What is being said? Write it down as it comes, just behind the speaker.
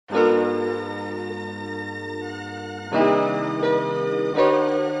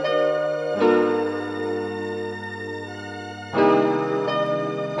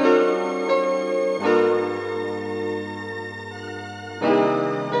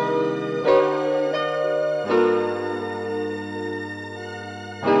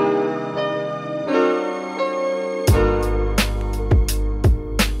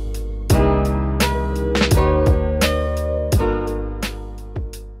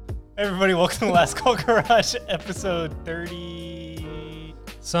Everybody, welcome to Last Call Garage, episode 30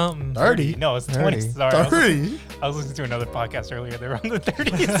 something. 30? No, it's 30. 20. Sorry. 30? I was listening to another podcast earlier. They were on the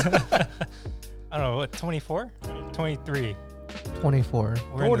 30s. I don't know, what, 24? 23. 24.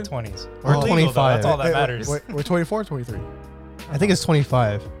 We're in the 20s. We're legal, 25. though. That's all that Wait, matters. We're 24 or 23? I think it's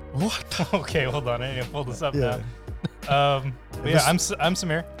 25. What? Okay, hold on. I need to pull this up Yeah. now. But yeah, I'm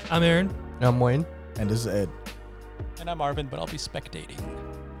Samir. I'm Aaron. And I'm Wayne. And this is Ed. And I'm Arvin, but I'll be spectating.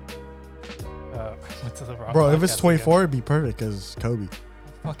 What's the wrong Bro, if it's podcast 24, it'd be perfect because Kobe. again?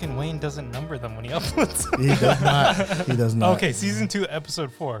 Fucking Wayne doesn't number them when he uploads. He does not. He does not. Okay, season 2,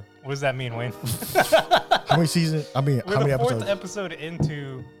 episode 4. What does that mean, Wayne? How many seasons? I mean, We're how many the fourth episodes? episode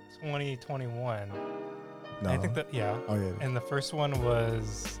into 2021. No. I think yeah. Oh, yeah. And the first one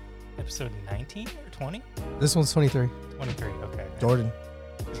was episode 19 or 20? This one's 23. 23, okay. Jordan.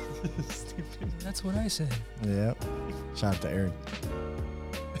 Stupid. That's what I said. Yeah. Shout out to Aaron.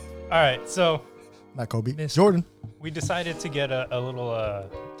 All right, so Not Kobe. Miss- Jordan. we decided to get a little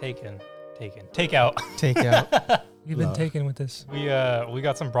takeout. Take out. You've been Love. taken with this. We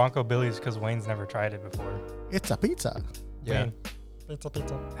got some Bronco Billy's because Wayne's never tried it before. It's a pizza. Yeah. Wayne,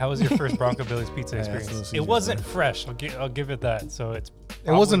 Pizza. how was your first Bronco Billy's pizza Yeah, that's a experience? little It seasoned, wasn't man. fresh. I'll give it that. So it's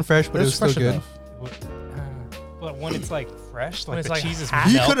It wasn't fresh, but it was still fresh good. enough. but when it's like fresh, When like it's the like cheese is half-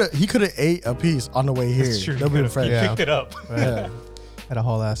 He could have ate a piece on the way here. That's true. That would be fresh. He Yeah. picked it up. Yeah. Had a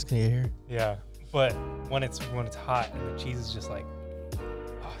whole ass can here. Yeah, but when it's hot and the cheese is just like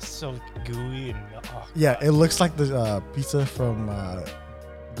so gooey and Yeah, it looks like the pizza from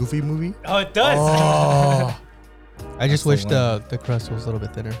Goofy movie. oh, it does. Oh. I just the wish one. the crust was a little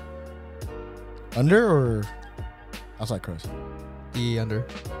bit thinner. Under or outside crust? The under.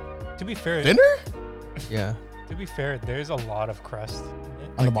 To be fair, Thinner? Yeah. to be fair, there's a lot of crust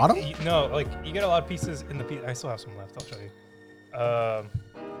On the bottom? No, like you get a lot of pieces in the pizza. I still have some left. I'll show you.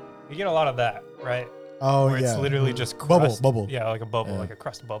 You get a lot of that, right? Oh, Where yeah. it's literally just crust. Bubble. Yeah, like a bubble, Yeah. like a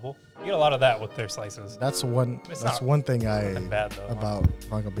crust bubble. You get a lot of that with their slices. That's one. It's That's not one thing Not bad though. about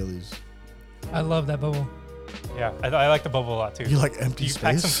Bronco Billy's. I love that bubble. Yeah, I like the bubble a lot too. You like empty you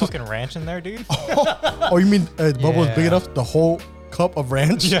pack space? some fucking ranch in there, dude? Oh, you mean the bubble is big Yeah. enough? The whole cup of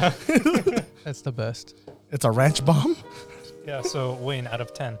ranch? Yeah. That's the best. It's a ranch bomb? Yeah, so Wayne, out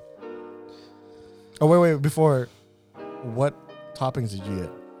of 10. Oh, wait. Before, what toppings did you get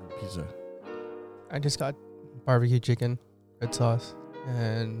on pizza? I just got barbecue chicken, red sauce,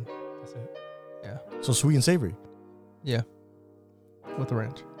 and That's it. So sweet and savory. yeah, with the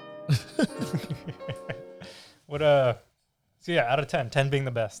ranch. What so yeah, out of 10, 10 being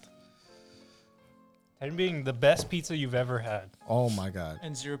the best. 10 being the best pizza you've ever had. Oh, my God.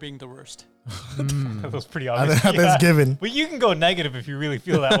 And 0 being the worst. That was pretty I obvious. think that's given. But you can go negative if you really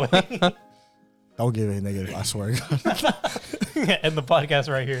feel that way. Don't give it a negative, I swear. End the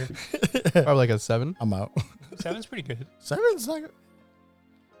podcast right here. Probably like a 7. I'm out. 7's pretty good. 7's not good.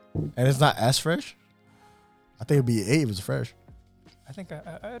 And it's not as fresh? I think it'd be 8 if it's fresh. I think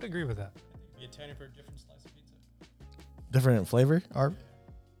I'd agree with that. You get 10 for a different slice of pizza. Different flavor, Arv?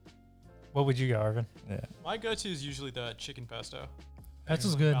 What would you go, Arvin? Yeah. My go-to is usually the chicken pesto.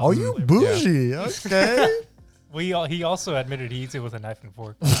 Pesto's good. Oh, you bougie. Okay. He also admitted he eats it with a knife and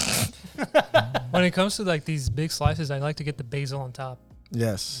fork. When it comes to like these big slices, I like to get the basil on top.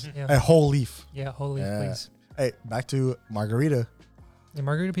 Yes. Yeah. A whole leaf. Yeah, holy Yeah. please. Hey, back to margarita. Yeah,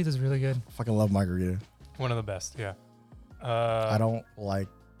 margarita pizza is really good. Fucking love margarita. One of the best, yeah. I don't like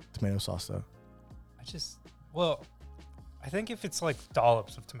tomato sauce though. I think if it's like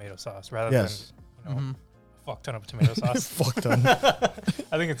dollops of tomato sauce rather Yes. than, a fuck ton of tomato sauce, Fuck them.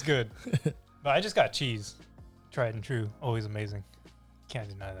 I think it's good. But I just got cheese. Tried and true. Always amazing. Can't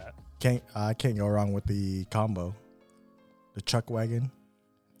deny that. I can't go wrong with the combo. The chuck wagon.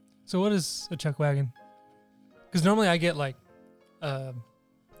 So what is a chuck wagon? Because normally I get like a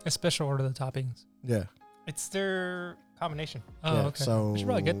special order of the toppings. Yeah. It's their combination. Oh, Yeah, okay. So I should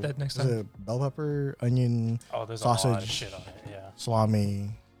probably get that next is time. it bell pepper, onion, Oh, there's a lot of Sausage. shit on it. Yeah. salami.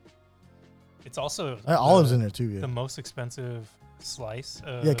 It's also Olives in there too. Yeah. the most expensive slice.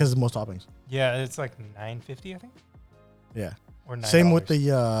 Yeah, because it's most toppings. yeah, it's like $9.50, I think. Yeah. Or $9. Same with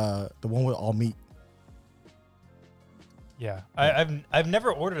the one with all meat. Yeah, I've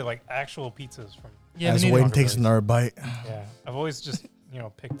never ordered like actual pizzas from. Yeah, As me Wayne neither. takes another bite. Yeah, I've always just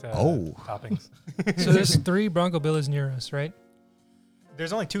picked Oh. toppings. So there's 3 Bronco Billy's near us, right?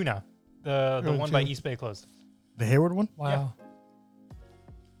 There's only 2 now. The Only one by 2. East Bay closed. The Hayward one? Wow.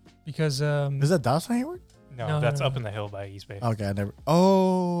 Because Is that Dawson Hayward? No, No, that's no, up no. in the hill by East Bay. Okay, I never.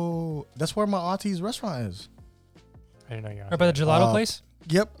 Oh, that's where my auntie's restaurant is. I didn't know you're. right by the gelato Uh, place.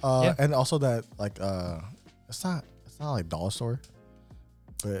 Yep. Yeah. And also that like it's not like dollar store.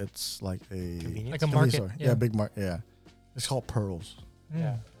 but it's like a Convenience Like a convenience market. store. Yeah. Yeah, big market. Yeah, it's called Pearls.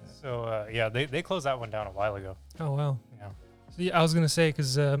 Yeah. So yeah, they closed that one down a while ago. Oh wow. Yeah. See, I was gonna say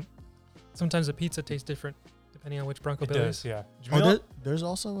because sometimes the pizza tastes different depending on which Bronco It Billy's. does. Yeah. Oh, Jamil? there's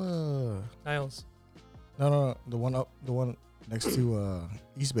also Niles. no, the one next to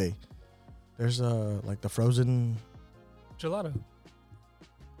East Bay. There's like the frozen. Gelato.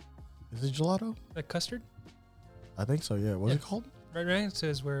 Is it gelato? Like custard. I think so. Yeah. What's Yeah. it called? Right. It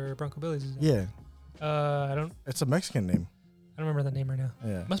says where Bronco Billy's is. At. Yeah, I don't it's a Mexican name. remember the name right now.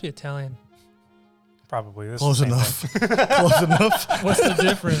 Yeah. Must be Italian. Probably. This is Close the same enough. thing. Close enough. What's the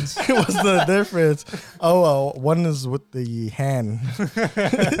difference? What's the difference? Oh, one is with the hand.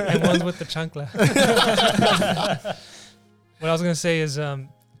 And one's with the chancla. What I was gonna say is the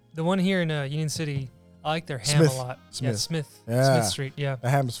one here in Union City. I like their ham Smith. a lot. Smith. Yeah, Smith. Yeah. Smith Street. Yeah. The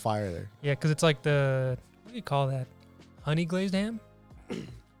ham's fire there, Yeah, because it's like the what do you call that? Honey glazed ham. but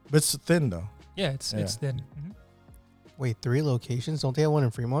it's thin though. Yeah, it's Yeah. thin. Wait, 3 locations? Don't they have one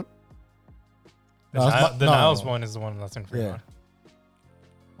in Fremont? The, No, it's Ni- my- the no. Niles one is the one that's in Fremont.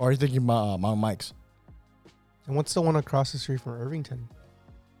 Or are you thinking Mount Mike's? And what's the one across the street from Irvington?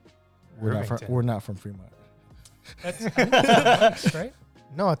 Irvington. We're not from Fremont. That's Mike's, right?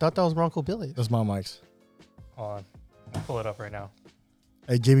 No, I thought that was Bronco Billy's. That's Mount Mike's. Hold on. I'll pull it up right now.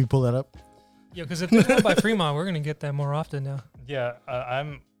 Hey, JB, pull that up. Yeah, because if there's one by Fremont, we're gonna get that more often now. Yeah,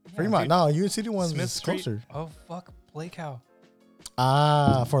 I'm. Fremont. dude, No, Union City one's Smith is Street. closer. Oh fuck, Blake Howe.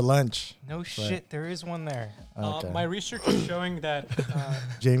 For lunch. No shit, there is one there. Okay. My research is showing that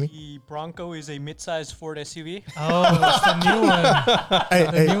Jamie. the Bronco is a mid-sized Ford SUV. Oh, it's the new one.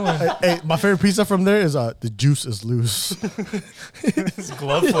 Hey, new one. hey, my favorite pizza from there is the juice is loose. It's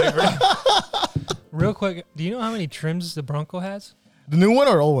glove flavor. Real quick, do you know how many trims the Bronco has? The new one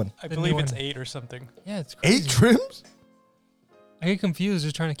or old one? I The believe new it's one. 8 or something. Yeah, it's crazy. 8 trims? I get confused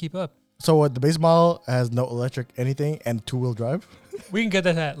just trying to keep up. So what? The base model has no electric anything and 2-wheel drive. We can get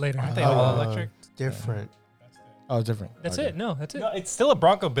to that later. Aren't they Oh, all electric? It's different. Oh, it's different. That's Okay. it. No, that's it. No, it's still a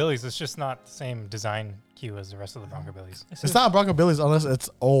Bronco Billy's. It's just not the same design queue as the rest of the Bronco Billy's. It's not Bronco Billy's unless it's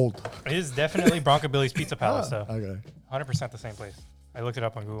old. It is definitely Bronco Billy's Pizza Palace, though. Okay. 100% the same place. I looked it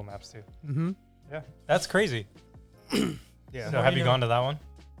up on Google Maps too. Mm-hmm. Yeah, that's crazy. Yeah. So have you gone to that one?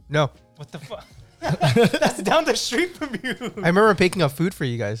 No. What the fuck? That's down the street from you. I remember picking up food for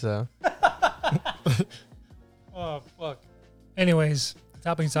you guys, though. Oh fuck. Anyways, the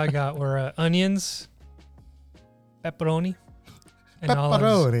toppings I got were onions, pepperoni, and olives.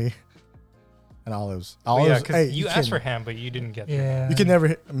 Pepperoni. And olives. Oh, yeah, Olives. because Hey, you asked can- for ham, but you didn't get that. Yeah. You can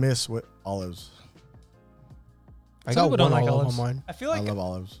never miss with olives. I Some got people one don't like olive olives. on mine. I feel I like love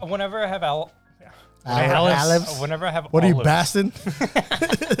olives. whenever I have Olives? whenever I have What are you, olives,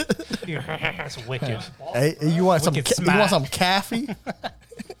 Bastin? Dude, that's wicked. Hey, you want some? Wicked You want smack. some coffee?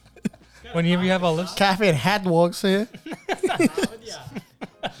 Whenever you have olives, Coffee and hot dogs here.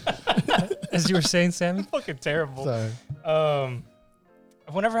 as you were saying, Sammy. Fucking terrible. So,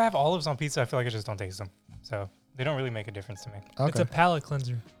 Whenever I have olives on pizza, I feel like I just don't taste them. So they don't really make a difference to me. okay. It's a palate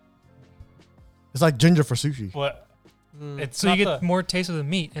cleanser. It's like ginger for sushi. But Mm. it's So not you get the, more taste of the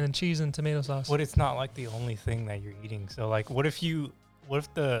meat and then cheese and tomato sauce. but it's not like the only thing that you're eating. So like, what if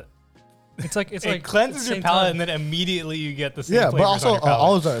the It's like it's it like cleanses at the your same palate time. and then immediately you get the same Yeah, but flavors also on your palate.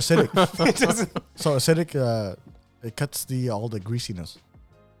 olives are acidic. It doesn't- So acidic, it cuts all the greasiness.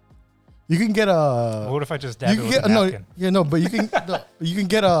 You can get a. what if I just dab You it can with get a no, napkin? yeah, no, but you can you can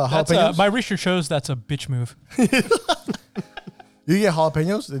get That's jalapenos. my research shows that's a bitch move. You get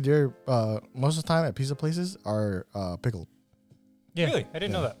jalapenos. They're most of the time at pizza places are pickled. Yeah. Really? I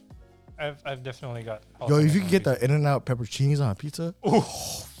didn't know Yeah. that. I've definitely got. Yo, if jalapenos you can on get pizza. the In-N-Out pepperoncinis on a pizza, oh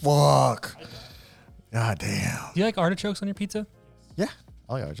fuck, god damn. Do you like artichokes on your pizza? I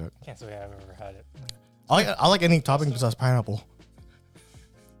like artichoke. I can't say I've ever had it. I like any topping besides pineapple.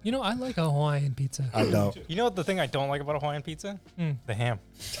 You know, I like a Hawaiian pizza. I don't. You know what the thing I don't like about a Hawaiian pizza? Mm. The ham.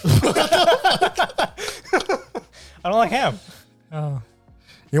 I don't like ham. Oh,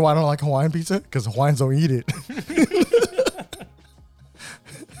 You know why I don't like Hawaiian pizza? Because Hawaiians don't eat it.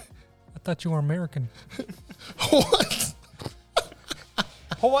 I thought you were American. What?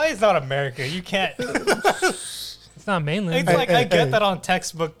 Hawaii is not America. You can't. It's not mainland. It's Hey, like hey, I get hey. that on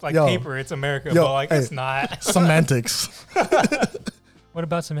textbook like Yo. paper. It's America, Yo, but like hey. it's not. Semantics. What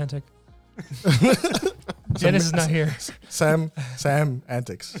about semantic? Dennis is not here. Sam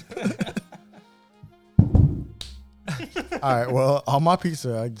antics. All right. Well, on my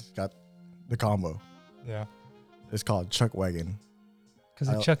pizza, I just got the combo. Yeah. It's called Chuck Wagon. Because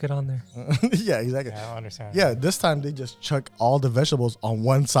I chuck it on there. Yeah, exactly. Yeah, I don't understand. Yeah, this time they just chuck all the vegetables on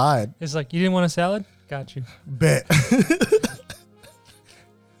one side. It's like, you didn't want a salad? Got you. Bet.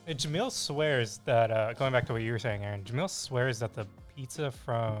 Jamil swears that going back to what you were saying, Aaron. Jamil swears that the pizza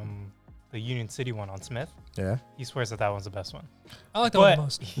from the Union City one on Smith, Yeah. he swears that one's the best one. I like that one But the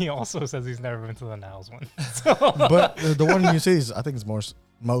most. he also says he's never been to the Niles one. But the one you see is, I think, is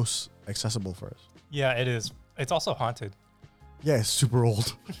most accessible for us. Yeah, it is. It's also haunted. Yeah, it's super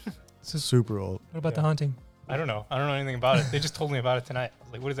old. So- Super old. What about the Yeah. haunting? I don't know. I don't know anything about it. They just told me about it tonight. I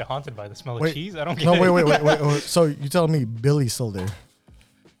was like, what is it haunted by? The smell of Wait. cheese? I don't get No, it. wait. So you telling me Billy's still there?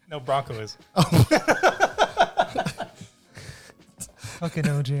 No, Bronco is. Fucking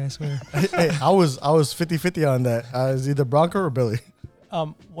OJ, I swear. Hey, I was 50-50 on that. It's either Bronco or Billy.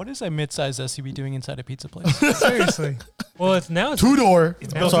 What is a mid-sized SUV doing inside a pizza place? Seriously. Well, it's now it's Two-door.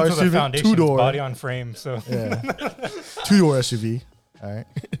 It's I'm built sorry, into the Steven. foundation. It's Two-door. body on frame. So Yeah. Two-door SUV. All right.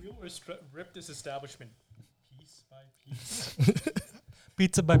 We will rip this establishment piece by piece.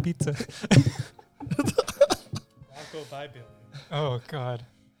 pizza by pizza. Bronco by Billy. oh god.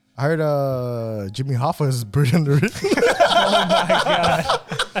 I heard Jimmy Hoffa is pretty underrated. Oh my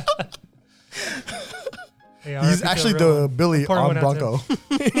god. Hey, He's RIP to actually a real the one. Billy Pour on one out Bronco.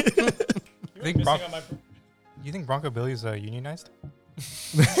 You think Bronco Billy's unionized?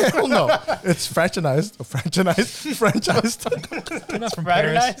 Hell no. It's franchised. Franchised. They're not from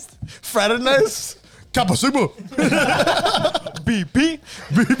Paris. Fraternized. Capasumo. BP.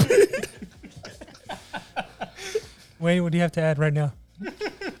 Wayne, what do you have to add right now?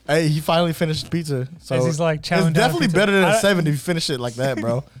 Hey, he finally finished pizza. So As he's like it's chowing down definitely pizza. better than I a don't- 7 if you finish it like that,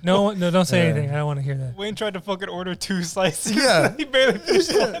 bro. No, don't say Yeah. anything. I don't want to hear that. Wayne tried to fucking order 2 slices. Yeah. he barely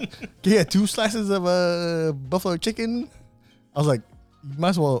finished one. He had 2 slices of buffalo chicken. I was like, you might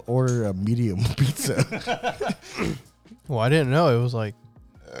as well order a medium pizza. Well, I didn't know it was like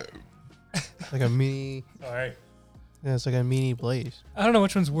a mini. Sorry. Yeah, it's like a mini blaze. I don't know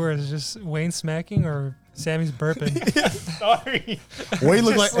which one's worse. Is just Wayne smacking or Sammy's burping? Sorry. Wayne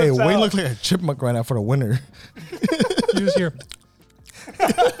looked Just like slips Wayne out. looked like a chipmunk right now for the winter. You just hear.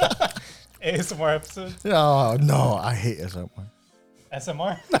 ASMR episode. Oh no, I hate SMR.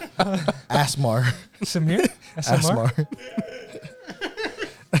 SMR. Asmar. Samir? SMR?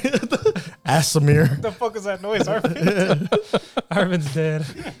 Asamir. What the fuck is that noise? Arvin's dead.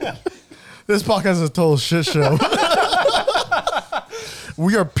 This podcast is a total shit show.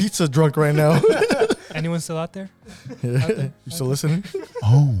 We are pizza drunk right now. Anyone still out there? You still listening?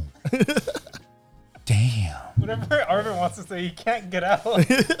 Oh. Damn. Whatever Arvin wants to say, he can't get out.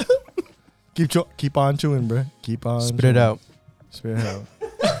 Keep on chewing, bro. Keep on. Spit it out. Spit it out.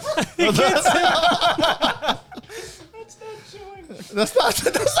 That's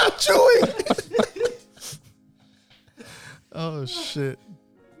not chewing. Oh shit.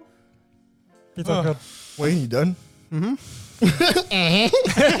 Pizza Girl. Wait, you done?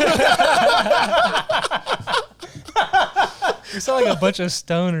 You sound like a bunch of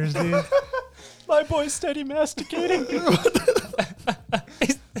stoners, dude. My boy's steady masticating.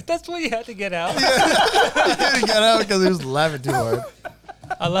 That's what you had to get out. He didn't get out because he was laughing too hard.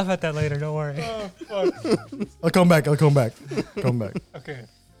 I'll laugh at that later. Don't worry. Oh fuck. I'll come back. Come back. Okay.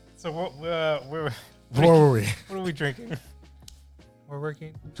 So what Where were we? what are we drinking? We're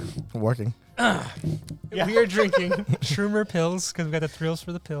working. Working. Yeah. We are drinking Shroomer pills because we got the thrills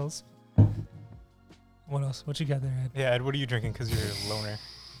for the pills. What else? What you got there, Ed? Yeah, Ed, what are you drinking? Because you're a loner.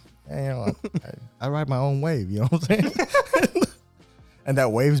 Yeah, you know, I ride my own wave. You know what I'm saying? And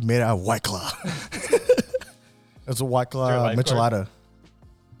that wave's made out of White Claw. It's a White Is there a Claw lifeguard? michelada.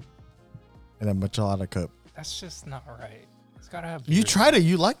 In a michelada cup. That's just not right. It's gotta have. You beer. tried it.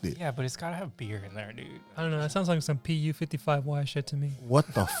 You liked it. Yeah, but it's gotta have beer in there, dude. I don't know. That sounds like some PU-55Y shit to me. What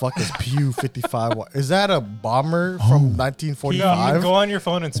the fuck is PU-55? Is that a bomber from No, 1945? go on your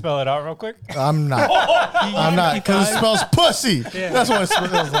phone and spell it out real quick. I'm not. I'm not. Because it smells pussy. Yeah. That's what it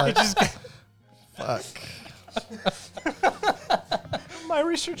smells like. Fuck. My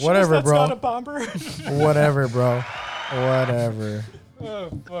research Whatever, shows that's bro. not a bomber. Whatever, bro. Whatever. Oh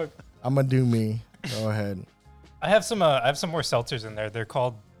fuck. I'm gonna do me. Go ahead. I have some more seltzers in there. They're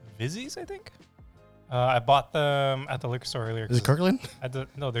called Vizzies, I think. I bought them at the liquor store earlier. Is it Kirkland?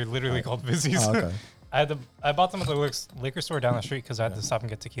 No, they're literally called Vizzies. Oh, okay. I bought them at the liquor store down the street because I had to stop and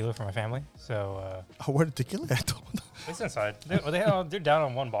get tequila for my family. So Oh, where did tequila at? it's inside. They're down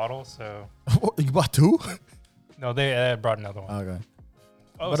on one bottle. So You bought 2? no, they brought another one. Okay.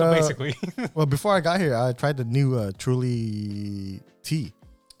 Oh, but, so basically, Well, before I got here, I tried the new Truly tea.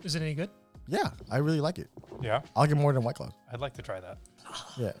 Is it any good? Yeah, I really like it. yeah, I'll get more than White Claw. I'd like to try that.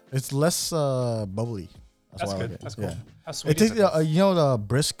 Yeah, it's less bubbly. That's why I good. like it. That's cool. Yeah. How sweet It tastes, is it? you know, the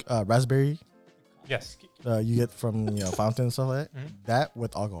brisk raspberry Yes. you get from fountain and stuff like that. Mhm. That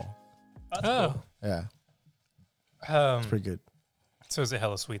with alcohol. That's Oh. Yeah, cool. it's pretty good. So is it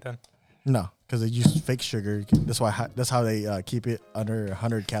hella sweet then? No, because they use fake sugar. That's how they keep it under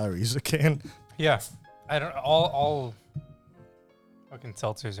 100 calories a can. Yeah. I don't. All fucking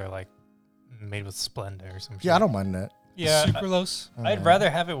seltzers are like made with Splenda or some shit. Yeah, I don't mind that. Yeah. Sucralose. I'd rather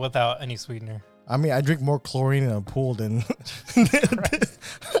have it without any sweetener. I mean, I drink more chlorine in a pool than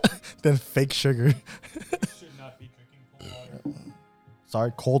than fake sugar. Should not be drinking cold water.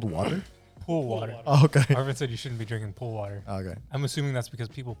 Sorry, cold water. Pool water. water. Oh, okay. Marvin said you shouldn't be drinking pool water. Okay. I'm assuming that's because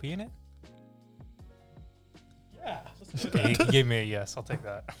people pee in it. Yeah. let's do Okay, that. he gave me a yes. I'll take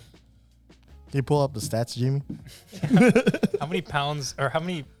that. Can you pull up the stats, Jimmy? How many pounds or how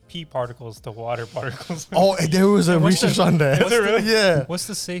many pee particles to water particles? Oh, there was a What's the- research on that. Is it really? Yeah. What's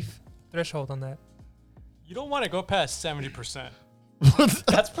the safe threshold on that? You don't want to go past 70%.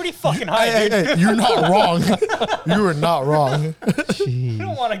 That's pretty fucking high, Hey, dude. hey, you're not wrong. You are not wrong. You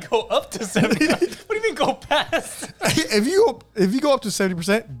don't Jeez. want to go up to 70. What do you mean go past? if you go up to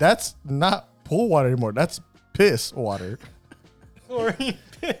 70%, that's not pool water anymore. That's piss water. Chlorine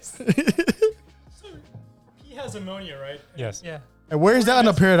piss. So he has ammonia, right? Yes. Yeah. And where is that on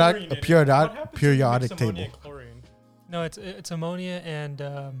the Chlorine has chlorine in it. What periodic happens if you periodic mix ammonia table? and chlorine? No, it's ammonia and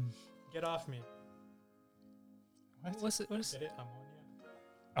Get off me. what's it? What is Get it? it? Ammonia.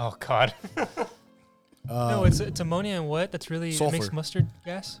 Oh God. No, it's ammonia and what? That's really it makes Sulfur. mustard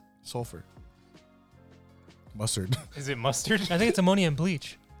gas. Sulfur. Mustard. Is it mustard? I think it's ammonia and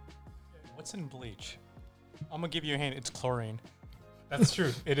bleach. What's in bleach? I'm gonna give you a hint. It's chlorine. That's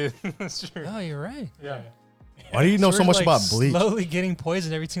true. It is. That's true. Oh, you're right. Yeah. Why do you know so We're, much like, about bleach? Slowly getting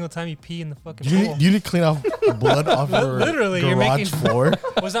poisoned every single time you pee in the fucking You pool. need, you need to clean off blood off your Literally, you're garage making- floor.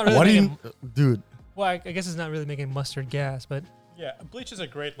 Well, it's not really Why do making, you, dude? well, I guess it's not really making mustard gas, but Yeah, bleach is a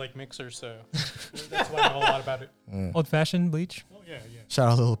great like mixer, so that's why I know a lot about it. Mm. old-fashioned bleach. Oh yeah, yeah. Shout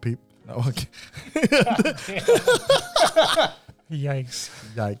out Little Peep. No, okay. Yikes!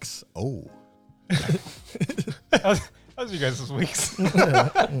 Yikes! Oh. How's you guys this week?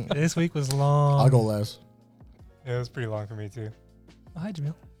 This week was long. I'll go last. Yeah, it was pretty long for me too. Oh, hi,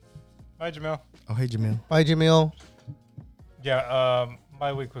 Jamil. Bye, Jamil. Oh, hey, Jamil. Bye, Jamil. Yeah,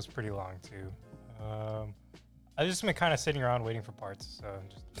 my week was pretty long too. I just been kind of sitting around waiting for parts. So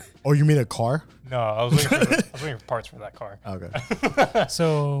just Oh, you mean a car? no, I was waiting for parts for that car. Okay.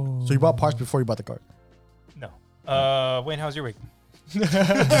 So So you bought parts before you bought the car? No. Wayne, how's your week?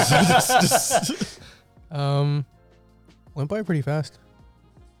 Went by pretty fast.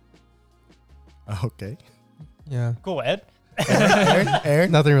 Okay. Yeah. Cool, Ed.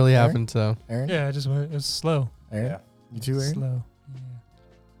 Aaron? Nothing really Aaron? happened, so. Aaron? Yeah, it just went. It was slow. Aaron? Yeah. You too, Aaron? Slow. Yeah.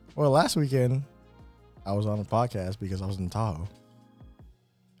 Well, last weekend, I was on a podcast because I was in Tahoe.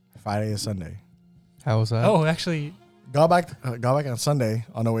 Friday and Sunday. How was that? Oh, actually, Got back on Sunday.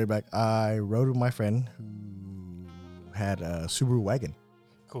 On the way back, I rode with my friend who had a Subaru wagon.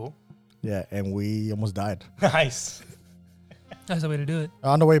 Cool. Yeah, and we almost died. Nice. that's the way to do it.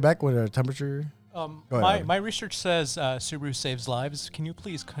 On the way back with a temperature. Go ahead. My research says Subaru saves lives. Can you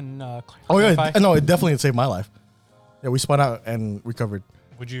please Oh clarify? yeah, no, it definitely saved my life. Yeah, we spun out and recovered.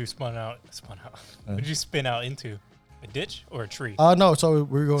 Would you Would you spin out into a ditch or a tree? No, so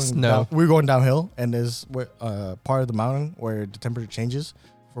we were going Snow. we were going downhill, and there's part of the mountain where the temperature changes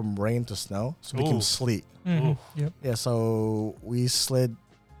from rain to snow, so it became Ooh. sleet. Mhm. Ooh. Yep. Yeah, so we slid.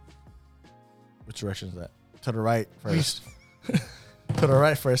 Which direction is that? To the right first. To the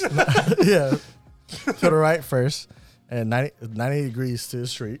right first. Yeah, to the right first, and 90 degrees to the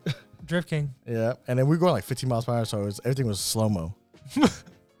street. Drift King. Yeah, and then we were going like 15 miles per hour, so everything was slow mo.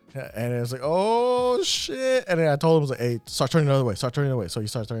 And it was like, oh shit! And then I told him, I was like, hey, start turning the other way. Start turning the other way. So he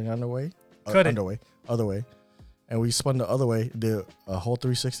started turning the other way. Cut it. Other way. And we spun the other way, did a whole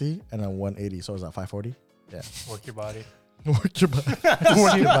 360 and a 180. So it was at 540. Yeah. Work your body. Work your body.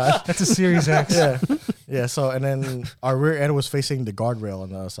 Work your body. That's a Series X. Yeah. Yeah. So, and then our rear end was facing the guardrail on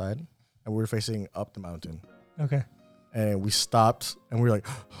the other side, and we were facing up the mountain. Okay. And we stopped, and we were like,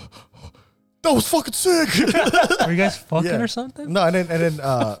 that was fucking sick. Are you guys fucking Yeah. or something? No, and then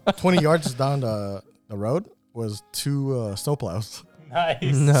 20 yards down the road was two snowplows. Nice.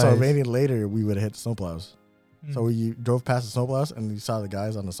 Nice. So maybe later we would have hit the snowplows. Mm. So we drove past the snowplows and you saw the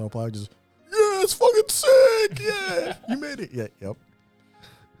guys on the snowplow just, yeah, it's fucking sick. Yeah, you made it. Yeah, yep.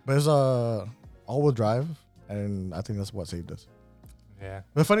 But it's all-wheel drive, and I think that's what saved us. Yeah.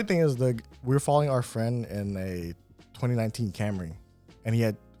 The funny thing is, we were following our friend in a 2019 Camry, and he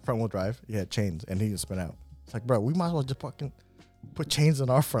had front-wheel drive. He had chains, and he didn't spin out. It's like, bro, we might as well just fucking put chains in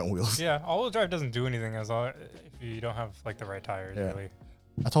our front wheel. Yeah. All-wheel drive doesn't do anything as long if you don't have like the right tires. Yeah. Really.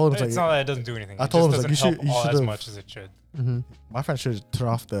 I told him It's not that it doesn't do anything. I It told just him, it's doesn't like, you help should- all you as should've- much as it should. Mm-hmm. my friend should turn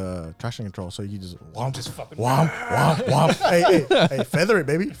off the traction control so you just womp, Just fucking womp, womp, womp. Hey, feather it,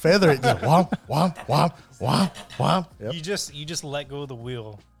 baby, feather it. Just womp, womp, womp, womp, womp. Yep. You just let go of the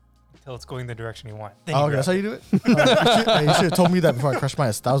wheel until it's going the direction you want. Then Oh, you okay, that's how grab you do it. You should have told me that before I crushed my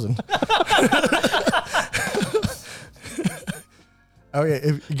S1000. Okay,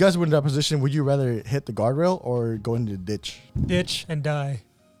 if you guys were in that position, would you rather hit the guardrail or go into the ditch Ditch and die.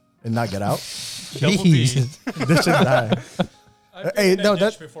 and not get out? Double D. Jesus. Ditch and die. I've Hey, been in no, a that-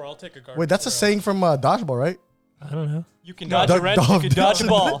 ditch before. I'll take a guard. Wait, that's a saying from Dodgeball, right? I don't know. You can No, dodge Doug- a wrench. Doug- You can dodge a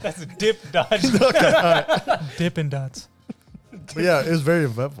ball. That's a dip dodge. Dippin' Dots. But yeah, it was very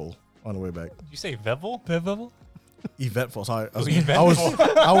eventful on the way back. Did you say Vevel? Bevel? Eventful. Sorry, I was Eventful.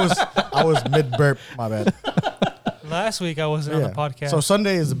 I was mid burp. My bad. Last week I wasn't on the podcast. So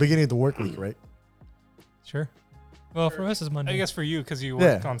Sunday is the beginning of the work week, right? Sure. Well, for us it's Monday. I guess for you, because you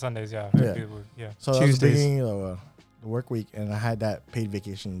Yeah. work on Sundays, yeah. Yeah. Yeah. So that was the Tuesdays. beginning of the work week, and I had that paid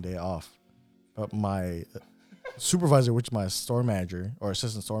vacation day off. But my supervisor, which is my store manager or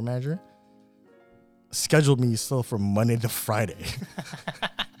assistant store manager, scheduled me still from Monday to Friday.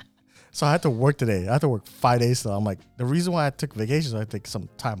 So I had to work today. I had to work 5 days still. I'm like, the reason why I took vacation is I take some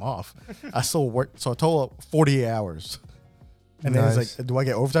time off. I still work, so a total of 48 hours. And then Nice. he's like, do I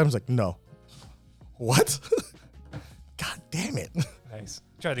get overtime? He's like, no. What? God damn it. Nice.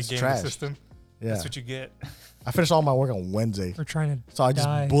 Try to It's game trash. the system. Yeah. That's what you get. I finished all my work on Wednesday. We're trying So I just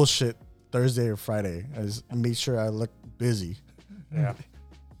Die. bullshit Thursday or Friday. I just made sure I look busy. Yeah.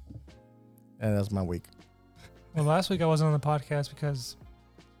 And that's my week. Well, last week I wasn't on the podcast because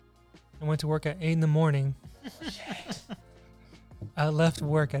I went to work at 8 in the morning. I left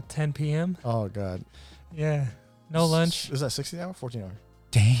work at 10 p.m. Oh, God. Yeah. No lunch. Is that 16 hours? 14 hours?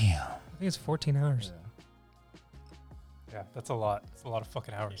 Damn. I think it's 14 hours. Yeah, that's a lot. It's a lot of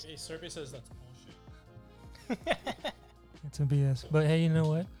fucking hours. A survey says that's bullshit. It's a BS. But hey, you know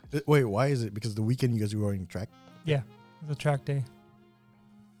what? Wait, why is it? Because the weekend you guys were going track? It's a track day.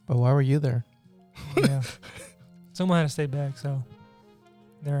 But why were you there? Yeah. Someone had to stay back, so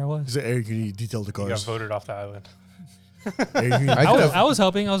there I was. Is it Eric? You detail the You got cars. voted off the island. Eric, you I could've- I was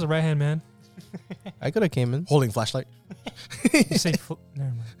helping. I was a right hand man. I could have came in. holding flashlight. You say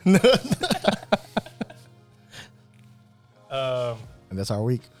never mind. And that's our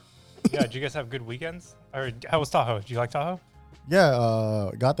week. Yeah, did you guys have good weekends? Or how was Tahoe? Did you like Tahoe? Yeah,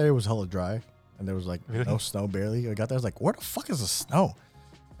 got there, it was hella dry. And there was like Really? no snow barely. I got there, I was like, where the fuck is the snow?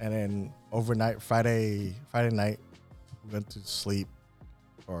 And then overnight, Friday night, we went to sleep,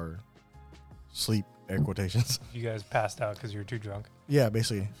 or sleep, air quotations. You guys passed out because you were too drunk. Yeah,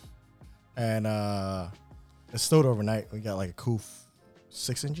 basically. And it snowed overnight. We got like a cool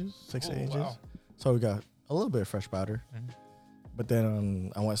 6 inches, 6 Oh, inches. wow. So we got a little bit of fresh powder. Mhm. But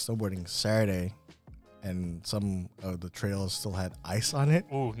then I went snowboarding Saturday, and some of the trails still had ice on it.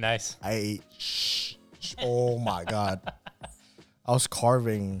 Ooh, nice. I ate. Oh my God. I was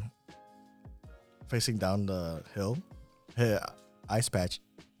carving facing down the hill. Hit a ice patch.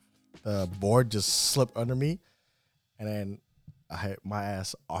 The board just slipped under me, and then I hit my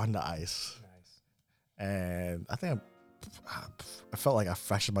ass on the ice. Nice. And I think I felt like I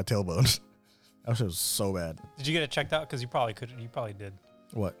fractured my tailbone. That shit was so bad. Did you get it checked out? Because you probably could. You probably did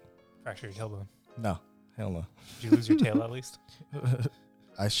What? fracture your tailbone. No. Hell no. Did you lose your tail at least?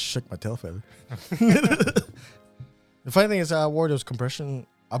 I shook my tail feather. The funny thing is, I wore those compression.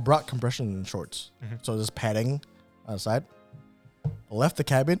 I brought compression shorts, Mhm. so there's padding on the side. Left the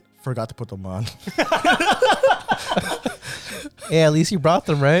cabin, forgot to put them on. Yeah, at least you brought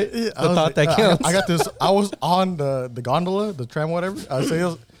them, right? Yeah, The thought that counts. I got this. I was on the gondola, the tram, whatever. I was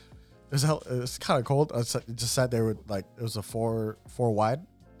saying it's kind of cold. Just sat there with like it was a four wide.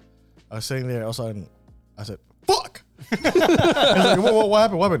 I was sitting there. All of a sudden, I said, "Fuck!" I was like, what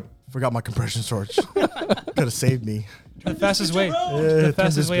happened? What happened? Forgot my compression shorts. Could have saved me. The fastest way. Yeah, The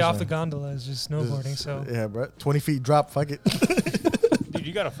fastest way 10%. off the gondola is just snowboarding. So Yeah, bro. 20 feet drop. Fuck it. Dude,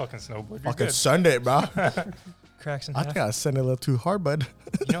 you got a fucking snowboard. You're Fucking good. send it, bro. cracks in I half. think I sent it a little too hard, bud.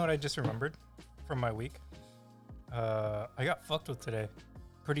 You know what I just remembered from my week? I got fucked with today.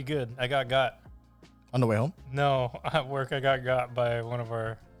 Pretty good. I got. On the way home. No, at work I got by one of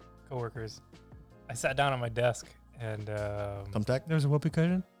our coworkers. I sat down at my desk and Thumbtack. There was a whoopee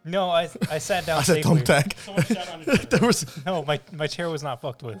cushion. no, I sat down I said safely. thumbtack. Someone sat on his There was. No, my chair was not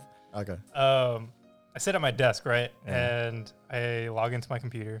fucked with. Okay. I sit at my desk, right? Yeah. And I log into my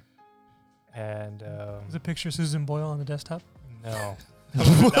computer. And There's a picture of Susan Boyle on the desktop. no.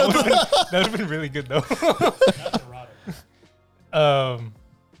 That would have been really good though. That's erotic.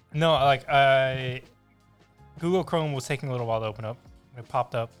 No, like Google Chrome was taking a little while to open up. It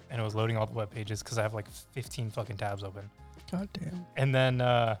popped up and it was loading all the web pages because I have like 15 fucking tabs open. God damn. And then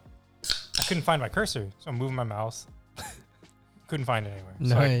I couldn't find my cursor, so I'm moving my mouse. Couldn't find it anywhere.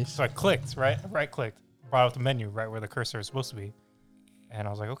 Nice. So I clicked, right clicked, brought up the menu right where the cursor is supposed to be. And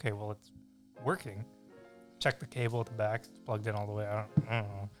I was like, okay, well, it's working. Check the cable at the back, it's plugged in all the way. I don't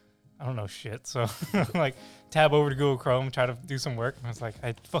know. I don't know shit. So like tab over to Google Chrome, try to do some work. And I was like,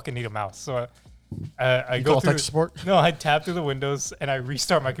 I fucking need a mouse. So I You go call through. tech support? No, I tab through the windows and I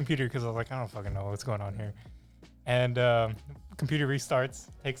restart my computer because I was like, I don't fucking know what's going on here. And computer restarts,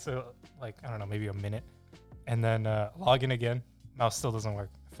 takes I don't know, maybe a minute. And then log in again. Mouse still doesn't work.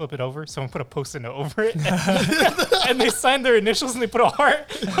 Flip it over. Someone put a post-it note over it. And they signed their initials and they put a heart.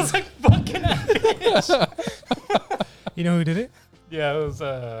 I was like, fucking bitch. You know who did it? Yeah, it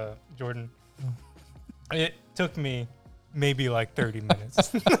was Jordan. It took me maybe like 30 minutes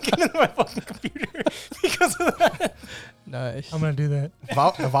to get into my fucking computer because of that. Nice. I'm gonna do that.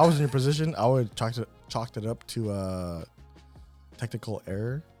 If I was in your position, I would chalked it up to technical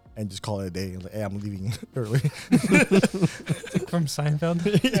error and just call it a day. Like, hey, I'm leaving early. From Seinfeld.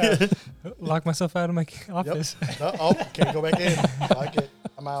 Yeah. Lock myself out of my office. Oh, can't go back in. Like it.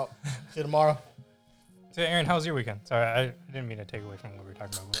 I'm out. See you tomorrow. So, Aaron, how's your weekend? Sorry, I didn't mean to take away from what we were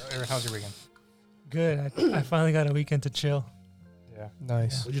talking about. But Aaron, how's your weekend? Good. I finally got a weekend to chill. Yeah.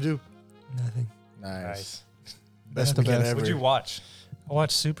 Nice. What'd you do? Nothing. Nice. Best Best of weekend best. ever. What'd you watch? I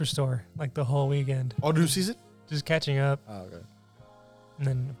watched Superstore like the whole weekend. Oh, new season? Just catching up. Oh, okay. And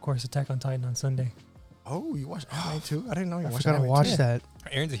then, of course, Attack on Titan on Sunday. Oh, you watched anime too? I didn't know you I watched forgot to anime watch too. that.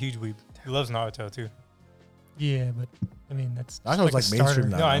 Aaron's a huge weeb. He loves Naruto too. Yeah, but I mean, that's Naruto's a like starter. mainstream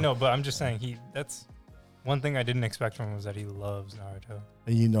now. No, I know, but I'm just saying that's one thing I didn't expect from him was that he loves Naruto.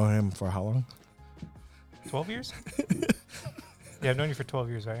 And you know him for how long? 12 years? Yeah, I've known you for 12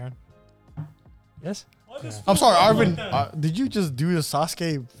 years, right, Aaron? Yes? What is I'm sorry, wrong with Arvin. them? Did you just do the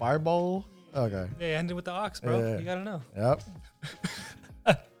Sasuke fireball? Okay. They ended with the ox, bro. Yeah. You gotta know. Yep.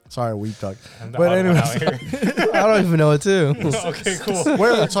 Sorry, weep talk. I'm the But odd one anyways. out here. I don't even know it too. Okay, cool.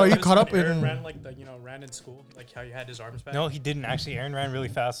 Wait, so you Notice caught when up Aaron in? ran like ran in school, like how you had his arms back. No, he didn't actually. Aaron ran really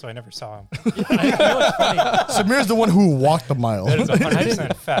fast, so I never saw him. Samir's the one who walked the mile. That is And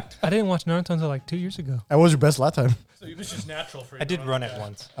 100% fact. I didn't watch Naruto until like 2 years ago. what was your best lap time? So it was just natural for you. I to did run like it that.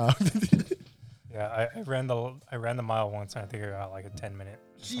 once. Uh, Yeah, I ran the mile once, and I think I got like a 10-minute.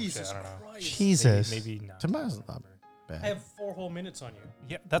 Jesus I don't know. Christ. Jesus. Maybe not. 10 miles is not I bad. have 4 whole minutes on you.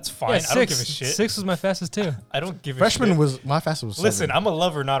 Yeah, that's fine. Yeah, I don't give a shit. 6 was my fastest too. I don't give a Freshman shit. was my fastest was. Listen, 7. I'm a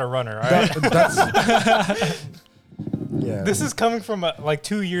lover, not a runner. All right. That's yeah. This is coming from like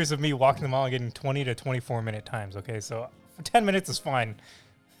 2 years of me walking the mile and getting 20 to 24 minute times. Okay, so 10 minutes is fine.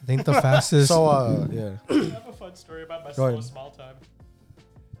 I think the fastest. so. Yeah. I have a fun story about my Go ahead. slowest mile time.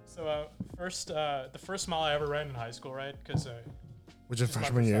 So the first mile I ever ran in high school, right? Because Which is It's my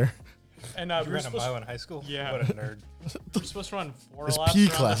freshman first year. and You we were ran a supposed, mile in high school? Yeah. What a nerd. we were supposed to run 4 It's laps P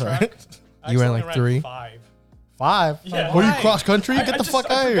around class, the track. right? I You ran accidentally like 3? 5. 5. Yeah. Were you Why? cross country? Get the fuck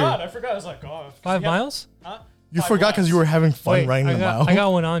out of here. I forgot. I was like, oh. 5 yeah. miles? Huh? You 5 forgot because you were laps. having fun Wait, running I the got, mile. I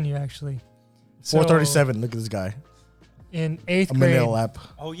got one on you actually. So, 4:37. Look at this guy. in 8th A minute grade. a lap.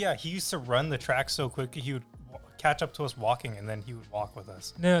 Oh yeah, he used to run the track so quick he would catch up to us walking, and then he would walk with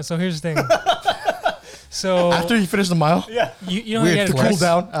us. No, so here's the thing. So After you finish the mile, Yeah. you know Weird he had a to flex. cool dress,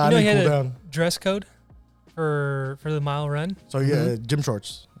 down. I you know need he to had cool a down. dress code for the mile run. So yeah, gym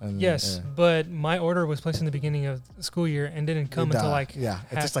shorts. And, Yes, yeah. but my order was placed in the beginning of the school year and didn't come until like yeah,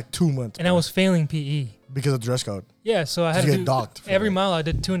 it's half- just like 2 months. and I was failing PE. because of dress code. Yeah, so I Did had you to get do docked for every that? mile. I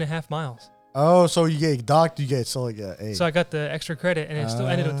did 2.5 miles. Oh, so you get docked, you get still like a A. So I got the extra credit, and it still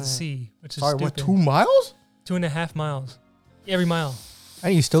ended with the C, which is Sorry, stupid. what? 2 miles? 2.5 miles every mile.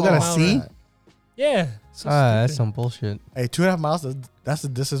 Hey, you still got a Mile C? run. Yeah. So That's stupid. some bullshit. Hey, 2.5 miles. That's the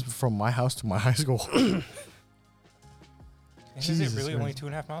distance from my house to my high school. And is it Jesus really Christ.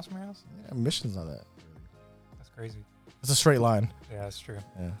 only 2.5 miles from your house? Yeah, mission's not that. That's crazy. It's a straight line. Yeah, that's true.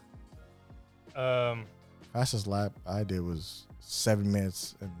 Yeah. Um, Fastest lap I did was 7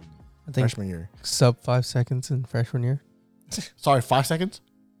 minutes in I think freshman year. sub 5 seconds in freshman year. Sorry, 5 seconds?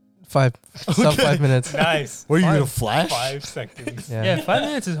 Sub 5 minutes. nice. What are you Five- gonna flash? 5 seconds. Yeah. Yeah, 5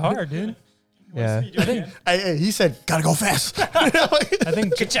 minutes is hard, dude. Yeah. You do it again. Hey, he said, gotta go fast. I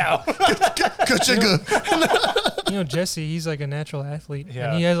think Ka-chow. Good chugga. you know Jesse. He's like a natural athlete, Yeah.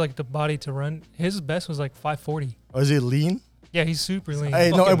 and he has like the body to run. His best was like 5:40. Oh, is he lean? Yeah, he's super lean.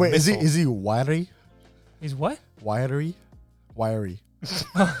 Hey, no, Fucking wait, missile. is he wiry? He's what? Wiry? Wiry.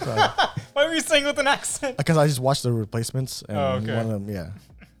 Why were you saying with an accent? Because I just watched the replacements and Oh, okay. one of them, yeah.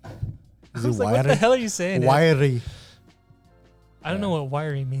 Is I he was like, what the wiry? hell are you saying? Wiry. I don't know what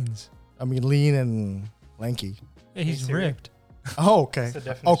wiry means. I mean, lean and lanky. Yeah, he's Hey, Siri. ripped. Oh, okay. That's the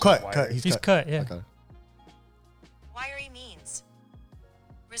definition Oh, of cut. wiry. He's cut. Yeah. Okay. Wiry means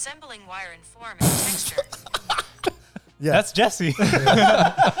resembling wire in form and texture. Yeah. That's Jesse.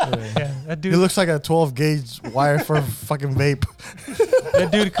 Yeah. That He dude. looks like a 12 gauge wire for a fucking vape. That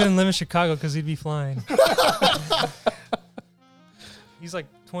dude couldn't live in Chicago because he'd be flying. He's like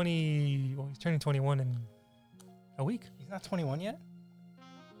 20. Well, he's turning 21 in a week. He's not 21 yet?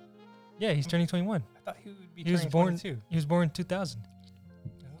 Yeah, he's turning 21. I thought he would be He was turning born. 22. He was born in 2000.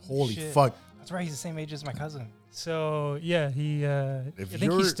 Holy Shit. fuck. That's right. He's the same age as my cousin. So yeah, he. I If think he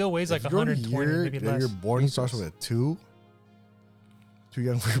you're- still weighs like if your 120, year maybe that less. You're born starts with a 2. Too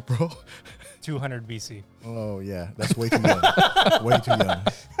young for you, bro. 200 BC. Oh yeah, that's way too young. Way too young.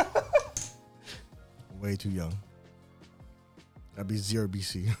 Way too young. That'd be 0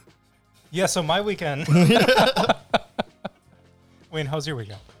 BC. Yeah, so my weekend. Wayne, how's your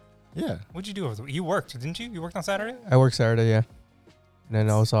weekend? Yeah. What'd you do over the You worked, didn't you? You worked on Saturday? I worked Saturday, yeah. And then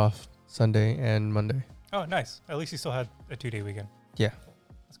I was off Sunday and Monday. Oh, nice. At least you still had a 2-day weekend. Yeah.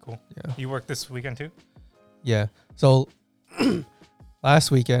 That's cool. Yeah. You worked this weekend too? Yeah. So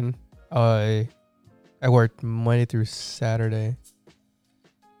last weekend, I worked Monday through Saturday.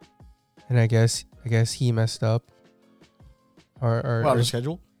 And I guess he messed up. Wow, the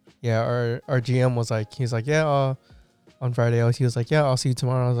schedule? Yeah, our GM was like, he's like, yeah, on Friday, he was like, yeah, I'll see you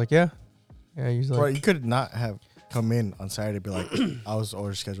tomorrow. I was like, yeah. Yeah, he's like, Bro, you could not have come in on Saturday and be like, I was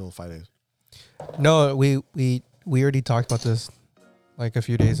already scheduled 5 days. no, we already talked about this like a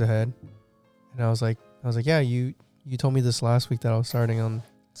few days ahead. And I was like, yeah, you told me this last week that I was starting on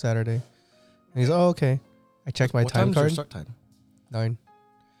Saturday. And he's oh, okay. I checked my What time is your card. start time? 9.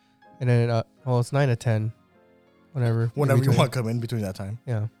 And then it's 9 to 10. Whenever in Whenever you between. want to come in between that time.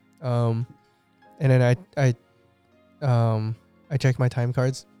 Yeah. And then I checked my time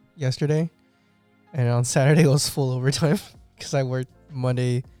cards yesterday, and on Saturday it was full overtime because I worked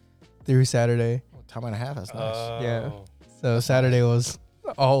Monday through Saturday. Time and a half, that's nice. Yeah. Oh, So Saturday was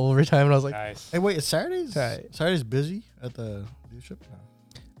all overtime, and I was like, nice. Hey, wait, is Saturdays? Right. Saturday's busy at the dealership?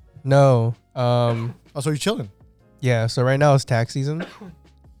 no. Oh, so you're chilling Yeah. So right now it's tax season,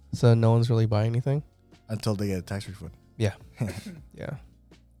 so no one's really buying anything. until they get a tax refund. Yeah. Yeah.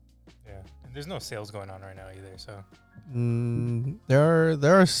 And there's no sales going on right now either, so.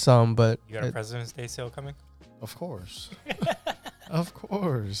 There are some, but You got a President's Day sale coming? Of course. Of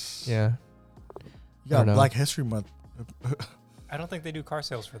course. yeah. You I got don't know. Black History Month. I don't think they do car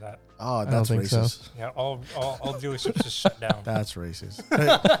sales for that. Oh, don't that's think so. racist. Yeah, all dealerships just shut down. That's racist.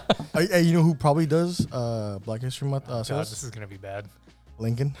 Hey, you know who probably does Black History Month God, sales? this is gonna be bad.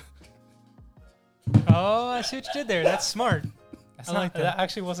 Lincoln. Oh, I see what you did there. That's smart. That's I not, like that. that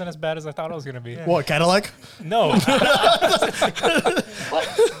actually wasn't as bad as I thought it was gonna be. Yeah. What, Cadillac? No.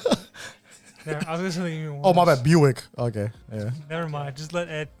 There, I was listening to you. Oh, my bad. Buick. Okay. Yeah. Never mind. Just let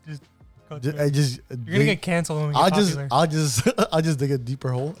Ed just go through. I just. You're gonna get canceled when we get I'll popular. I'll just dig a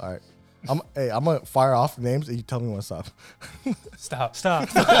deeper hole. All right. I'm gonna fire off names and you tell me when to stop. Stop. Stop.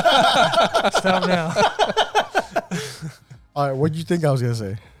 Stop now. All right. What do you think I was gonna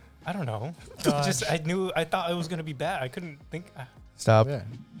say? I don't know. God. Just I thought it was gonna be bad. I couldn't think. Stop. Yeah.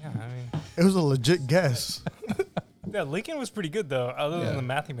 Yeah, I mean, It was a legit guess. yeah, Lincoln was pretty good though. Other Yeah. than the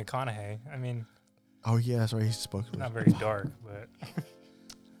Matthew McConaughey. I mean, Oh yeah, that's right. He spoke. to me. not very dark, but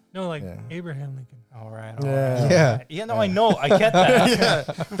No, like Yeah. Abraham Lincoln. all right. Yeah. Yeah. Yeah. No, I know. I get that. Yeah.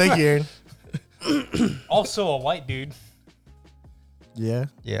 Thank you, Aaron. Also, a white dude. Yeah.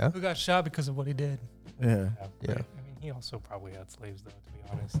 Yeah. Who got shot because of what he did? Yeah. Yeah. I mean, he also probably had slaves though, to be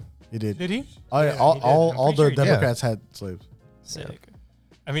honest. He did. Did he? Oh, yeah, Yeah, all he did. all, I'm all pretty the sure he did. Democrats had slaves. Sick.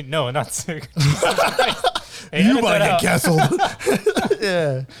 I mean, no, not sick. Hey, You edit might that get out. canceled.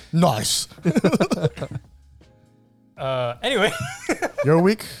 Yeah. Nice. Anyway. Your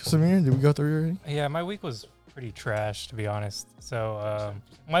week, Samir? Did we go through already? Yeah, my week was pretty trash, to be honest. So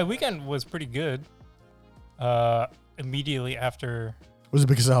my weekend was pretty good. Immediately after, Was it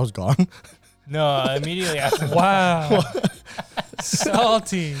because I was gone? no, immediately after. Wow.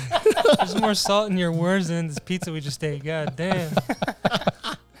 Salty. There's more salt in your words than this pizza we just ate. God damn.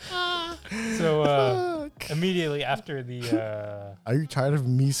 So immediately after the Are you tired of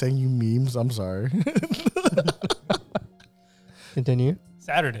me saying you memes? I'm sorry. Continue.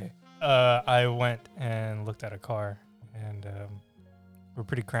 Saturday, I went and looked at a car, and we're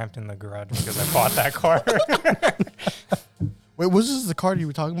pretty cramped in the garage because I bought that car. Wait, was this the car you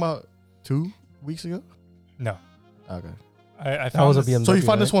were talking about 2 weeks ago? No, Okay. I That found was a this, BMW. So you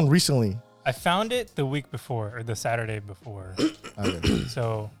found this right? one recently? I found it the week before or the Saturday before. Okay.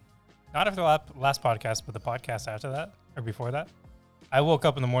 So not after the last podcast, but the podcast after that or before that. I woke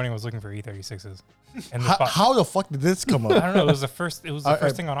up in the morning and was looking for E36s. And the How the fuck did this come I up? don't know. It was the first. It was the Alright,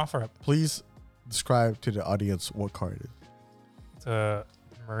 first thing on offer up. Please describe to the audience what car it is. It's a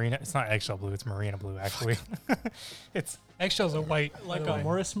Marina. It's not eggshell blue. It's Marina blue. Actually, it's Eggshells are white. Like by the a way.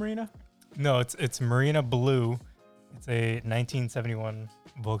 Morris Marina. no. It's Marina blue. It's a 1971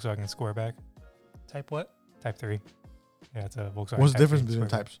 Volkswagen Squareback Type what? Type 3. Yeah, it's a Volkswagen. What's the Type difference 3 between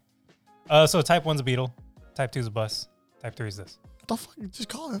Squareback. types? So Type 1's a Beetle. Type 2's a bus. Type 3 is this. What the fuck? Just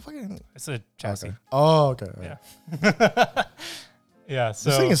call it fucking. It's a chassis. Okay. Oh, okay. Yeah. Yeah. So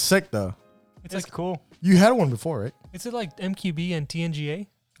This thing is sick though. it's like cool. You had one before, right? Is it like MQB and TNGA?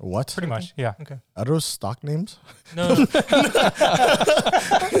 What? Pretty much. Yeah. Are those stock names? No.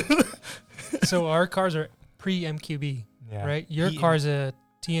 So our cars are pre-MQB, Yeah. right? Your He- car's a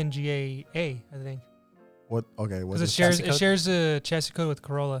TNGA A, I think. What? Okay. What's Because this? it shares a chassis code with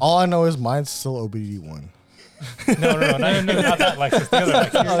Corolla. All I know is mine's still OBD1. No, not that Lexus. The other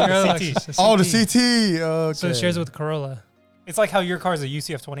Lexus. Your other the CT. Lexus, Oh, the CT. CT. Okay. So it shares it with Corolla. It's like how your car's a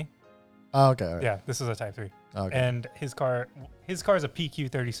UCF20. Oh, okay. All right. Yeah, this is a Type 3. Okay. And his car is a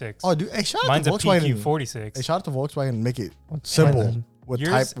PQ36. Oh, dude. Hey, shout out Mine's to a Volkswagen. PQ46. Hey, shout out to Volkswagen and make it What's simple mine with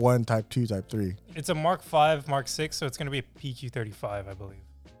Yours- Type 1, Type 2, Type 3. It's a Mark 5, Mark 6, so it's going to be a PQ35, I believe.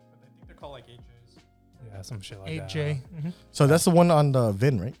 I think they're called like AJs. Yeah, some shit like 8J. that. Mhm. So that's the one on the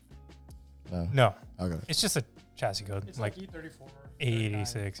VIN, right? No. No, Okay. it's just a chassis code. It's like like E34.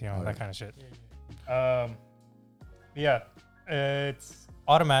 86, you know, Okay. that kind of shit. Yeah. Yeah, it's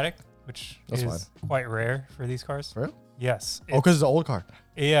automatic, which That's is quite rare for these cars. For real? Yes. Oh, because it's an old car.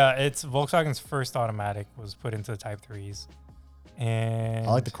 Yeah, it's Volkswagen's first automatic was put into the Type 3s. And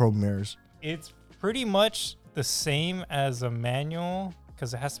I like the chrome mirrors. it's pretty much the same as a manual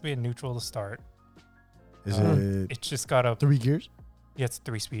because it has to be a neutral to start. Is Um, it It's just got a 3 gears yeah, it's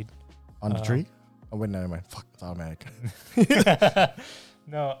 3-speed. on the Um, tree? Oh, wait, never mind. Fuck, it's automatic.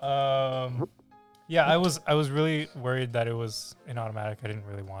 No, yeah, I was really worried that it was an automatic. I didn't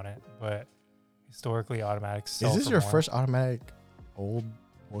really want it, but historically automatics sell Is this for your more. first automatic old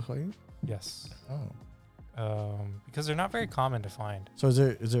Volkswagen? Yes. Oh. Because they're not very common to find. So is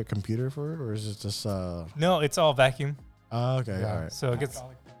there a computer for it, or is it just No, it's all vacuum. okay, Yeah, all right. So it gets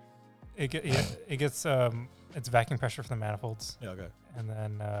it's vacuum pressure from the manifolds, Yeah, okay. and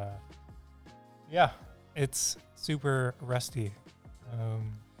then yeah, it's super rusty.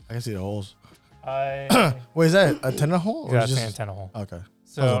 I can see the holes. I Wait, is that a antenna hole or yeah, is it's it an just antenna hole. okay?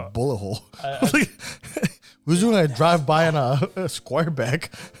 So That was a bullet hole. I- Who's doing a drive by on a square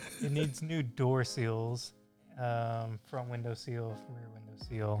back? it needs new door seals, front window seal, rear window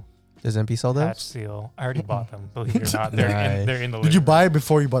seal, Does MP sell hatch those? seal. I already bought them. Believe it or not, they're Nice. they're in the. Did you living room. buy it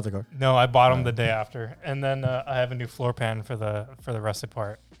before you bought the car? No, I bought them the day after, and then I have a new floor pan for the rusted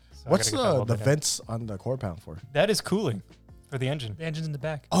part. So I What's gotta get that the welded in. vents on the core pound for? That is cooling for the engine. The engine's in the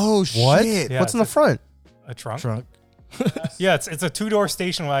back. Oh What? shit! Yeah, What's in the it's front? A trunk. Trunk. Yeah, it's a 2-door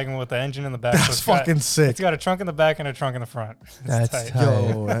station wagon with the engine in the back. so That's it's got- fucking sick. It's got a trunk in the back and a trunk in the front. It's That's tight. tight.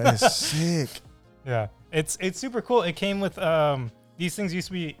 Yo, that is sick. Yeah, it's super cool. It came with these things used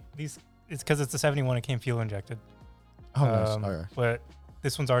to be these. It's because it's a 71. It came fuel injected. Oh, nice. Um, Okay. But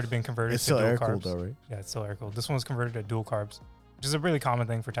this one's already been converted It's to still dual air carbs. cooled though, right? Yeah, it's still air cooled. This one was converted to dual carbs, which is a really common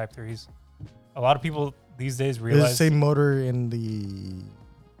thing for Type 3s. A lot of people these days Is it the realize same motor in the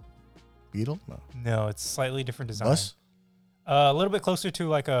Beetle? No. no, it's slightly different design. Bus? A little bit closer to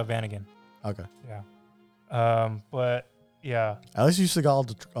like a Vanagon. Okay. Yeah. But yeah, At least you still got all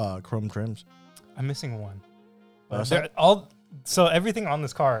the chrome trims. I'm missing one. But What's they're that? all so everything on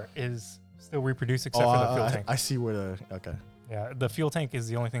this car is still reproduced except for the fuel tank. I see where the okay. Yeah, the fuel tank is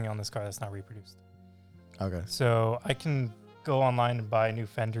the only thing on this car that's not reproduced. Okay. So I can go online and buy new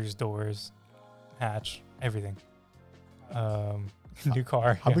fenders, doors, hatch, everything. New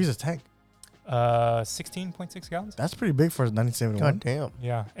car. How big is the tank? 16.6 gallons. That's pretty big for 1971. God damn.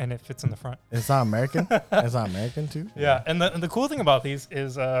 Yeah, and it fits in the front. It's not American. It's not American too. Yeah, and the cool thing about these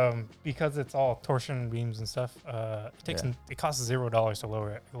is because it's all torsion beams and stuff. It costs $0 to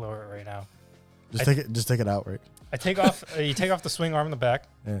lower it right now. Just take it out, right? I take off you take off the swing arm in the back,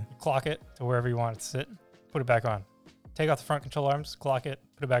 Yeah. you clock it to wherever you want it to sit, put it back on. Take off the front control arms, clock it,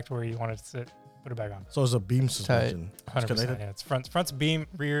 put it back to where you want it to sit, put it back on. So it's a beam suspension. It's 100%. connected? Yeah, it's front's beam,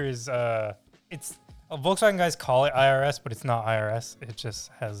 rear is it's Volkswagen guys call it IRS, but it's not IRS. It just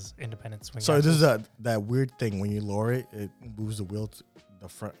has independent swing. So this axles. is that weird thing when you lower it, it moves the wheel to the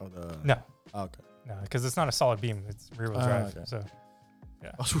front of the. no, Oh, okay. no, because it's not a solid beam. It's rear wheel drive. okay. So Oh,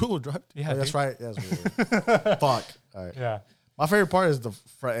 it's wheel drive. Yeah, Oh, that's dude. right. Yeah, it's wheel. Fuck. All right. yeah, My favorite part is the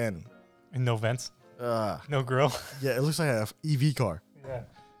front end. and no vents, no grill. Yeah, it looks like an EV car. Yeah,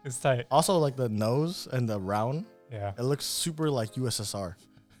 it's tight. Also, like the nose and the round. Yeah. It looks super like USSR.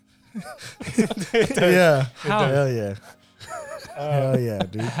 It does. Yeah. How? Hell yeah. Hell yeah,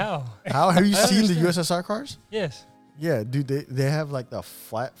 dude. How? How have you I seen the understand. USSR cars? Yes. Yeah, dude. They have like the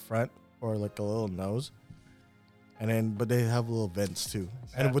flat front or like a little nose, and then but they have little vents too,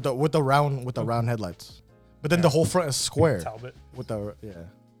 and Yeah. with the round headlights. But then the whole front is square Talbot. with the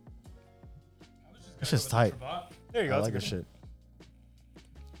It's just tight. There you go. I that's like good. the shit.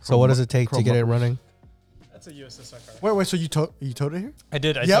 So what does it take to Chrome get it bumpers. running? That's a USSR car. Wait. So you towed it here? I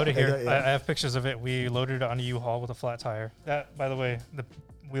did. I Yep. towed it here. Yeah, yeah. I have pictures of it. We loaded it on a U-Haul with a flat tire. That, by the way, the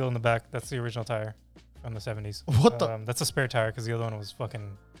wheel in the back, that's the original tire from the 70s. What the- That's a spare tire because the other one was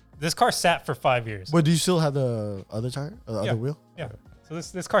fucking... This car sat for 5 years. But do you still have the other tire, or the Yeah. other wheel? Yeah. So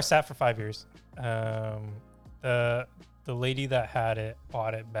this car sat for 5 years. The lady that had it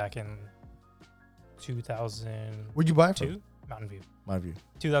bought it back in 2002. Where'd you buy it from? Mountain View. My view.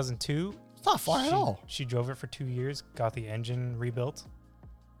 2002. It's not far at all. She drove it for 2 years, got the engine rebuilt,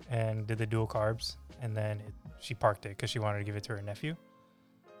 and did the dual carbs. And then she parked it because she wanted to give it to her nephew,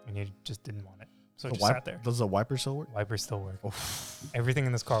 and he just didn't want it. So it just sat there. Does the wiper still work? Wipers still work. Oh, Everything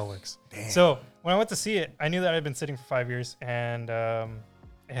in this car works. damn. So when I went to see it, I knew that it had been sitting for 5 years, and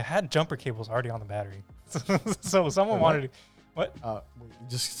it had jumper cables already on the battery. So someone Wait, wanted to, wait,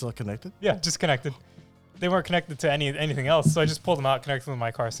 just still connected? yeah, just connected. They weren't connected to anything else, so I just pulled them out, connected them to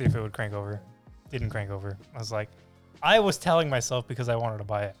my car, see if it would crank over. Didn't crank over. I was like, I was telling myself because I wanted to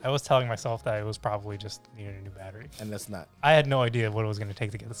buy it. I was telling myself that it was probably just needed a new battery. And that's not. I had no idea what it was going to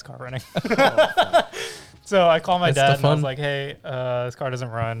take to get this car running. So I called my That's the dad and I was fun. like, hey, this car doesn't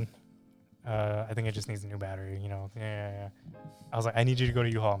run. I think it just needs a new battery, you know. Yeah. I was like, I need you to go to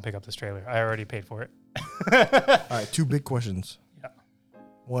U-Haul and pick up this trailer. I already paid for it. All right, two big questions. Yeah.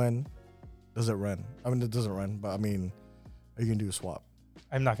 One, does it run? I mean, it doesn't run, but I mean, are you going to do a swap?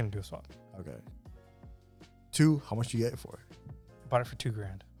 I'm not going to do a swap. Okay. Two, how much do you get it for? I bought it for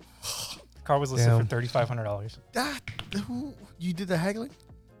 $2,000. The car was listed Damn. for $3,500. Who? You did the haggling?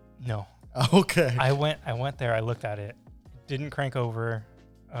 No. Okay. I went there. I looked at it. It didn't crank over.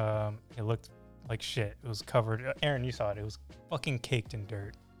 It looked like shit. It was covered. Aaron, you saw it. It was fucking caked in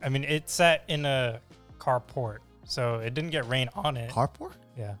dirt. I mean, it sat in a carport, so it didn't get rain on it. Carport?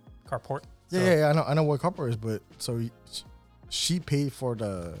 Yeah, carport. Yeah, So- yeah, I know what carport is, but so she paid for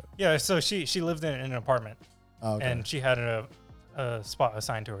the. Yeah, so she lived in an apartment, Oh, okay. and she had a spot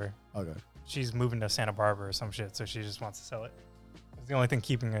assigned to her. Okay. She's moving to Santa Barbara or some shit, so she just wants to sell it. It's the only thing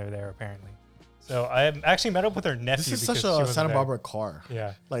keeping her there, apparently. So I actually met up with her nephew. This is because such she a wasn't Santa there. Barbara car.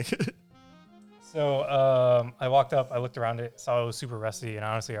 Yeah. Like, So I walked up, I looked around it, saw it was super rusty, and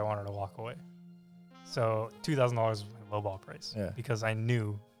honestly, I wanted to walk away. So $2,000 was my lowball price. Yeah. Because I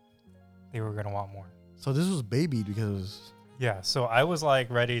knew they were gonna want more. so this was babied because. Yeah. So I was like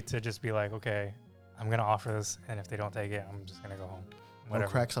ready to just be like, okay, I'm gonna offer this, and if they don't take it, I'm just gonna go home. No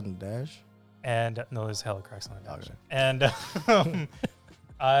Whatever. cracks on the dash. And no, there's hella cracks on the dash. Okay. And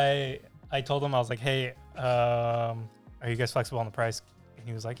I told him, I was like, hey, are you guys flexible on the price? And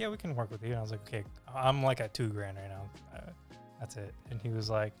he was like, yeah, we can work with you. And I was like, okay, I'm like at $2,000 right now. That's it. And he was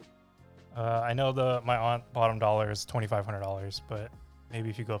like, I know my aunt bottom dollar is $2,500, but maybe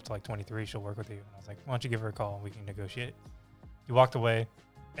if you go up to like 23, she'll work with you. And I was like, why don't you give her a call and we can negotiate. He walked away,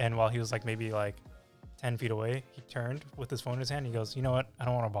 and while he was like maybe like 10 feet away, he turned with his phone in his hand. He goes, you know what? I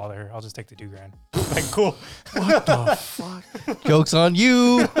don't want to bother her. I'll just take the $2,000. Like, cool. What the fuck? Joke's on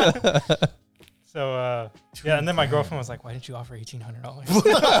you. So yeah, and then my girlfriend was like, "Why didn't you offer $1,800?"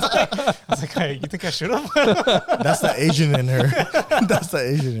 I was like, hey, "You think I should have?" That's the Asian in her. That's the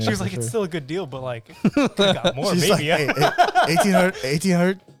Asian in her. She was for like, "It's sure. still a good deal, but like, could have got more, She's maybe." like, hey,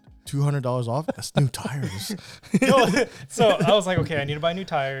 $1,800, $200 off. That's new tires. No, so I was like, "Okay, I need to buy new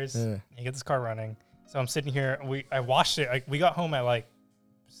tires Yeah. and get this car running." So I'm sitting here. I washed it. We got home at like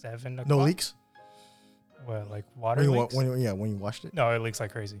 7 o'clock. No leaks. What, like water When you, leaks? when you washed it. No, it leaks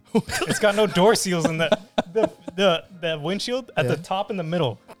like crazy. It's got no door seals in the windshield at the top in the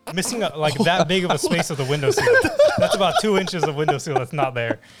middle, missing like that big of a space of the window seal. That's about 2 inches of window seal that's not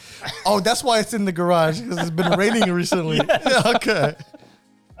there. Oh, that's why it's in the garage because it's been raining recently. Yeah, okay.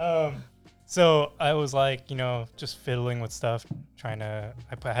 So I was like, just fiddling with stuff, trying to.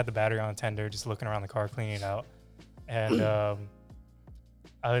 I had the battery on tender, just looking around the car, cleaning it out, and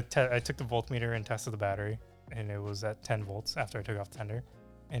I took the voltmeter and tested the battery, and it was at 10 volts after I took off the tender,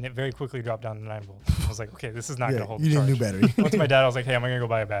 and it very quickly dropped down to 9 volts. I was like, okay, this is not Yeah, gonna hold. you the need a charge. new battery. Went to my dad. I was like, hey, I'm gonna go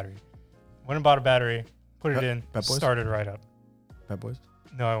buy a battery. Went and bought a battery, put it Pep- in, Pep Boys? started right up. Bad boys.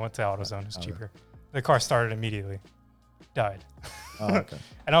 No, I went to AutoZone. It's Okay. cheaper. The car started immediately, died, Oh, okay.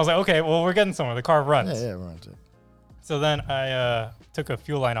 and I was like, okay, well, we're getting somewhere. The car runs. Yeah, runs it. So then I took a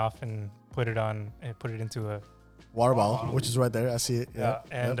fuel line off and put it on and put it into a Water bottle, which is right there. I see it. Yeah,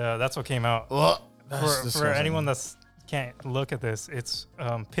 and that's what came out. For anyone that's can't look at this, it's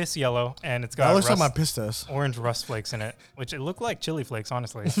piss yellow, and it's that got looks like my piss test. orange rust flakes in it, which it looked like chili flakes,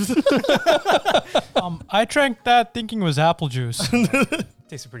 honestly. I drank that thinking it was apple juice.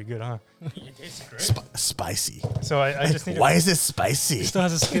 Tasted pretty good, huh? It tasted great. Spicy. So I just need Why is it spicy? Still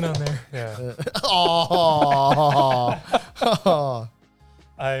has a skin on there. Yeah. Oh.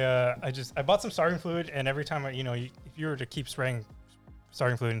 I bought some starting fluid, and every time if you were to keep spraying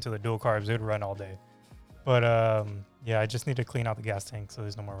starting fluid into the dual carbs, it would run all day. But yeah, I just need to clean out the gas tank so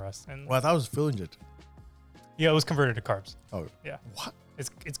there's no more rust. And Well, I thought it was fuel injected. yeah, it was converted to carbs. Oh. Yeah. What?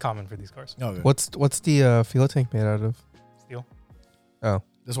 It's common for these cars. Okay. What's the fuel tank made out of? Steel. Oh,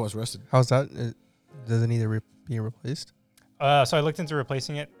 This one's rusted. how's that? Does it need to be replaced? So I looked into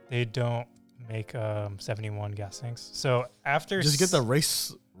replacing it. They don't make 71 gas tanks. So after Just get the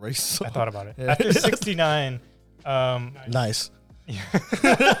race. I thought about it. Yeah. After 69, Nice.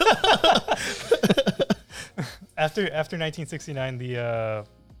 after 1969, the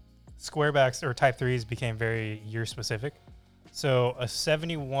squarebacks or Type 3s became very year specific. So a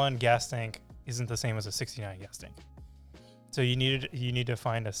 71 gas tank isn't the same as a 69 gas tank. So you need to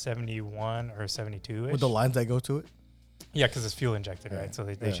find a 71 or a 72 With the lines that go to it. Yeah, because it's fuel injected, Yeah. right? So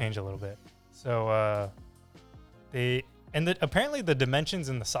they Yeah. change a little bit. So apparently the dimensions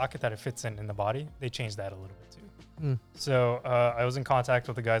in the socket that it fits in the body, they changed that a little bit too. Hmm. So I was in contact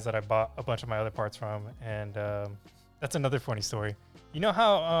with the guys that I bought a bunch of my other parts from, and that's another funny story. You know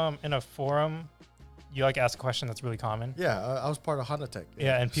how in a forum you ask a question that's really common? Yeah, I was part of Honda Tech.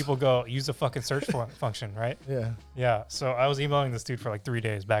 Yeah, and people go use the fucking search function, right? Yeah. Yeah. So I was emailing this dude for like 3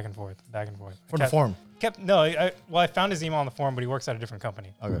 days, back and forth. From the forum. I found his email on the forum, but he works at a different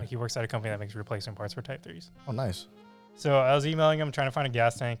company. Okay. Like he works at a company that makes replacement parts for Type 3s. Oh, nice. So I was emailing him, trying to find a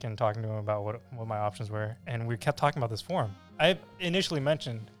gas tank and talking to him about what my options were. And we kept talking about this forum. I initially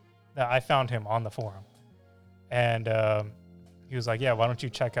mentioned that I found him on the forum. And he was like, yeah, why don't you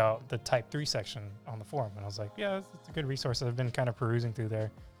check out the Type 3 section on the forum? And I was like, yeah, it's a good resource. I've been kind of perusing through there.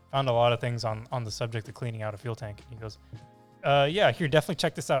 Found a lot of things on the subject of cleaning out a fuel tank. And he goes, yeah, here, definitely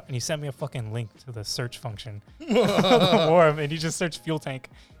check this out. And he sent me a fucking link to the search function on the forum. And he just searched fuel tank.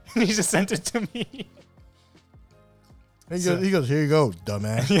 And he just sent it to me. He goes, here you go,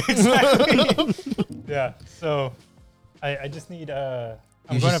 dumbass. Yeah, exactly. Yeah. So I just need I'm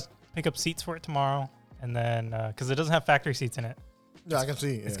going to pick up seats for it tomorrow, and then because it doesn't have factory seats in it, Yeah, I can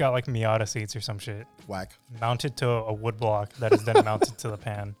see. it's got like Miata seats or some shit whack. mounted to a wood block that is then mounted to the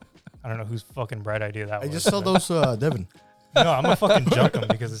pan. I don't know whose fucking bright idea that I was. just saw but- those, Devin. No, I'm gonna fucking junk them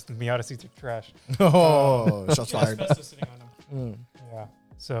because the Miata seats are trash. Oh, shots Yeah, fired. asbestos sitting on them. Mm. Yeah.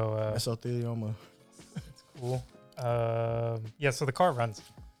 So Mesothelioma. it's cool. Yeah. So the car runs.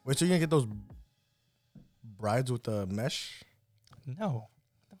 Wait, so you gonna get those brides with the mesh? No.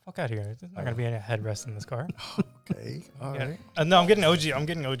 Get the fuck out of here. There's not gonna be any headrest in this car. Okay, all right. Yeah. No, I'm getting OG. I'm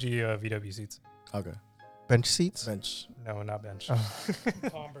getting OG VW seats. Okay, Bench seats? bench. No, not bench.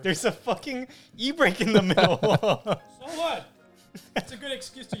 Converse. There's a fucking e-brake in the middle. So what? It's a good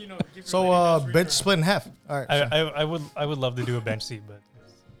excuse to give. So your lady bench refurb. split in half. All right, sure. I would love to do a bench seat, but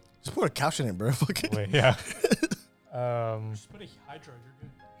Just put a couch in it, bro. Fuck it. wait, yeah. Just put a hydro. You're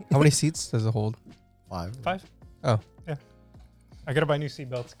good. How many seats does it hold? 5. 5. Oh. Yeah. I gotta buy new seat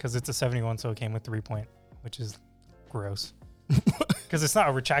belts because it's a 71, so it came with 3-point, which is gross. Because it's not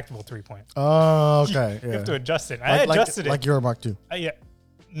a retractable 3-point. Oh, okay. You have to Yeah. adjust it. I adjusted Like it. your Mark II. Yeah.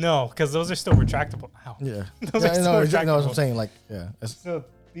 No, because those are still retractable. Ow. Yeah. Those Yeah, are still no, what retractable. I'm saying. Like, yeah. So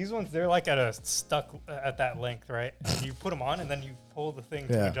these ones, they're like stuck at that length, right? And you put them on and then you pull the thing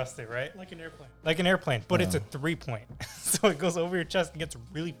to Yeah. adjust it, right? Like an airplane. Like an airplane, but it's a Yeah. 3-point. So it goes over your chest and gets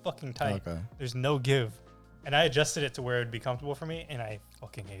really fucking tight. Okay. There's no give. And I adjusted it to where it would be comfortable for me, and I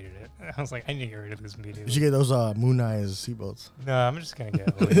fucking hated it. I was like, I need to get rid of this You should immediately. get those Moon Eyes seatbelts. No, I'm just going to get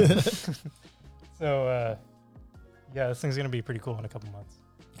it later. So, yeah, this thing's going to be pretty cool in a couple months.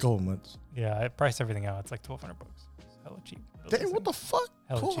 Couple months. Yeah, I priced everything out. It's like $1,200. It's hella cheap. Damn, what the fuck?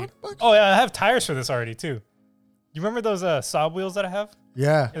 Hella cheap. $1,200? Oh, yeah, I have tires for this already, too. You remember those Saab wheels that I have?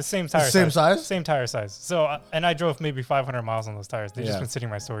 Yeah. It's the same tire It's the same size? Same tire size. So, and I drove maybe 500 miles on those tires. They've just Yeah. been sitting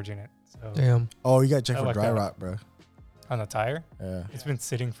in my storage unit. So, Damn. Oh, you gotta check I for like dry that. rot, bro. on the tire, Yeah. it's been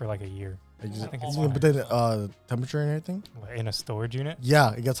sitting for like a year. I just- think it's yeah, but then temperature and everything. What, in a storage unit?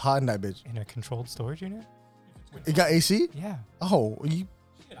 Yeah, it gets hot in that bitch. In a controlled storage unit? It got AC. Yeah. Oh, you.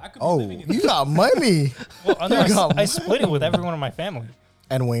 Shit, I could be Oh, living in you got money. Well, no, You got I split it with everyone in my family.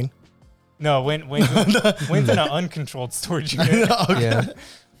 And Wayne. No, Wayne's in an uncontrolled storage unit. Yeah.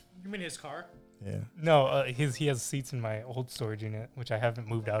 You mean his car? Yeah. No, he has seats in my old storage unit, which I haven't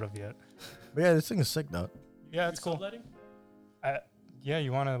moved out of yet. But yeah, this thing is sick, though. Yeah, it's cool. Subletting? Yeah,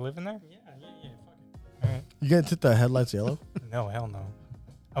 you want to live in there? Yeah. Fuck it. All right. You gonna tint the headlights yellow? No, hell no.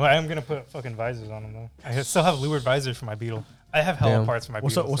 I am gonna put fucking visors on them though. I still have lured visors for my Beetle. I have hella Damn. parts for my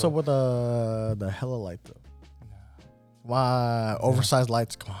What's Beetle. up? What's so- up with the hella light though? Nah, Why oversized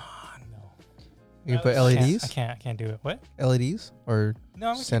lights? Come on. no. You put I LEDs? can't keep it. What? LEDs or No,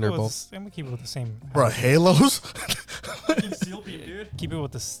 I'm gonna Center keep it with bulb. I'm gonna keep it with the same. Bro, halogen. halos? Fucking steel beam, dude. Keep it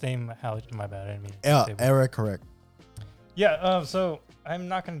with the same halogen. My bad. I didn't mean. Yeah, stable. error correct. Yeah. So I'm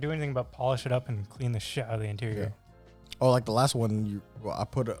not gonna do anything but polish it up and clean the shit out of the interior. Oh, like the last one, I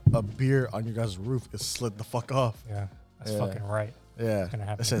put a beer on your guys' roof. It slid the fuck off. Yeah, that's Yeah. fucking right. Yeah, It's gonna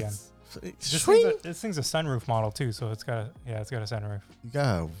happen it said, again. This swing. thing's a sunroof model too, so it's got a sunroof. You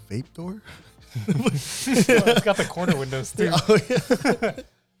got a vape door? It's got the corner windows too. Oh, yeah.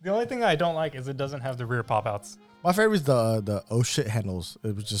 The only thing I don't like is it doesn't have the rear pop outs. My favorite is the oh shit handles.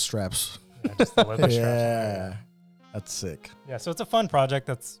 It was just straps. Yeah, just the leather straps. Yeah, that's sick. Yeah, so it's a fun project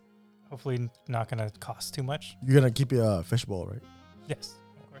that's hopefully not going to cost too much. You're gonna keep your fishbowl, right? Yes,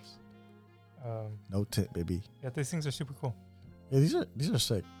 of course. No tint, baby. Yeah, these things are super cool. Yeah, these are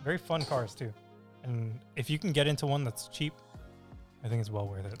sick. Very fun cars too. And if you can get into one that's cheap, I think it's well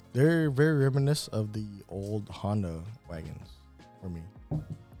worth it. They're very reminiscent of the old Honda wagons for me.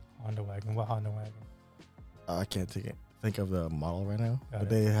 Honda wagon. What Honda wagon? I can't think of the model right now, Got but it.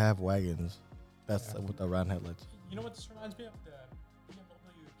 they have wagons. That's Yeah. with the round headlights. You know what this reminds me of? The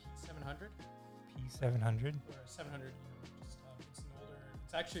BMW P700 P700. or 700. Just, it's an older.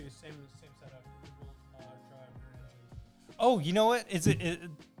 It's actually the same setup. Rear-wheel drive, rear engine. Oh, you know what?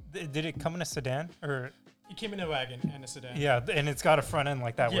 Did it come in a sedan or? It came in a wagon and a sedan. Yeah, and it's got a front end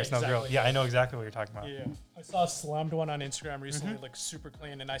like that where Yeah, it's no grill. exactly. Yeah, I know exactly what you're talking about. Yeah. I saw a slammed one on Instagram recently, Mm-hmm. like super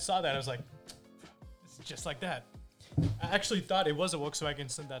clean, and I saw that. I was like, it's just like that. I actually thought it was a Volkswagen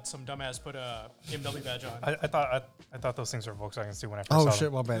that some dumbass put a BMW badge on. I thought those things were Volkswagens too when I first Oh saw shit,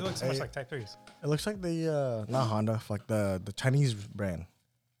 them. my bad. They look so much Hey, like Type 3s. it looks like the not Honda, like the Chinese brand.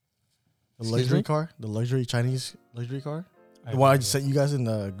 The Excuse luxury me? car, the luxury Chinese luxury car. I The one I have just no sent you guys in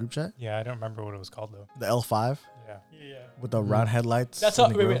the group chat. idea. Yeah, I don't remember what it was called though. The L5 Yeah. Yeah. with the round headlights. That's and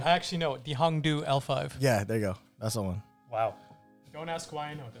all. the Wait, grill. I actually know it. The Hongdu L5. Yeah, there you go. That's the one. Wow. Don't ask why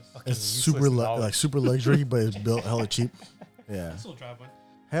I know this. Fucking It's useless super knowledge. like super luxury, but it's built hella cheap. Yeah. I still drive one.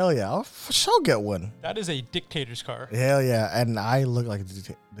 Hell yeah, I'll for sure get one. That is a dictator's car. Hell yeah, and I look like a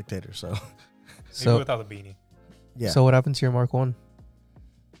dictator, so Maybe so without the beanie. yeah. so what happened to your Mark 1?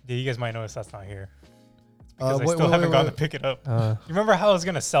 Yeah, you guys might notice that's not here. Because I wait, still wait, haven't wait, gone wait. to pick it up. Uh, You remember how I was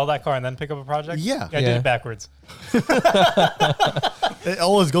gonna sell that car and then pick up a project? Yeah. I did Yeah. it backwards. It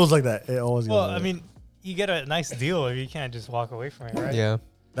always goes like that. It always goes. Well, like I that. mean, you get a nice deal if you can't just walk away from it, right? yeah.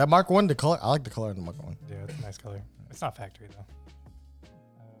 that Mark 1, the color, I like the color in the Mark 1. Yeah, it's a nice color. It's not factory though.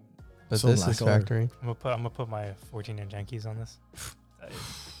 But So this black is color. factory. I'm gonna put my 14-inch Yankees on this. Fuck,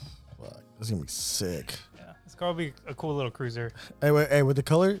 this is gonna be sick. Yeah, this car will be a cool little cruiser. Hey, with the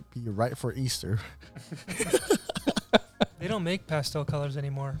color, be right for Easter. They don't make pastel colors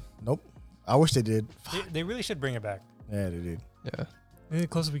anymore. Nope. I wish they did. They really should bring it back, Yeah, they did. Yeah. I think the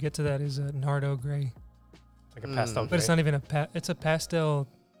closest we get to that is a Nardo gray, like a pastel. but it's not even a it's a pastel.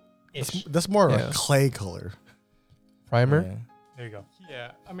 That's more of Yeah. a clay color. Primer? Yeah. There you go.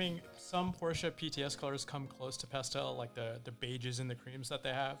 Yeah, I mean, some Porsche PTS colors come close to pastel, like the beiges and the creams that they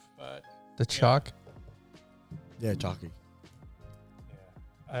have, but The chalk? Yeah, chalky.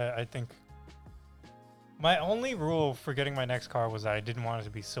 Yeah, I think my only rule for getting my next car was that I didn't want it to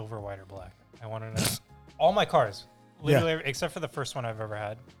be silver, white, or black. I wanted all my cars, literally, except for the first one I've ever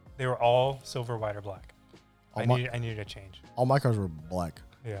had, they were all silver, white, or black. All I my- needed a change. All my cars were black.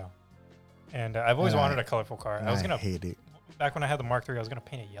 Yeah, and I've always And wanted a colorful car. And I was gonna hate it. back when I had the Mark III, I was gonna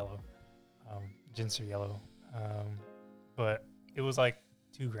paint it yellow, Ginser yellow, but it was like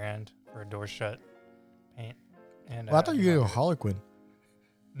 $2,000 for a door shut paint. And Well, I thought you were a wanted it. Harlequin.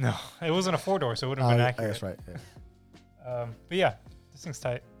 No, it wasn't a 4-door, so it would have been accurate. That's right. Yeah. But yeah, this thing's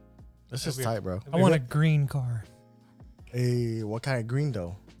tight. This It'll is be- tight, bro. I want a green car. Hey, what kind of green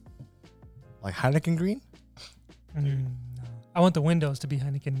though? Like Heineken green? No. I want the windows to be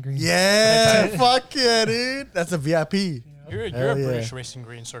Heineken green. Yeah, fuck yeah, dude. That's a VIP. you're Hell a yeah. British racing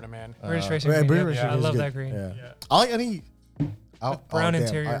green sort of man. British racing yeah, green, British yeah. racing I green is love good. that green. Yeah. Yeah. I like any. brown damn,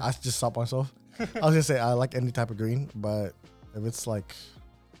 interior. I just stopped myself. I was gonna say I like any type of green, but if it's like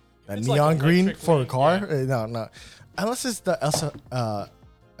that it's like neon green electric for a green, car, yeah. no. Unless it's the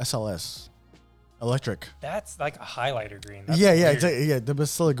SLS electric. That's like a highlighter green. That's Yeah, weird. exactly. Yeah, but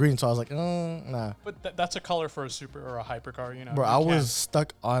still a green. So I was like, nah. But that's a color for a super or a hypercar, you know. Bro, you I can't- was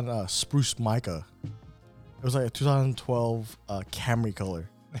stuck on spruce mica. It was like a 2012 Camry color.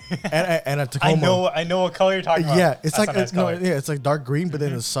 and a Tacoma. I know what color you're talking about. Yeah, it's That's like a nice color. it's like dark green, but then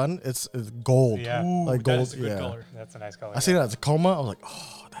in the sun, it's gold. Yeah. Ooh, like that gold. is a good Yeah, color. That's a nice color. I seen it at Tacoma. I was like,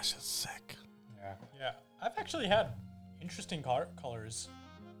 oh, that's just sick. Yeah. Yeah, I've actually had interesting colors.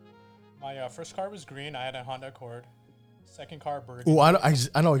 My first car was green. I had a Honda Accord. Second car, burgundy. Oh,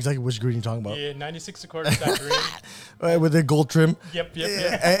 I know exactly which green you're talking about. Yeah, 96 Accord with that green. With the gold trim. Yep.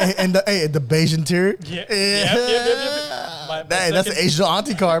 And the beige interior. Yeah. My That's an second- Asian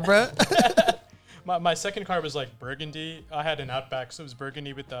auntie car, bro. My second car was like burgundy. I had an Outback, so it was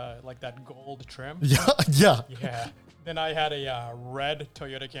burgundy with like that gold trim. yeah. Yeah. Then I had a red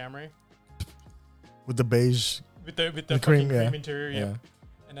Toyota Camry With the beige. with the The fucking cream, cream, yeah. interior. Yeah. Yep.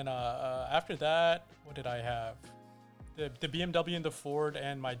 And then after that, what did I have? The BMW and the Ford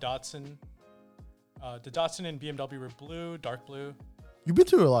and my Datsun. The Datsun and BMW were blue, dark blue. You've been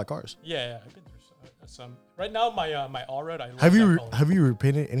through a lot of cars. Yeah, I've been through some. Right now, my Allroad, I love Have you that color. have you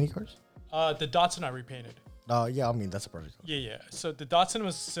repainted any cars? The Datsun I repainted. Yeah, I mean that's a perfect car. Yeah. So the Datsun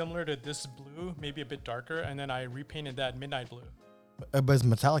was similar to this blue, maybe a bit darker, and then I repainted that midnight blue. But it's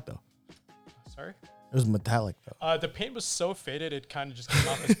metallic though. Sorry. It was metallic though. The paint was so faded it kind of just came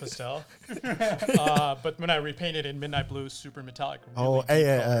off as pastel. But when I repainted in midnight blue, super metallic. Oh, really deep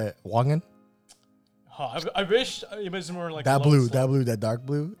color. hey, Wangan. I wish it was more like That low blue, slope. that dark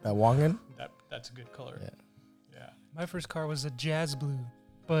blue, that Wangan. That's a good color. Yeah. Yeah. My first car was a Jazz Blue,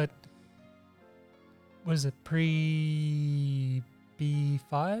 but what is it, pre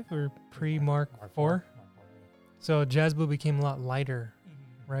B5 or pre Mark IV? So Jazz Blue became a lot lighter,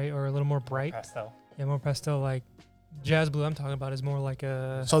 right? Or a little more bright. Pastel. Yeah, more pastel. Like Jazz Blue I'm talking about is more like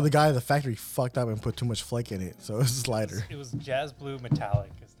a. So the guy at the factory fucked up and put too much flake in it, so it's lighter. It was Jazz Blue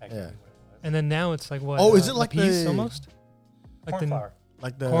Metallic. Is technically Yeah. what it was. And then now it's like what? Oh, is it like Lapis the- almost? Like Cornflower.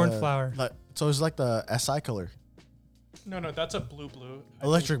 Like the Cornflower. Like, so it's like the SI color, No, that's a blue. I think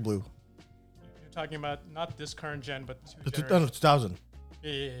electric blue. You're talking about not this current gen, but two The generations. 2000.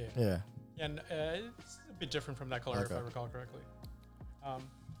 Yeah. Yeah. And it's a bit different from that color, if Okay. I recall correctly. Yeah,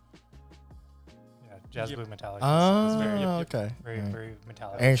 Jazz Yep. Blue Metallic. Oh, was very, okay. very, Alright. very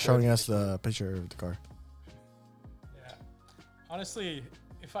metallic. Aaron's showing us the picture of the car. Yeah. Honestly,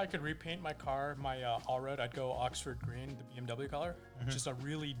 if I could repaint my car, my Allroad, I'd go Oxford Green, the BMW color, just a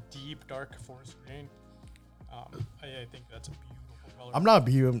really deep, dark forest green. I think that's a beautiful color. I'm not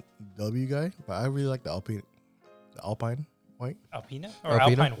a BMW guy, but I really like the Alpine white. Alpina or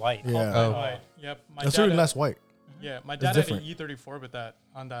Alpina? Alpine White. Yeah. Oh. Right. Yep. My That's dad really had- nice white. Yeah, my dad had an different. E34 with that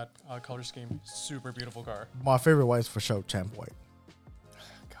on that color scheme. Super beautiful car. My favorite white is for sure Champ white.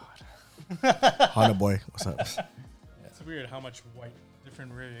 God. Honda boy, what's up? It's weird how much white,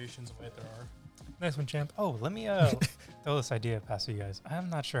 different variations of white there are. Nice one, champ. Oh, let me throw this idea past you guys. I'm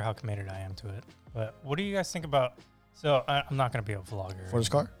not sure how committed I am to it, but what do you guys think about? So I'm not gonna be a vlogger For this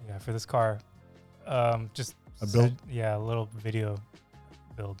car? Yeah, for this car, just A build? Yeah, a little video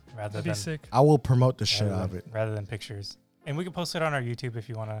build rather That'd be than sick. I will promote the shit out of it. rather than pictures. And we can post it on our YouTube if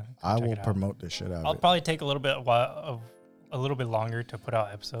you want to. I will promote the shit out I'll of it. probably take a little bit longer to put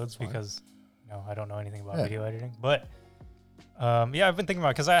out episodes because I don't know anything about Yeah. video editing. But yeah, I've been thinking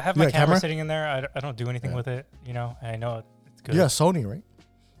about because I have You my got a camera camera? sitting in there. I don't do anything Yeah. with it, and I know it's good. You got Sony,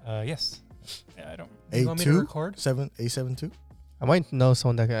 right? Yes. Yeah, I don't. You want me to A2, record? A72. I might know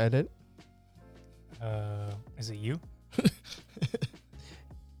someone that can edit. Is it you?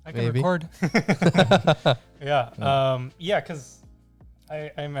 I can Maybe. record. Yeah. Yeah, because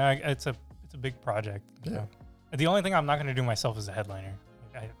it's a big project. You Yeah. know? The only thing I'm not gonna do myself is a headliner.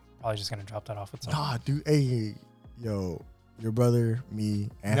 I'm probably just gonna drop that off with someone. Nah, dude. Hey, yo, your brother, me,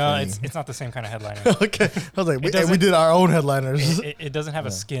 Anthony. No, it's not the same kind of headliner. okay. I was like, we doesn't- did our own headliners. It doesn't have a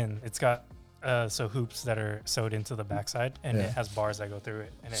Yeah. skin. It's got so hoops that are sewed into the backside, and Yeah. it has bars that go through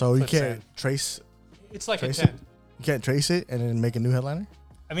it. And it So you clips can't in. trace It's like Trace a it? 10. you can't trace it and then make a new headliner.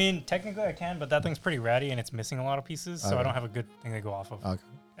 I mean, technically I can, but that thing's pretty ratty and it's missing a lot of pieces, so I Okay. don't have a good thing to go off of. Okay.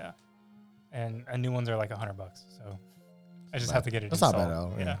 And new ones are like $100, so I just Bad. have to get it. That's not bad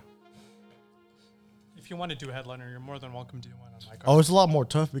installed. at all, Yeah. yeah. If you want to do a headliner, you're more than welcome to do one on my car. Oh, it's a lot more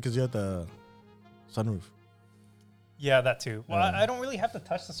tough because you have the sunroof. Yeah, that too. Well, Yeah. I don't really have to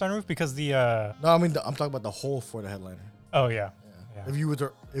touch the sunroof because the No, I mean I'm talking about the hole for the headliner. oh yeah. Yeah. Yeah.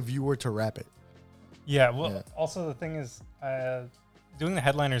 If you were to wrap it. Yeah, well, Yeah. also the thing is, doing the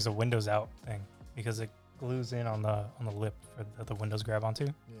headliner is a windows out thing because it glues in on the lip for the windows grab onto.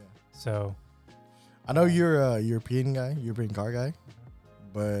 Yeah. So I know you're a European guy, European car guy,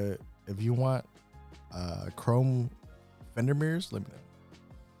 but if you want chrome fender mirrors, let me know.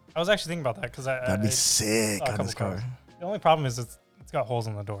 I was actually thinking about that because That'd be sick saw a on couple this car. cars. The only problem is it's got holes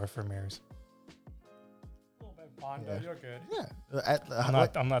in the door for mirrors. Honda, Yeah. you're good. Yeah.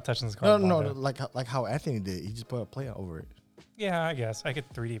 I'm not touching this car. no, Mondo. like how Anthony did. He just put a plate over it. Yeah, I guess I could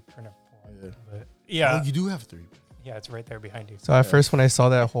 3D print a port, Yeah. but yeah, Oh, you do have 3. yeah, it's right there behind you. So at first when I saw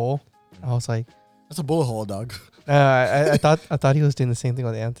that hole, I was like, That's a bullet hole, dog. I thought he was doing the same thing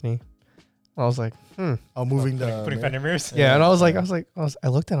with Anthony. I was like, Oh, moving the Putting mirror. fender mirrors. yeah, and I was like, Yeah. I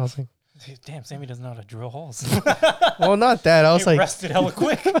looked at it, I was like, Dude, damn, Sammy doesn't know how to drill holes. well, not that. I was He like, rested hella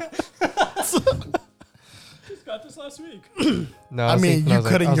quick. Just got this last week. no. I mean, you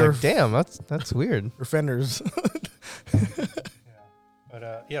cutting I was your- like, damn, that's weird. Your fenders.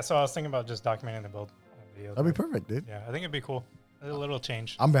 But yeah, so I was thinking about just documenting the build on video. That'd be perfect, dude. Yeah, I think it'd be cool. A little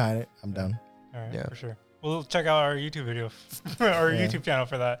change. I'm behind it. I'm down. All right, Yeah. for sure. We'll check out our YouTube video, our Yeah. YouTube channel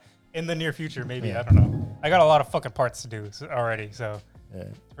for that in the near future. Maybe Yeah. I don't know. I got a lot of fucking parts to do already. So Yeah.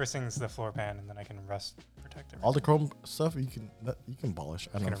 first thing's the floor pan, and then I can rust protect everything. All the chrome stuff you can polish.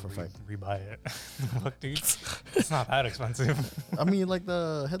 I I'm know gonna for a fact. rebuy it. Look, dude, it's not that expensive. I mean, like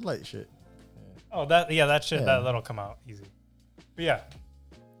the headlight shit. Oh, that shit Yeah. that'll come out easy. But yeah,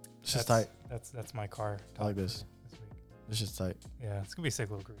 It's just that's- tight. That's my car. I like talk this. for week. It's just tight. Yeah, it's gonna be a sick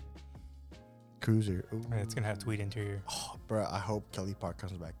little cruiser. Cruiser. Ooh. Yeah, it's gonna have tweed interior. Oh, bro, I hope Kelly Park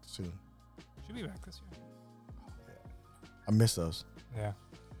comes back soon. Should be back this year. I miss those. Yeah.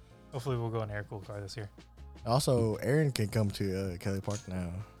 Hopefully we'll go in an air cooled car this year. Also, Aaron can come to Kelly Park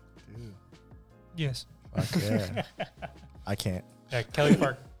now. Dude, Yes. fuck yeah. I can't. Yeah, Kelly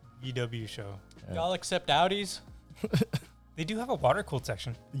Park VW show. Yeah. Y'all accept Audis? They do have a water cooled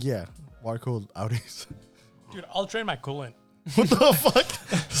section. Yeah, water cooled Audis. Dude, I'll drain my coolant. What the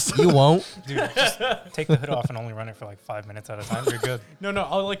fuck? You won't. Dude, just take the hood off and only run it for like 5 minutes at a time. You're good. No,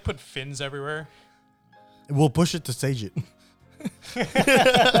 I'll like put fins everywhere. We'll push it to stage it.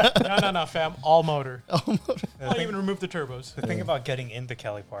 No, fam. All motor. The I'll thing, even remove the turbos. the thing about getting into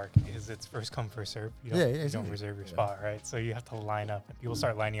Kelly Park is it's first come, first serve. You don't, Yeah, yeah, you don't exactly. reserve your Yeah. spot, right? So you have to line up. And people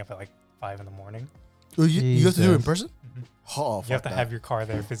start lining up at like 5 in the morning. Oh, you have to do it in Jesus. person? Mhm. Oh, You have fuck to that. have your car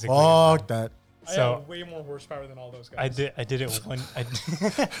there physically. Fuck that. I So- have way more horsepower than all those guys. I did it one.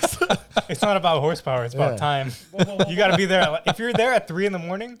 It's not about horsepower. It's about Yeah. time. You got to be there. If you're there at 3 in the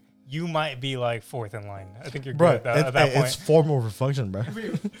morning, you might be like 4th in line. I think you're Bro, good at that point. it's form over function, bro.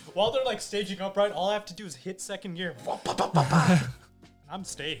 While they're like staging up, right, all I have to do is hit second gear. I'm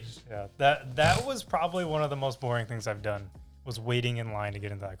staged. Yeah, that was probably one of the most boring things I've done. Was waiting in line to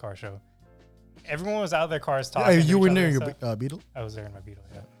get into that car show. Everyone was out of their cars talking. Hey, to you each were other near and your stuff. Beetle? I was there in my Beetle.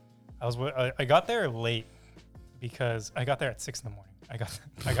 Yeah, I got there late because I got there at 6 in the morning.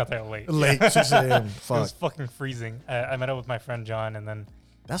 I got there late. Late, 6 a.m. It Fuck. was fucking freezing. I met up with my friend John and then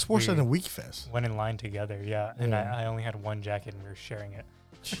That's worse we- than a week fest. went in line together. Yeah, and Yeah. I only had one jacket and we were sharing it.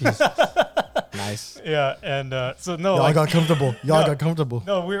 Nice. Yeah, and so no, Y'all like, got comfortable. Y'all No. got comfortable.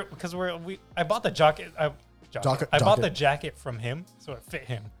 no, I bought the jacket. I bought the Jacket. jacket from him, so it fit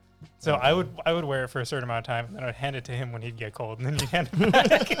him. So I would wear it for a certain amount of time, and then I'd hand it to him when he'd get cold, and then he'd hand it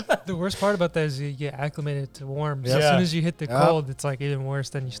back. The worst part about that is you get acclimated to warm. So Yeah. as soon as you hit the Yeah. cold, it's like even worse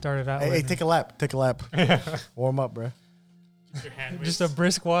than you started out Hey, with. take a lap. Take a lap. Warm up, bro. Your hand Just a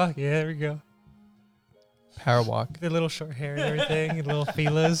brisk walk. Yeah, there we go. Power walk. The little short hair and everything, and little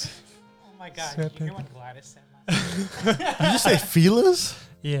feelers. Oh my god, Sweat you hear paper. what Gladys said? Did you say feelers?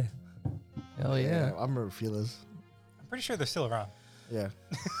 Yeah. Hell yeah. I remember feelers. I'm pretty sure they're still around. Yeah.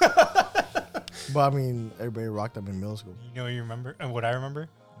 But I mean, everybody rocked them in middle school. You know what you remember? And what I remember?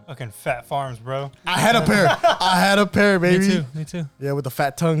 Fucking Fat Farms, bro. I had a pair. I had a pair, baby. Me too. Me too. Yeah, with the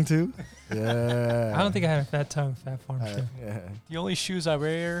fat tongue too. Yeah. I don't think I had a fat tongue, fat farm too. Yeah. The only shoes I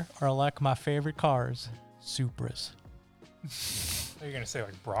wear are like my favorite cars, Supras. I thought you were gonna say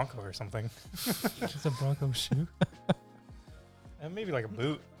like Bronco or something. It's a Bronco shoe. And maybe like a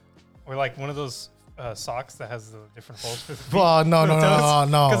boot, or like one of those socks that has the different holes for the feet. Oh, no, no, no, no,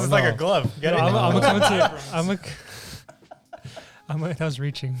 no. Because it's like a glove. Get No, it? I'm gonna come into. That was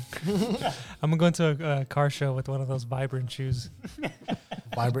reaching. I'm gonna go into a car show with one of those vibrant shoes.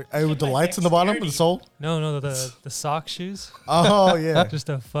 vibrant. Hey, with the lights in the bottom of the sole. No, the sock shoes, Oh yeah. just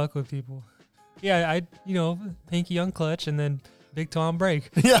to fuck with people. Yeah, pinky on clutch and then big toe on brake.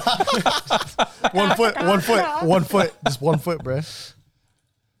 Yeah. 1 foot, 1 foot, 1 foot, just 1 foot, bruh.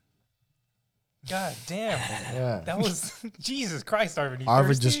 God damn. Yeah. That was Jesus Christ, Arvin. You Arvin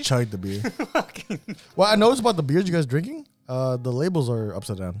thirsty? just chugged the beer. Well, I noticed about the beers you guys drinking. The labels are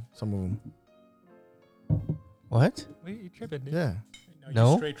upside down. Some of them. What? What are you tripping, dude? Yeah. No?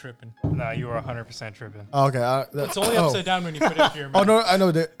 You're straight tripping. No, you were 100% tripping. Oh, okay. It's only upside down when you put it into your Oh mouth. no, I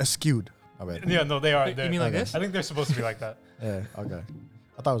know they're skewed. I bet. Yeah, no, they are. You They're- mean like okay. this? I think they're supposed to be like that. Yeah. Okay.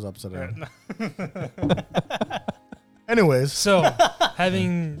 I thought it was upside down. No. Anyways. So,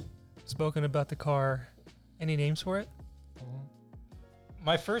 having spoken about the car Any names for it?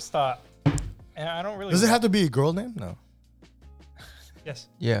 My first thought, and I don't really. Does it have to be a girl name? No. Yes.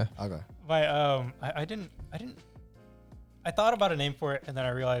 Yeah. Okay. I didn't. I thought about a name for it, and then I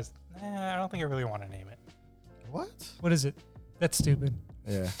realized, I don't think I really want to name it. What? What is it? That's stupid.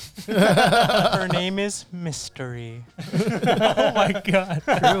 Yeah. Her name is Mystery. Oh my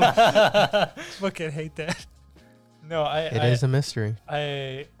god. Fucking hate that. No, It is a mystery.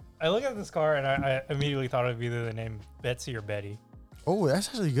 I look at this car and I immediately thought of either the name Betsy or Betty. Oh, that's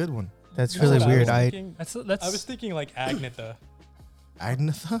actually a good one. That's You know really what weird. was thinking? That's. I was thinking like Agnetha.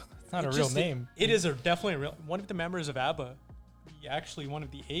 Agnetha? It's not It a real just- name. It is definitely a real. One of the members of ABBA, actually one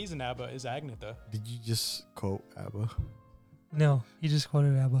of the A's in ABBA is Agnetha. Did you just quote ABBA? No, he just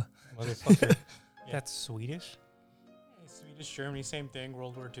quoted ABBA. Motherfucker. Yeah. That's Swedish? Swedish, Germany, same thing.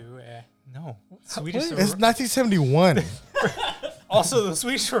 World War II. No. Swedish. It's 1971. Also, the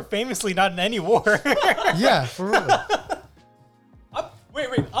Swedish were famously not in any war. Yeah, for real. Wait.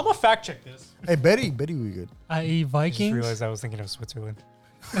 I'm gonna fact check this. Hey, Betty we good. I.e. I just Vikings. realized I was thinking of Switzerland.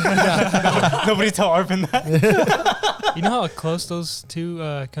 Nobody tell Arvin that. You know how close those two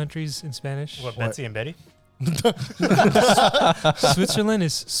countries in Spanish? What, Betsy and Betty? Switzerland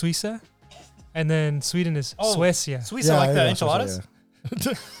is Suiza, and then Sweden is Oh, Suecia. Suiza like the yeah, enchiladas?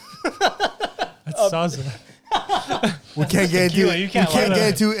 That's Saza. We can't get Tequila, into you can't lie.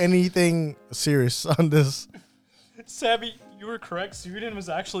 get into anything serious on this. Sabby, you were correct. Sweden was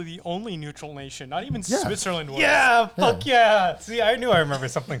actually the only neutral nation. Not even Yeah. Switzerland was. Yeah, fuck yeah. See, I knew I remember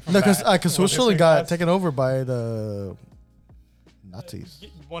something from No, that. because Switzerland got taken over by the Nazis.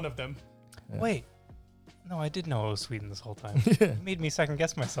 One of them. Wait. No, I did know it was Sweden this whole time. Yeah. You made me second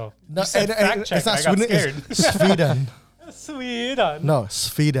guess myself. No, You said fact check, it's not I got Sweden. scared. It's Sweden. Sweden. No,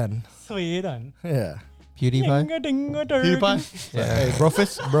 Sweden. Sweden. Yeah. PewDiePie. PewDiePie? Yeah. Hey,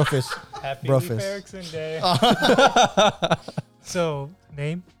 Brofist. Happy Brofist. Leif Erikson Day. So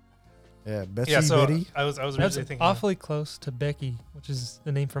name? Yeah, Betsy, yeah, so Betty. I was That's originally thinking. awfully close to Becky, which is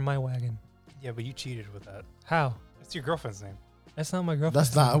the name for my wagon. Yeah, but you cheated with that. How? It's your girlfriend's name. That's not my girlfriend.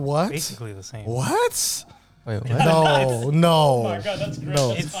 That's not what? Basically the same. What? Wait, what? No, no. Oh my god, that's great. No.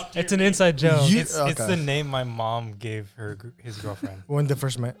 That's It's- top tier. It's an inside joke. You- It's Okay. the name my mom gave his girlfriend. When they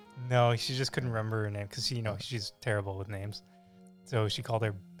first met. No, she just couldn't remember her name because she's terrible with names. So she called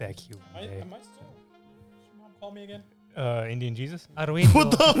her Becky one day. Am I still? Does your mom call me again? Indian Jesus. Arduino.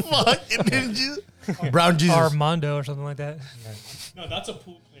 What the fuck? Didn't you? Brown Jesus. Armando or something like that. No, that's a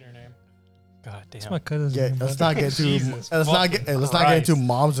pool cleaner name. God damn. That's my cousin's Yeah, name. let's bro. not get too. Jesus Let's not get. fucking Let's not get into Christ.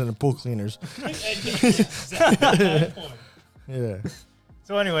 moms and pool cleaners. Exactly my point. Yeah.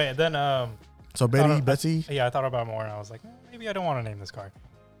 So anyway, then So Betty, I- Betsy. yeah, I thought about it more and I was like, maybe I don't want to name this car.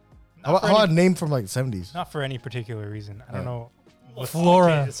 How Not for about any- a name from like the 70s? Not for any particular reason. I don't Yeah. know. what-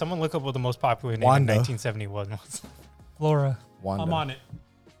 Flora. Okay, someone look up what the most popular name Wanda. in 1971 was. Flora. Wanda. I'm on it.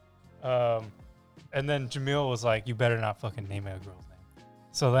 And then Jamil was like, "You better not fucking name it a girl's name."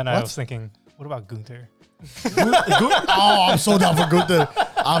 So then I What? was thinking, what about Gunther? Oh, I'm so down for Gunther.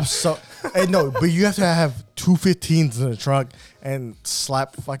 I'm so. Hey, no, but you have to have 215s in the trunk and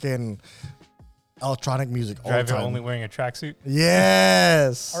slap fucking electronic music all the Driver time. only wearing a tracksuit.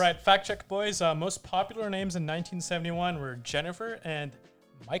 Yes. All right, fact check, boys. Most popular names in 1971 were Jennifer and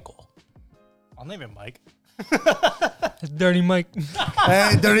Michael. I'll name it Mike. It's Dirty Mike.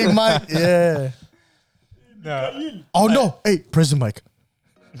 Hey, Dirty Mike. Yeah. No, Oh no. Hey, Prison Mike.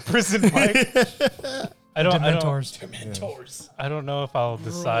 prison Mike. I don't. Dementors. Mentors. I don't know if I'll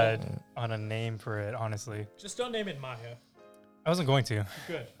decide on a name for it. Honestly, Just don't name it Maya. I wasn't going to.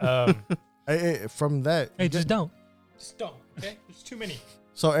 Good. Hey, from that. Hey, just don't. Just don't. Okay. There's too many.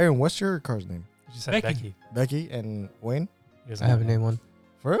 So, Aaron, what's your car's name? You just said Becky. Becky. Becky and Wayne. He doesn't I have a know. name one.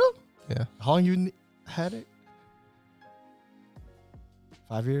 For real? Yeah. How long you had it?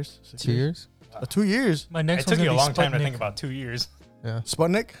 5 years? 6 2 years? 2 years. My next It took one's you a gonna be long time to Sputnik. think about 2 years. Yeah.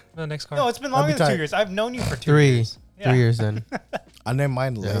 Sputnik. The next car. No, it's been That'd longer be than 2 tight. years. I've known you for 2 Three. years. Yeah. 3 years then. I named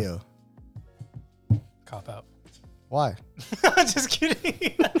mine Yeah. Leia. Cop out. Why? Just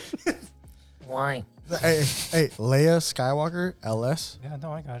kidding. Why? Hey, Leia Skywalker LS Yeah,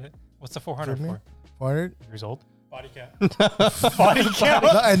 no, I got it. What's the 400 For me? for? 400. Years old? Body cat. Body count.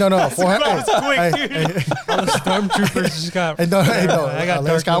 No, 400. That was quick, hey, dude. hey, All the stormtroopers just got. hey, no, I got Leia dark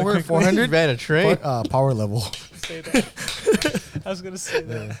really Skywalker quickly. 400. ran a train. Power level. Say that. I was gonna say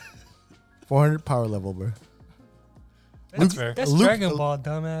that. 400 power level, bro. That's fair. That's Luke- Dragon Ball,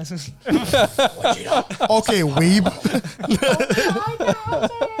 dumbasses. Okay, weeb.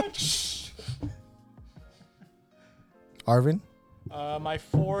 Arvin. My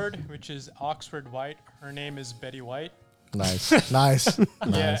Ford, which is Oxford White, her name is Betty White. Nice. Nice. Yeah,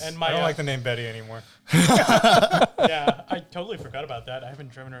 Nice. and my I don't like the name Betty anymore. yeah, I totally forgot about that. I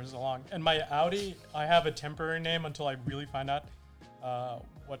haven't driven her so long. And my Audi, I have a temporary name until I really find out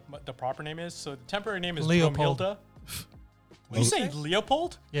what the proper name is. So the temporary name is Leopold. Brumhilda. What do you say,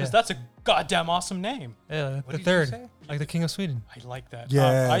 Leopold? Yeah. Because that's a goddamn awesome name. Yeah, What the did you third, say? like the king of Sweden. I like that.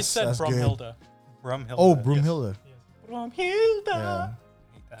 Yes, I said that's good. Brumhilda. Brumhilda. Oh, Broomhilda. Brumhilda. Yeah.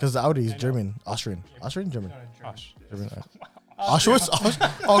 Because the Audi is I know. German. Austrian. Austrian, German. No, German. German. Auschwitz?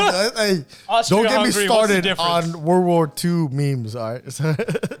 Oh, hey, Austria, don't get me Hungary, what's the started difference? on World War II memes, all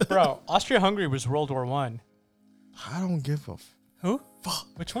right? Bro, Austria-Hungary was World War One. I don't give a Who?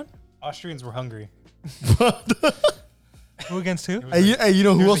 Which one? Austrians were hungry. Who against who? Hey, you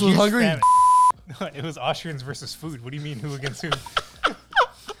know who else was hungry? It was Austrians versus food. What do you mean who against who?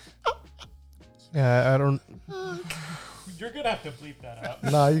 Yeah, I don't. You're gonna have to bleep that out.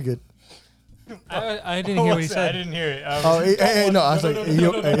 Nah, you good. I didn't hear what he I said. didn't hear it. Oh, hey, no, I was like, hey,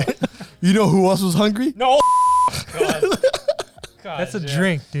 hey, you know who else was hungry? No. God. That's a yeah.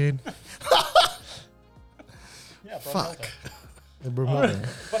 drink, dude. Yeah, Fuck. Brumhilda. Hey, Broomhilda.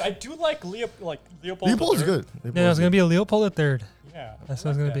 But I do like Leopold. Leopold's III. good. Yeah, it's gonna be a Leopold III. Yeah, That's I what it's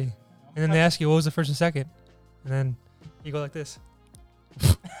like gonna that. be. And then they ask you what was the first and second, and then you go like this.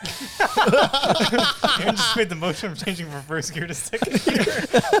 Aaron just made the motion of changing from first gear to second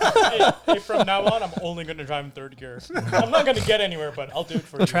gear. Hey, from now on, I'm only gonna drive in third gear. I'm not gonna get anywhere, but I'll do it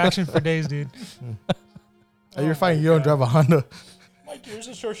for you. Traction for days, dude. Hey, you're fine. You don't drive a Honda. My gears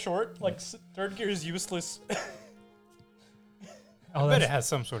are so short. Like third gear is useless. Oh, I bet it that's, has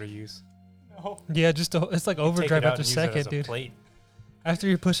some sort of use. No. yeah, just it's like Take it overdrive out after and use it as second, a dude. plate. After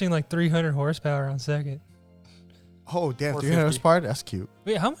you're pushing like 300 horsepower on second. Oh, damn. 450. 300 horsepower? That's cute.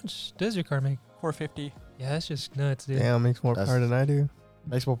 Wait, how much does your car make? 450. Yeah, that's just nuts, dude. Damn, makes more That's- power than I do.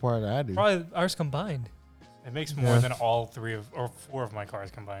 Makes more power than I do. Probably ours combined. It makes more Yeah. than all three of or four of my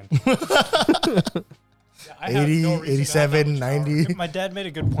cars combined. Yeah, I have 80, no reason to have that 87, much power. 90. My dad made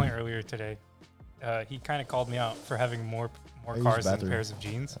a good point earlier today. He kind of called me out for having more I use cars than bathroom. pairs of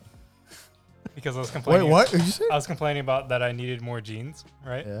jeans. Because I was Wait, complaining. what? Did you say? I was complaining about that I needed more jeans,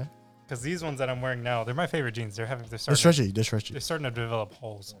 right? Yeah. Because these ones that I'm wearing now, they're my favorite jeans. They're They're starting, stretchy. They're stretchy. they're starting to develop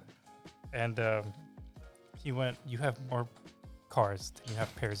holes. And he went, "You have more cars than you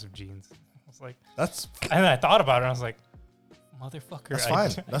have pairs of jeans." I was like, That's and then I thought about it. And I was like, "Motherfucker, that's I fine.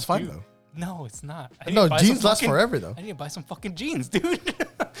 do- That's I fine do." though. No, it's not. I need No, to buy some jeans last fucking- forever though. I need to buy some fucking jeans, dude.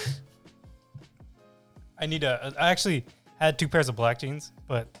 I need a. I actually had two pairs of black jeans,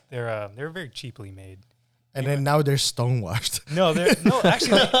 but they're very cheaply made. And then now they're stonewashed. No,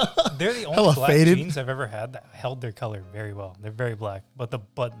 actually, they're the only Hella black faded. jeans I've ever had that held their color very well. They're very black, but the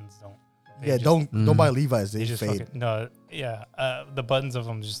buttons don't. They Yeah, just- don't buy Levi's. They They just fade. fucking, no, yeah. The buttons of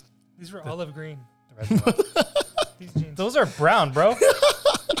them just. These were olive green. the red and white. These jeans. Those are brown, bro.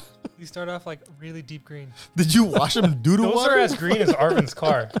 These start off like really deep green. Did you wash them in doodle Those water? are as green as Arvin's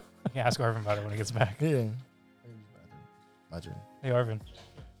car. You can ask Arvin about it when he gets back. Yeah. Bathroom. Hey, Arvin.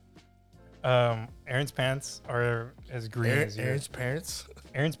 Aaron's pants are as green as yours. Aaron's parents.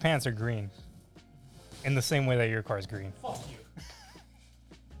 Aaron's pants are green. In the same way that your car is green. Fuck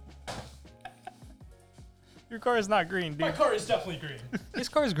you. Your car is not green, My dude. car is definitely green. His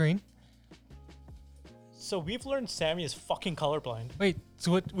car is green. So we've learned Sammy is fucking colorblind. Wait,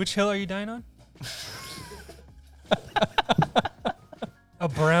 so which hill are you dying on? A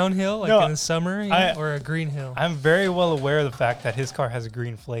brown hill, like No, in the summer, or a green hill? I'm very well aware of the fact that his car has a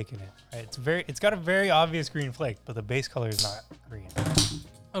green flake in it. Right? It's got a very obvious green flake, but the base color is not green.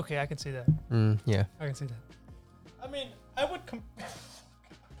 Okay, I can see that. Yeah. I can see that. I mean, I would.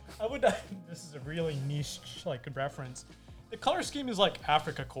 This is a really niche like reference. The color scheme is like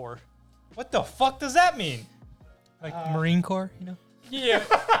Africa Core. What the fuck does that mean? Like Marine Corps, you know? Yeah.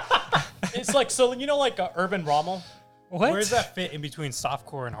 It's like so you know like Urban Rommel. What? Where does that fit in between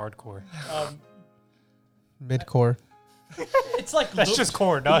softcore and hardcore? Mid-core. It's like That's just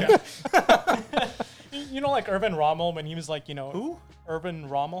core, dog. you know like Urban Rommel when he was like Who? Urban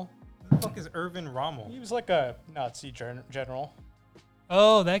Rommel. Who the fuck is Irvin Rommel? He was like a Nazi general.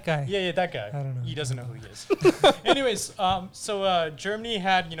 Oh, that guy. Yeah, that guy. I don't know. He doesn't know who he is. Anyways, so Germany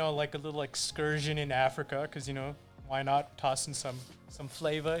had like a little excursion in Africa because why not toss in some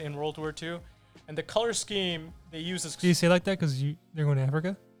flavor in World War II, and the color scheme they use is Do you say like that because they're going to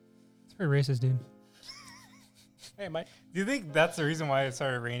Africa? It's very racist, dude. hey Mike. Do you think that's the reason why it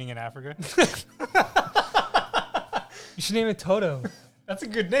started raining in Africa? You should name it Toto. That's a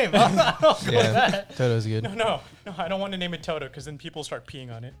good name. I'll go with Yeah. that. Toto's good. No, I don't want to name it Toto because then people start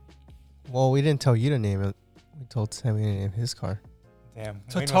peeing on it. Well, we didn't tell you to name it. We told Sammy to name his car. Damn.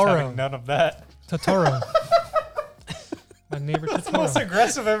 Totoro. Wayne was having none of that. Totoro. My neighbor That's the most Totoro.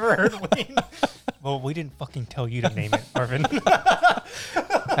 aggressive I've ever heard Wayne. Well, we didn't fucking tell you to name it, Marvin. I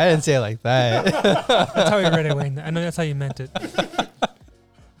didn't say it like that. That's how you read it, Wayne. I know that's how you meant it.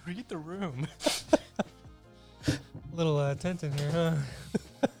 Read the room. Little tension here,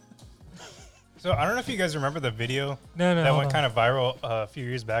 huh? So I don't know if you guys remember the video No, that hold went on. kind of viral a few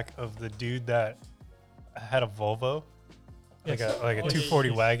years back of the dude that had a Volvo, Yes. like a Oh, yeah, 240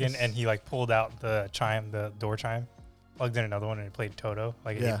 yes, wagon, yes. and he like pulled out the chime, the door chime, plugged in another one, and he played Toto,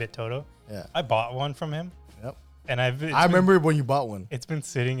 like an Yeah. 8-bit Toto. Yeah. I bought one from him, Yep. and I remember when you bought one. it's been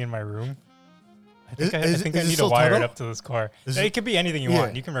sitting in my room. I Is- think is- I is it need to still wire it Toto? up to this car. Is it it- could be anything you Yeah.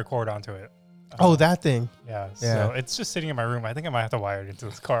 want. You can record onto it. Oh, that thing. Yeah. Yeah. So it's just sitting in my room. I think I might have to wire it into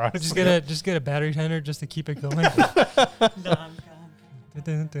this car. Honestly. Just get a battery timer just to keep it going.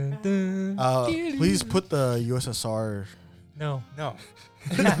 Dun, dun, dun. Please put the USSR No, No,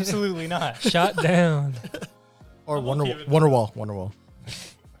 absolutely not. shot down. or I'm okay with Wonderwall.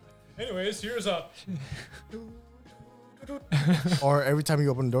 Anyways, here's a. Or every time you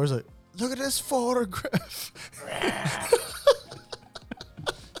open the doors, like, look at this photograph.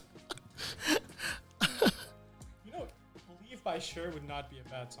 You know, Believe by Cher would not be a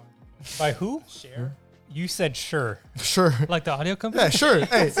bad song to play. By who? Cher? You said sure. Sure. Like the audio company? Yeah, sure.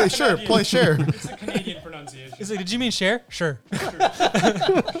 Hey, sure. Canadian. Play share. It's a Canadian pronunciation. He's like, did you mean share? Sure. Sure,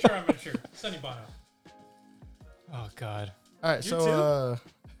 I'm not sure. Sonny Bono. Oh God. All right. You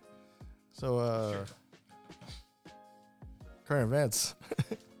So current events.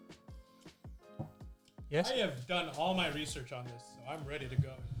 Yes. I have done all my research on this, so I'm ready to go.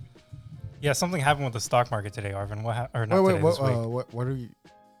 Yeah, something happened with the stock market today, Arvin. Or not Wait, today, this week. what are we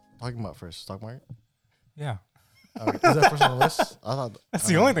talking about first? Stock market? Yeah, Okay. Is that first on the list? I thought that's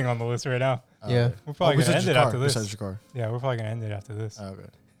the only thing on the list right now. Yeah. We're probably gonna end it after this. Besides your car. Yeah, we're probably gonna end it after this. Okay.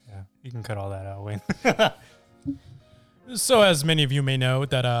 Yeah, you can cut all that out, Wayne. So, as many of you may know,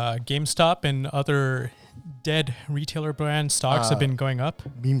 that GameStop and other dead retailer brand stocks have been going up.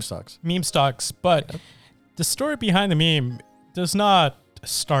 Meme stocks. Meme stocks, but the story behind the meme does not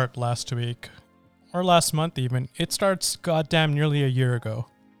start last week or last month even. It starts goddamn nearly a year ago.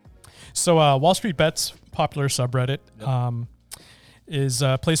 So Wall Street Bets, popular subreddit, is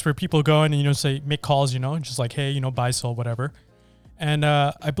a place where people go in and, say, make calls, just like, hey, buy, sell, whatever. And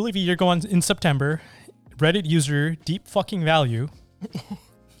I believe a year ago in September, Reddit user Deep Fucking Value,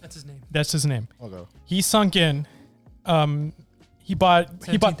 That's his name. that's his name. Okay. He sunk in, he bought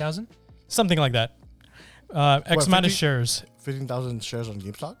 17,000? something like that. X What, amount of 50? shares. 15,000 shares on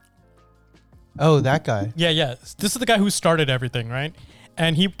GameStop. Oh, that guy. Yeah. This is the guy who started everything, right?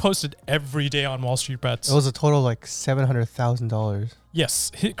 And he posted every day on Wall Street Bets. It was a total of like $700,000.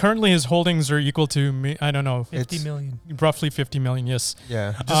 Yes. Currently, his holdings are equal to, I don't know, 50 It's- million. roughly 50 million. Yes.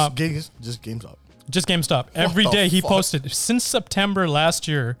 Yeah. Just GameStop. Just GameStop. Every the day he fuck? posted, since September last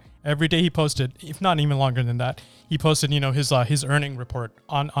year, every day he posted, if not even longer than that, he posted, his earning report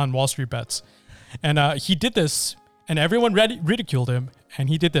on Wall Street Bets. And he did this, and everyone ridiculed him. And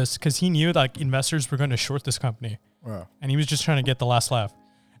he did this because he knew like investors were going to short this company. Wow. And he was just trying to get the last laugh.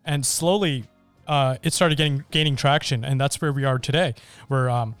 And slowly, it started gaining traction, and that's where we are today, where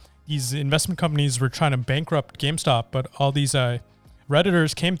these investment companies were trying to bankrupt GameStop, but all these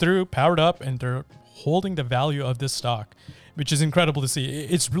Redditors came through, powered up, and they're holding the value of this stock, which is incredible to see.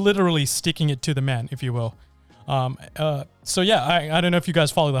 It's literally sticking it to the man, if you will. So yeah, I don't know if you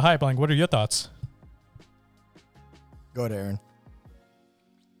guys follow the hype. Like, what are your thoughts? Go ahead, Aaron.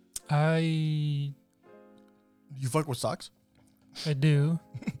 I You fuck with stocks? do.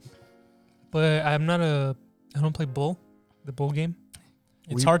 But I don't play bull, the bull game.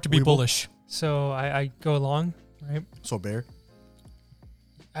 It's Weeb- hard to be Weeble? bullish. So I go along, right? So bear.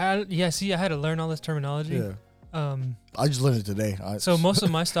 See, I had to learn all this terminology. Yeah. Um, I just learned it today. so most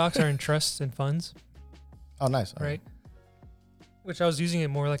of my stocks are in trusts and funds, Oh, nice. right? Which I was using it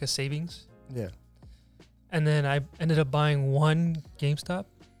more like a savings. Yeah. And then I ended up buying one GameStop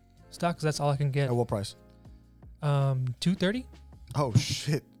stock because that's all I can get. At what price? $230. Oh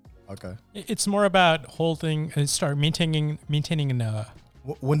shit. Okay. It's more about holding and start maintaining an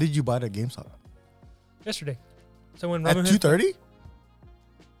When did you buy the GameStop? Yesterday. So when At Robinhood 230?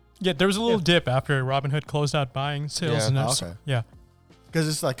 Yeah, there was a little Yeah. dip after Robinhood closed out buying sales. Yeah. And Oh, that's- okay. Yeah. Because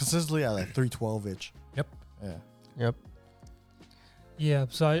it's like consistently at like 312 ish. Yep. Yeah. Yep. Yeah,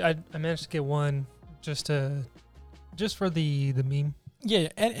 so I managed to get one just for the meme. Yeah,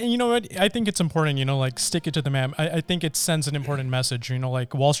 and you know what? I think it's important, like stick it to the man. I think it sends an important message,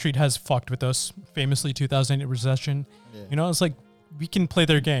 like Wall Street has fucked with us, famously 2008 recession. Yeah. It's like we can play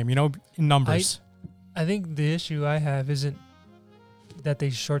their game, in numbers. I think the issue I have isn't that they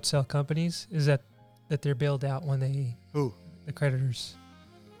short sell companies, is that that they're bailed out when they Who? the creditors,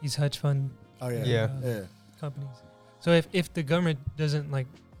 these hedge fund Oh yeah. Yeah. Yeah. companies. So if the government doesn't like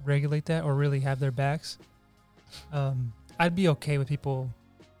regulate that or really have their backs, I'd be okay with people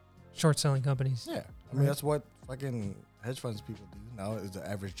short selling companies. Yeah. I mean, that's what fucking hedge funds people do now. Is the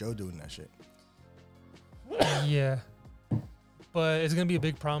average Joe doing that shit? Yeah, but it's gonna be a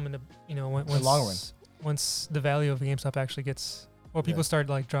big problem in the once the long run. once the value of GameStop actually gets, or people Yeah. start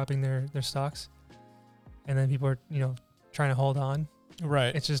like dropping their stocks, and then people are trying to hold on.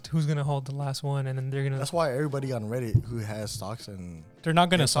 Right. It's just who's gonna hold the last one, and then they're gonna. That's why everybody on Reddit who has stocks and They're not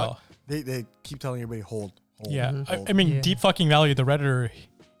gonna Yeah, sell. they keep telling everybody hold. Yeah. Mhm. hold. I mean, Yeah. Deep Fucking Value, the Redditor,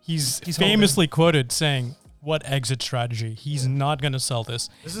 he's He's famously quoted saying, "What exit strategy? He's not gonna sell this."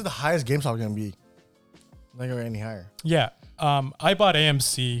 This is the highest GameStop gonna be. Not gonna go any higher. Yeah. I bought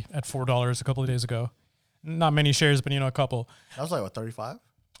AMC at $4 a couple of days ago. Not many shares, but a couple. That was like what, 35?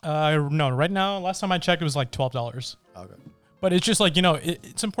 No, right now, last time I checked, it was like $12. Okay. But it's just like,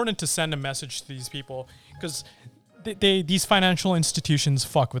 it's important to send a message to these people because these financial institutions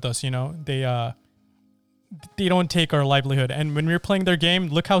fuck with us, they don't take our livelihood. And when we're playing their game,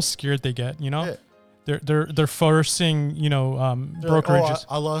 look how scared they get, Yeah. They're forcing, They're like, brokerages.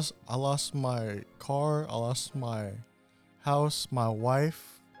 oh, I lost my car. I lost my house. My wife.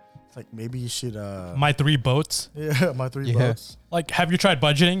 It's like maybe you should. My 3 boats. Yeah, my 3 Yeah. boats. Like, have you tried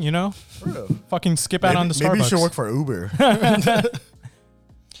budgeting, For real. Fucking skip out on the Starbucks. Maybe you should work for Uber.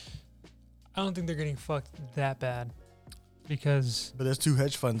 I don't think they're getting fucked that bad, because But there's 2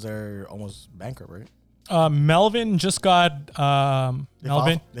 hedge funds that are almost bankrupt, right? Melvin just got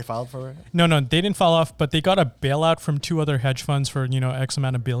They filed for it. No, they didn't fall off, but they got a bailout from 2 other hedge funds for, X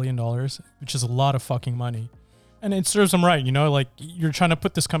amount of $1 billion, which is a lot of fucking money. And it serves them right, like you're trying to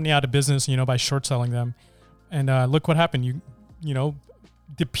put this company out of business, by short selling them. And look what happened.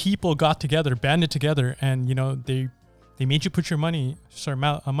 The people got together, banded together, and, they made you put your money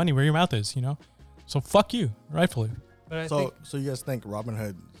where your mouth is, So fuck you, rightfully. but I think So you guys think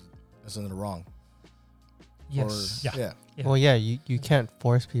Robinhood is in the wrong? yes. Or, yeah. Yeah. Well, yeah, you can't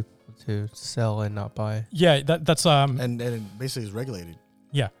force people to sell and not buy. Yeah, that's And it basically is regulated.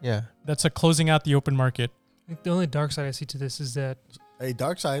 Yeah. that's a closing out the open market. I think the only dark side I see to this is that A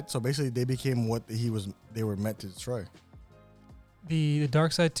dark side. So basically, they became what they were meant to destroy. the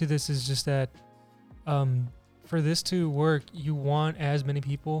dark side to this is just that for this to work, you want as many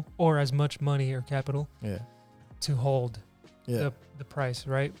people or as much money or capital Yeah. to hold Yeah. the price,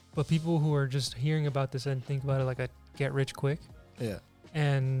 right? But people who are just hearing about this and think about it like a get rich quick, Yeah.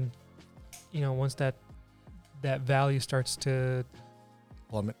 and once that value starts to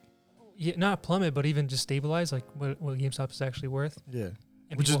Plummet. not plummet, but even just stabilize, like what GameStop is actually worth. Yeah.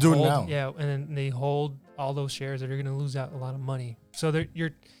 And Which is people doing hold- now. Yeah, and then they hold all those shares that are going to lose out a lot of money. So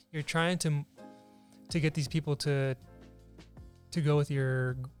you're trying to get these people to go with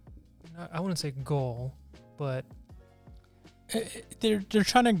your, I wouldn't say goal, but They're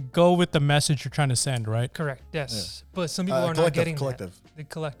trying to go with the message you're trying to send, right? correct. Yes, but some people are not Collective. getting Collective. that. The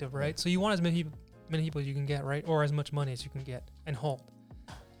collective, right? So you want as many people as you can get, right, or as much money as you can get and hold.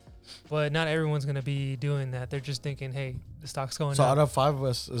 But not everyone's going to be doing that. They're just thinking, hey, the stock's going So up. out of 5 of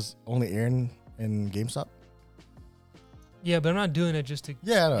us, is only Aaron in GameStop? Yeah, but I'm not doing it just to.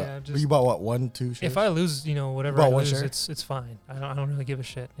 Yeah, I know. Yeah, But just- you bought what, 1, 2 shares? If I lose, whatever bought I one lose, share? it's fine. I don't really give a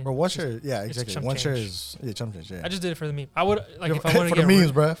shit. Bro, one It's just- share, yeah, it's exactly. chump 1 share change. is chump change. Yeah. I just did it for the meme. I would like if I for wanted to the get memes,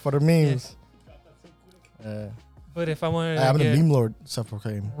 ri- bro. For the memes. but if I wanted I'm to the get meme lord,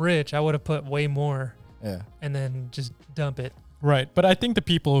 self-proclaimed. rich, I would have put way more Yeah. and then just dump it. Right. But I think the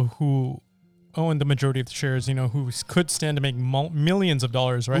people who own the majority of the shares, who could stand to make millions of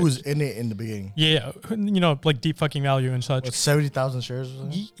dollars, right? Who was in it in the beginning? Yeah, like Deep Fucking Value and such. What, 70,000 shares or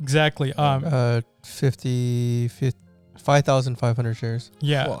something? Exactly. 5,500 shares.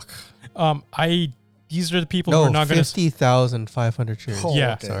 Yeah. Fuck. These are the people who are No, not going to. 50,500 shares. Oh,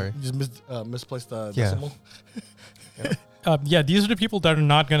 Yeah. Sorry. You just misplaced the Yeah. decimal? Yeah, these are the people that are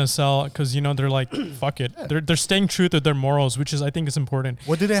not going to sell because they're like, fuck it. They're staying true to their morals, which I think is important.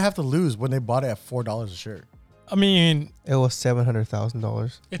 What did they have to lose when they bought it at $4 a share? I mean, It was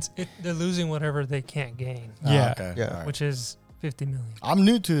 $700,000. They're losing whatever they can't gain, Yeah. Okay. Yeah. All right. which is 50 million. I'm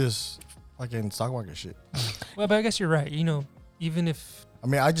new to this fucking stock market shit. Well, but I guess you're right. Even if I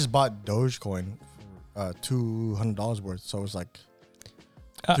mean, I just bought Dogecoin for $200 worth, so it's like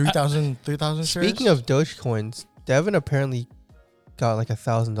 3,000 shares. Speaking of Dogecoins, Devin apparently got like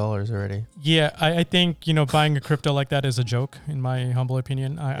 $1,000 already. yeah, I think, buying a crypto like that is a joke, in my humble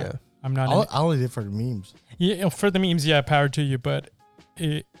opinion. Yeah. I'm not. I only did for the memes. Yeah, for the memes, yeah, power to you, but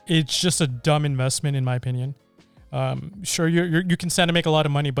it's just a dumb investment in my opinion. Sure, you can stand to make a lot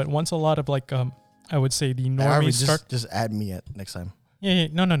of money, but once a lot of I would say the Harvey, normies start. just add me at next time. Yeah,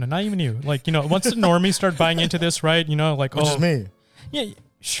 no, not even you. Like, once the normies start buying into this, right? Like, Which is me. Yeah,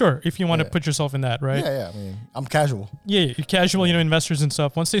 sure. If you want to Yeah. put yourself in that, right? Yeah. I mean, I'm casual. Yeah, casual, investors and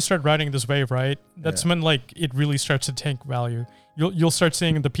stuff. Once they start riding this wave, right? That's Yeah. when like it really starts to tank value. You'll start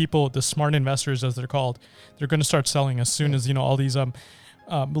seeing the smart investors, as they're called, they're going to start selling as soon as all these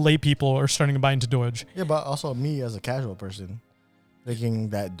lay people are starting to buy into Doge. Yeah, but also me as a casual person, thinking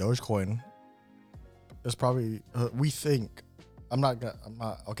that Dogecoin is probably we think. I'm not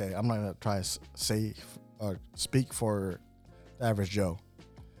gonna try to say or speak for the average Joe,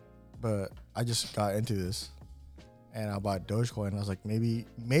 but I just got into this, and I bought Dogecoin. I was like, maybe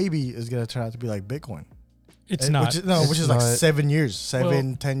it's gonna turn out to be like Bitcoin. It's And- not. Which is like not. 7 years,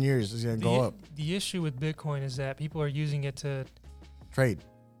 10 years is gonna go up. The issue with Bitcoin is that people are using it to Trade.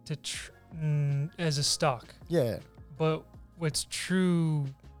 as a stock, Yeah. but what's true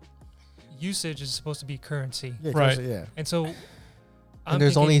usage is supposed to be currency, Yeah. Right. Yeah. and so I'm And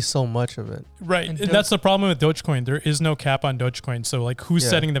there's thinking- only so much of it. Right. And And that's the problem with Dogecoin. There is no cap on Dogecoin. So like who's Yeah.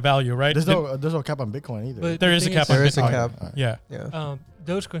 setting the value, right? There's no cap on Bitcoin either. But There the is a thing cap on There is a Bitcoin. cap. Alright. Yeah. Yeah.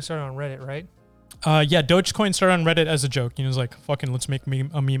 Dogecoin started on Reddit, right? Yeah, Dogecoin started on Reddit as a joke. It's like, fucking let's make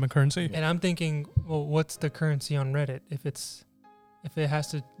a meme currency. And I'm thinking, well, what's the currency on Reddit if it has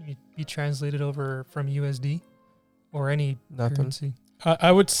to be translated over from USD or any Nothing. currency?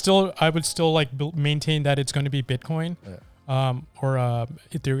 I would still like maintain that it's going to be Bitcoin, or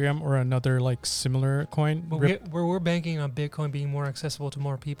Ethereum or another like similar coin. But we're banking on Bitcoin being more accessible to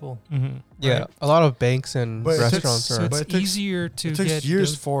more people. Mm-hmm. Yeah. Right. A lot of banks and But it takes- restaurants So are. it's But it takes- easier to it takes get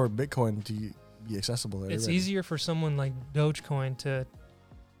years for Bitcoin to be accessible. to it's everybody. easier for someone like Dogecoin to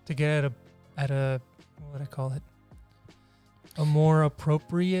get at a what would I call it? A more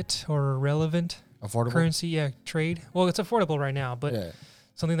appropriate or relevant Affordable. currency, trade. Well, it's affordable right now, but yeah.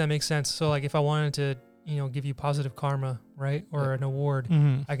 something that makes sense. So like if I wanted to, give you positive karma, right? Or Yeah. an award,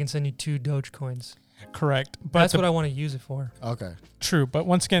 Mm-hmm. I can send you 2 Dogecoins. Correct. But That's what I want to use it for. Okay. true. But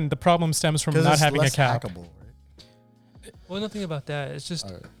once again, the problem stems from 'Cause not it's having a less cap. hackable, right? Well, nothing about that. It's just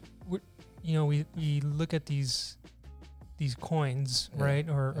Alright. we look at these coins, Yeah. right,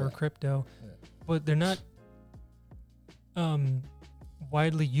 or Yeah. crypto, Yeah. but they're not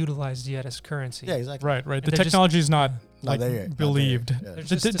widely utilized yet as currency. Yeah, exactly. Right. Right. And The they're just- technology is not Not like there yet. Not there believed. yet. Yeah. They're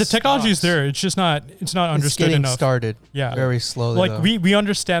The, just the technology is stocks. there. It's just not. It's not It's understood getting enough. started Yeah. very slowly. Like though. we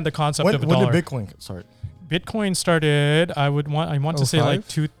understand the concept When of a did dollar. Bitcoin start? Bitcoin started. I want to say like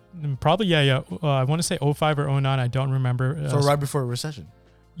 05? probably yeah. I want to say 05 or 09. I don't remember. So right before a recession.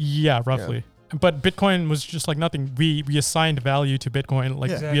 Yeah, roughly. But Bitcoin was just like nothing. We assigned value to Bitcoin.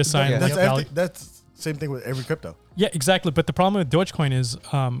 Like Yeah. we assigned Yeah. like That's value. everything, that's same thing with every crypto. Yeah, exactly. But the problem with Dogecoin is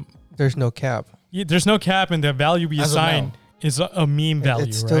There's no cap. there's no cap, and the value we As of assign now. is a meme value,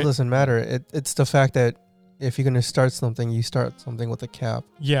 It still right? doesn't matter. It's the fact that if you're gonna start something, you start something with a cap.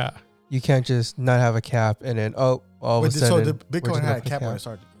 Yeah. You can't just not have a cap and then all of a Wait, sudden. so the we're Bitcoin just had gonna a put cap when it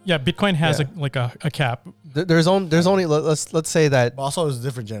started. Yeah, Bitcoin has Yeah. a cap. There's only let's say that But also it's a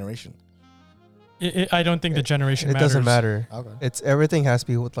different generation. I don't think the generation it matters. doesn't matter. Okay. It's everything has to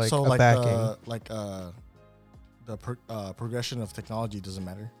be with like so a like backing. the progression of technology doesn't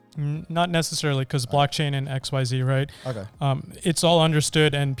matter. Not necessarily, because blockchain and XYZ, right? Okay. It's all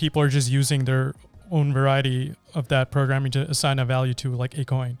understood, and people are just using their own variety of that programming to assign a value to like a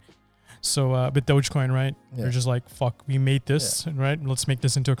coin. So with Dogecoin, right? Yeah. They're just like, fuck, we made this, right? Let's make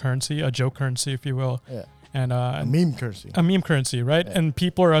this into a currency, a joke currency, if you will. Yeah. And A meme currency. a meme currency, right? Yeah. And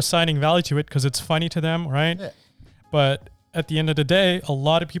people are assigning value to it because it's funny to them, right? Yeah. But at the end of the day, a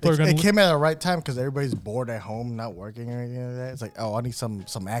lot of people are going It to came at the right time because everybody's bored at home, not working or anything like that. It's like, oh, I need some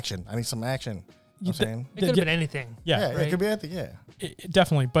action. I need some action. I'm saying. It could have been anything. yeah, It right. could be anything. Yeah.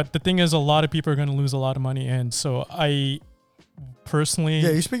 definitely. But the thing is, a lot of people are going to lose a lot of money, and so I personally,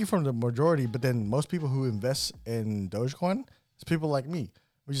 Yeah, you're speaking from the majority, but then most people who invest in Dogecoin is people like me.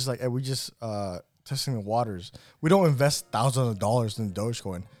 We just like, hey, we just testing the waters. We don't invest thousands of dollars in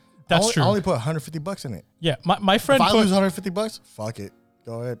Dogecoin. That's true. I only put $150 in it. yeah, my If friend I put, lose $150, fuck it.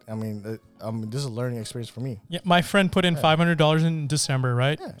 Go ahead. I mean, this is a learning experience for me. yeah, my friend put in $500 in December,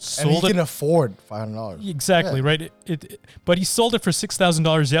 right? Yeah. And he Sold can it afford $500. exactly, Yeah. right? But he sold it for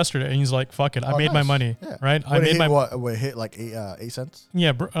 $6,000 yesterday, and he's like, "Fuck it, I Oh, made my nice. money, Yeah. right? I What, it made hit, my what it hit like 8 cents?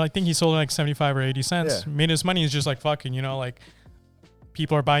 yeah. I think he sold it like 75 or 80 cents. Yeah. Made his money. He's just like fucking, like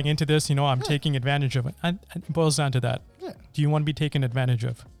people are buying into this. I'm taking advantage of it. And it boils down to that. Yeah. Do you want to be taken advantage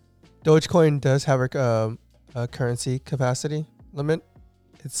of? Dogecoin does have a currency capacity limit.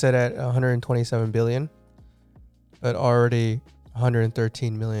 It's set at 127 billion, but already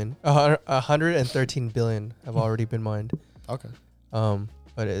 113 billion have already been mined. Okay.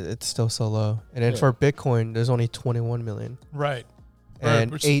 but it's still so low. And then Yeah. for Bitcoin, there's only 21 million, Right.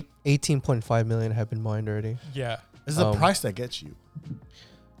 and which- 18.5 million have been mined already. Yeah. It's the Um, price that gets you.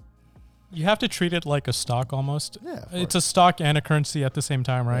 You have to treat it like a stock almost. Yeah. It's a stock and a currency at the same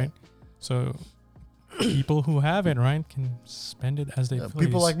time, right? So people who have it, right, can spend it as they please.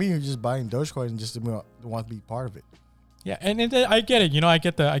 people like me who just buying Dogecoin and just want to be part of it. Yeah, and I get it. I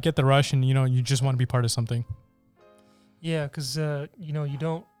get the rush, and you just want to be part of something. Yeah, because you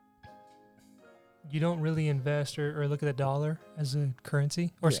don't really invest or look at the dollar as a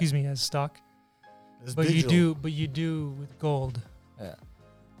currency, or Yeah. excuse me, as stock. It's But digital. you do with gold, Yeah.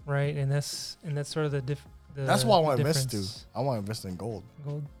 right? And that's sort of the That's what I want to invest to. difference. I want to invest in gold.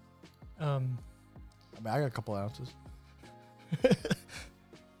 Gold. I mean, I got a couple ounces.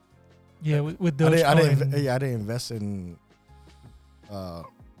 Yeah, with I Dogecoin. didn't invest in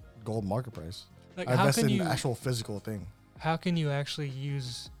gold market price. Like, I how invested can in you the actual physical thing. how can you actually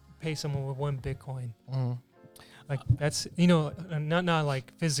pay someone with 1 Bitcoin? Mm-hmm. Like that's not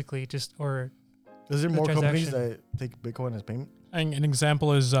like physically, just or Is there The more companies transaction. that take Bitcoin as payment? And an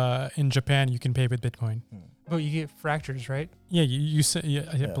example is in Japan, you can pay with Bitcoin. but you get fractures, right? Yeah, you say,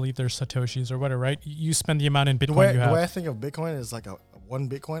 I Yeah. believe there's satoshis or whatever, right? You spend the amount in The Bitcoin way, you the way I have. think of Bitcoin is like one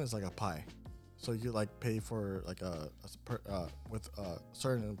Bitcoin is like a pie. So you like pay for like with a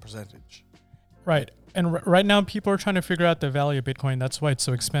certain percentage. Right. And right now, people are trying to figure out the value of Bitcoin. That's why it's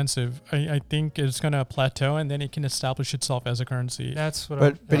so expensive. I think it's going to plateau, and then it can establish itself as a currency. That's what.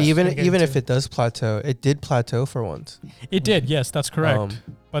 But that's even what I'm even getting if to. it does plateau, it did plateau for once. It did, yes, that's correct. Um,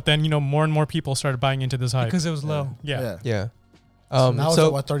 But then, more and more people started buying into this hype. because it was low. Yeah. Yeah. Now it's So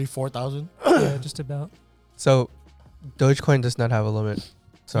at what, 34,000? Yeah, just about. so Dogecoin does not have a limit.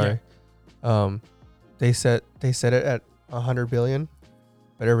 Sorry. They set it at 100 billion,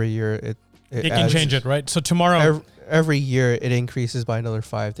 but every year it They can adds- change it, right? So tomorrow, Every year it increases by another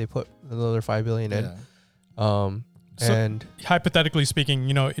 5. They put another 5 billion in. Yeah. So- And hypothetically speaking,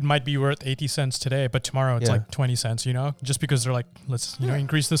 it might be worth 80 cents today, but tomorrow it's Yeah. like 20 cents, just because they're like, let's, Yeah.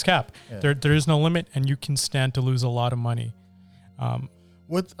 increase this cap. Yeah. There is no limit, and you can stand to lose a lot of money.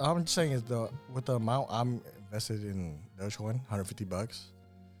 What I'm just saying is with the amount I'm invested in Dogecoin, $150.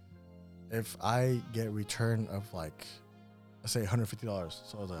 If I get a return of like, let's say $150,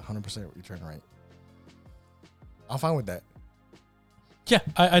 so it's a 100% return rate, I'm fine with that. Yeah,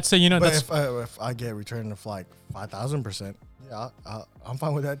 I'd say, But that's if I get a return of like 5,000%, yeah, I'm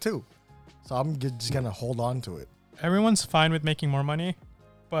fine with that too. So I'm just gonna hold on to it everyone's fine with making more money,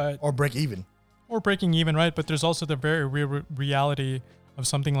 but or break even. or breaking even, right? But there's also the very real reality of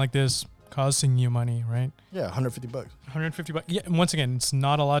something like this costing you money, right? Yeah, $150. 150 bucks. Yeah, and once again, it's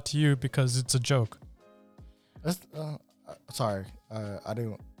not a lot to you because it's a joke. That's sorry, I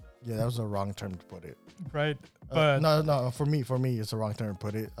didn't. Yeah, that was the wrong term to put it. Right. But no, for me, it's the wrong term to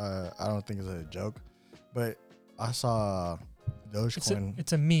put it. I don't think it's a joke, but I saw Dogecoin.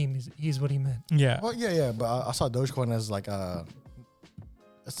 It's a meme. He's what he meant. yeah. Well, yeah, but I saw Dogecoin as like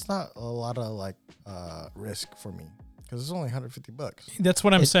it's not a lot of like risk for me because it's only $150. That's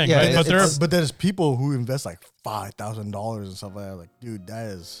what I'm It- saying, yeah, right? it- But there are, But there's people who invest like $5,000 and stuff like that. Like, dude,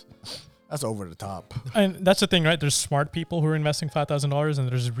 that's over the top. and that's the thing, right? There's smart people who are investing $5,000, and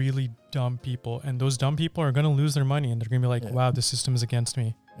there's really dumb people, and those dumb people are gonna lose their money, and they're gonna be like, Yeah. "Wow, the system is against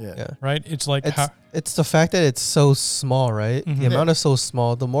me," Yeah. yeah. right? It's like, It's the fact that it's so small, right? Mhm. The amount is so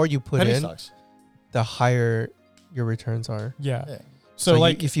small. The more you put Penny in, stocks. the higher your returns are. yeah. Yeah. So,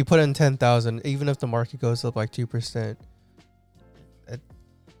 like, if you put in 10,000, even if the market goes up like 2%,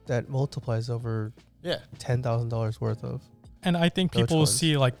 that multiplies over Yeah. $10,000 worth of. and I think people will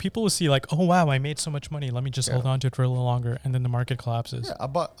Dogecoins. see like, "Oh wow, I made so much money. Let me just Yeah. hold on to it for a little longer," and then the market collapses. Yeah, I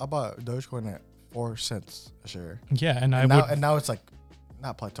bought Dogecoin at 4 cents a share. Yeah, and I And now, would. and now it's like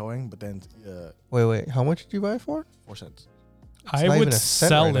not plateauing, but then Wait, how much did you buy it for? 4 cents. It's I not would even a cent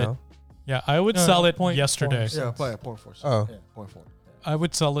sell right it. now. Yeah, I would No, sell no, it 0.4 yesterday. cents. Yeah, probably 0.4 cents. Oh. Yeah, 0.4. I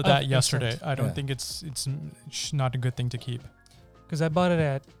would sell it Oh, that makes yesterday. sense. I don't Yeah. think it's not a good thing to keep. Because I bought it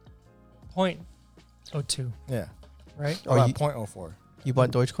at 0.02, Yeah. right? Oh, About you- 0.04. You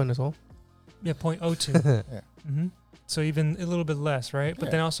bought Dogecoin as well? Yeah, 0.02. Yeah. hmm So even a little bit less, right? But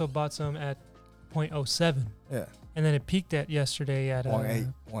Yeah. then I also bought some at 0.07, Yeah. and then it peaked at yesterday at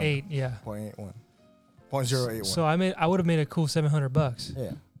 0.81. 8. Yeah. 0.81. 0.081. So I would have made a cool $700,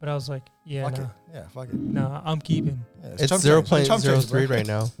 yeah. but I was like, yeah, Fuck no, it. Yeah, fuck it. no, I'm keeping. Yeah, It's chump change. It's chump change, 0.03 bro. right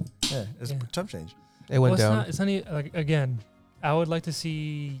now. Yeah, it's Yeah. chump change. It went down. It's not even, like, again, I would like to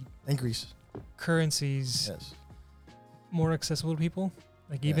see Increase. currencies Yes. more accessible to people.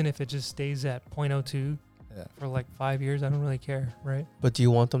 Like, Yeah. even if it just stays at 0.02 Yeah. for like 5 years, I don't really care, right? But do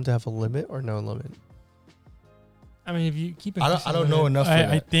you want them to have a limit or no limit? I mean, if you keep I don't know enough for I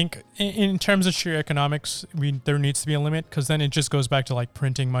that. think in terms of sheer economics, there needs to be a limit because then it just goes back to like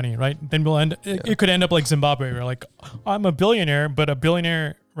printing money, right? Then we'll it could end up like Zimbabwe, where like I'm a billionaire, but a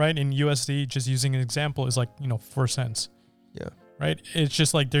billionaire, right, in USD, just using an example, is like 4 cents. Yeah. Right. It's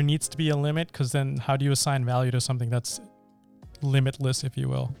just like there needs to be a limit because then how do you assign value to something that's limitless, if you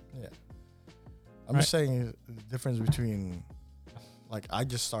will? Yeah. I'm just saying the difference between, like, I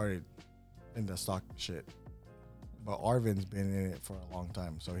just started in the stock shit, but Arvin's been in it for a long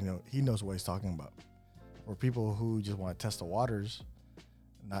time, so he knows what he's talking about. For people who just want to test the waters,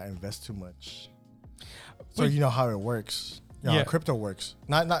 not invest too much, so you know how it works. You know how crypto works.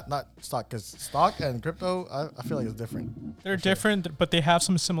 Not stock, because stock and crypto, I feel like it's different. They're different, but they have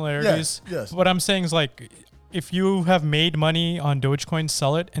some similarities. Yes. What I'm saying is like, if you have made money on Dogecoin,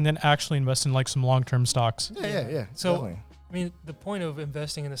 sell it and then actually invest in like some long-term stocks. Yeah. So, definitely. I mean, the point of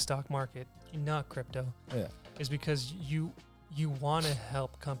investing in the stock market, not crypto, Yeah. is because you want to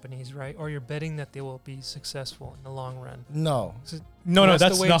help companies, right? Or you're betting that they will be successful in the long run. No. So No, that's the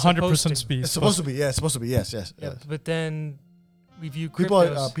that's way not it's 100% supposed to. speed. It's supposed to be. Yeah, it's supposed to be. Yes. yeah, but then we view People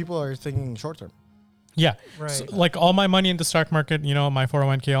cryptos, people are thinking short term. Yeah. right? So, like all my money in the stock market, my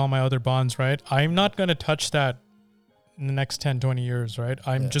 401k, all my other bonds, right? I'm not going to touch that in the next 10, 20 years, right?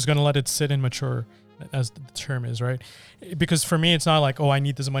 I'm just going to let it sit and mature, as the term is, right? Because for me, it's not like, I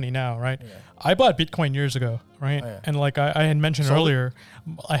need this money now, right? Yeah. I bought Bitcoin years ago, right? Oh, yeah. And like I had mentioned Sold it? earlier,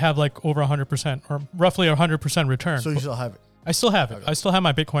 I have like over 100% or roughly 100% return. So you still have it. I still have it. Okay. I still have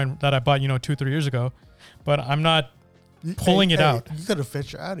my Bitcoin that I bought, 2-3 years ago, but I'm not pulling it out. You could have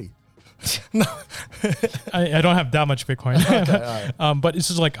fetched your Audi. I don't have that much Bitcoin. Okay, all right. But it's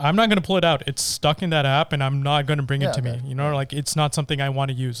just like, I'm not going to pull it out. It's stuck in that app and I'm not going to bring it Yeah, to okay. me. Like it's not something I want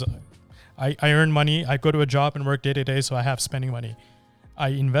to use. I earn money. I go to a job and work day to day. So I have spending money. I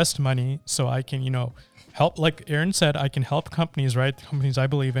invest money so I can, help. Like Aaron said, I can help companies, right? Companies I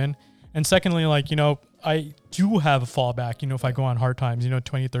believe in. And secondly, like, I do have a fallback, if I go on hard times,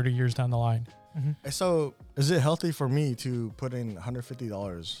 20, 30 years down the line. So is it healthy for me to put in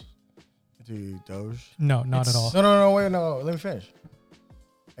 $150 into Doge? No, not at all. No, wait, no. Let me finish.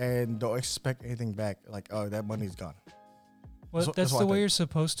 And don't expect anything back. Like, that money's gone. Well, That's that's what the I way think. you're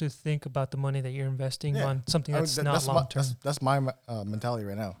supposed to think about the money that you're investing Yeah. on something I mean, that's that- not long term. That's my mentality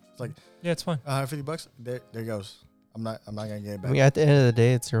right now. It's like Yeah, it's fine. $150. There goes. I'm not gonna get it I back. mean, at the end of the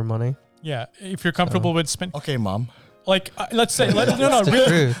day, it's your money. Yeah. If you're comfortable with spend, Okay, mom. like, let's say, It's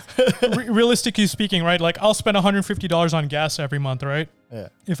the truth. realistically speaking, right? Like I'll spend $150 on gas every month, right? Yeah.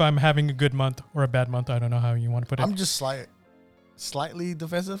 If I'm having a good month or a bad month, I don't know how you want to put it. I'm just slightly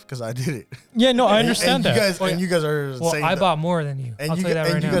defensive because I did it. Yeah, no, I And- understand and that. you guys are Well, saying I the- bought more than you. and I'll you, tell you that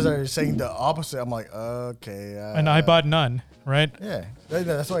right and you now. guys are saying the opposite. I'm like, okay. And I bought none, right? Yeah,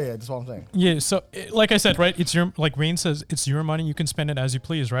 that's why. Yeah, that's what I'm saying. Yeah. So, like I said, right? It's your, like Wayne says, it's your money. You can spend it as you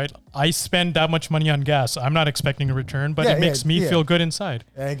please, right? I spend that much money on gas. I'm not expecting a return, but Yeah, it makes me yeah. feel good inside,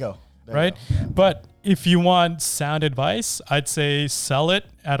 There you go. There you right? go. But if you want sound advice, I'd say sell it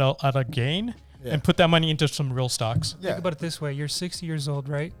at a gain Yeah. and put that money into some real stocks. Yeah, Think about it this way: you're 60 years old,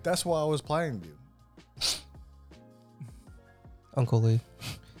 right? that's what I was planning to do. Uncle Lee.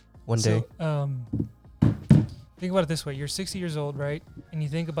 One day. So, think about it this way: you're 60 years old, right? And you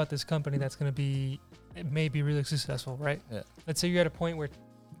think about this company that's going to be, it may be really successful, right? Yeah. Let's say you're at a point where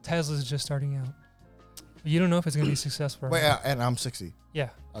Tesla's just starting out. You don't know if it's going to be successful. Or Wait, not. and I'm 60. Yeah.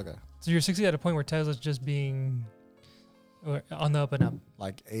 Okay, So you're 60 at a point where Tesla's just being on the up and up,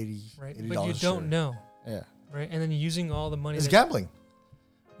 like 80. right? $80 But you don't know, Yeah, right? And then you're using all the money. it's that- gambling.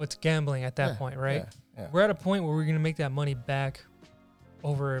 What's gambling at that Yeah, point, right? Yeah. We're at a point where we're going to make that money back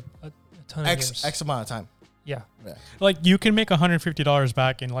over a ton of years. X amount of time. Yeah. Yeah. Like you can make $150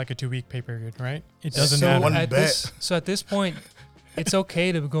 back in like a 2-week pay period, right? It doesn't So matter. one at bet. this point, it's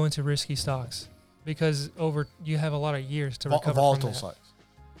okay to go into risky stocks because you have a lot of years to recover from Volatile that. stocks.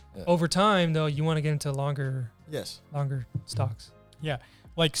 Over time, though, you want to get into longer Yes. stocks.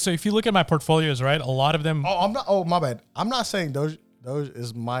 Like, so if you look at my portfolios, right, a lot of them, Oh, I'm not. Oh, my bad. I'm not saying Doge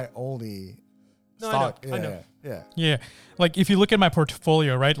is my only No, I stock. know, I know. Yeah. yeah, like if you look at my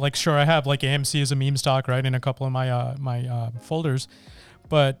portfolio, right, like sure, I have like AMC as a meme stock, right, in a couple of my folders,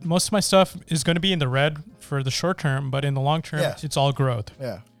 but most of my stuff is going to be in the red for the short term, but in the long term, Yes. it's all growth,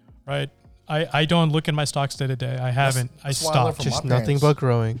 Yeah. right? I don't look at my stocks day to day. I haven't. that's I why I learned stopped. from Just my nothing parents. but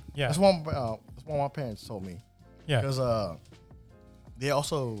growing. Yeah, That's what my parents told me. yeah, Because they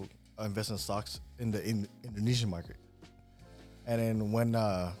also invest in stocks in the Indonesian market. And then when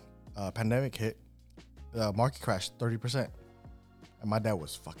pandemic hit, the market crashed 30%. And my dad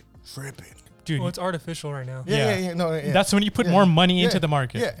was fucking tripping. dude. Well, it's artificial right now. Yeah. No, yeah. That's when you put Yeah. more money into Yeah. the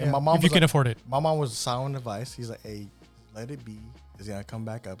market. Yeah, and my mom if you was can like, afford it. my mom was sound advice. He's like, hey, let it be. It's gonna come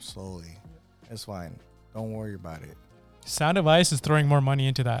back up slowly. It's fine. Don't worry about it. Sound Advice is throwing more money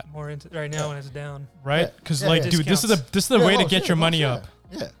into that, More into right now when it's down. right? Yeah. Because Yeah, like, yeah. dude, this is the way to get your money up.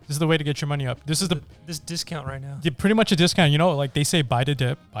 Yeah. This is the way to get your money up. This is This discount right now. pretty much a discount. You know, like they say, buy the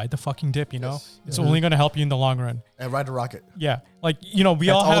dip, buy the fucking dip. You know, Yes. it's Yeah. only gonna help you in the long run. And ride the rocket. Yeah, like you know, we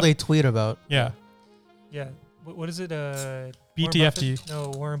That's all all have. they tweet about. Yeah, Yeah. What is it? Warren BTFT. Buffett?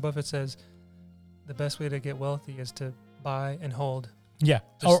 No, Warren Buffett says the best way to get wealthy is to buy and hold. yeah,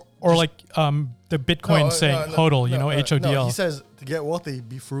 Just- or just- like the Bitcoin saying HODL. You know, HODL. No, he says to get wealthy,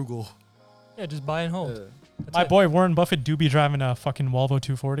 be frugal. Yeah, just buy and hold. That's My it. boy Warren Buffett do be driving a fucking Volvo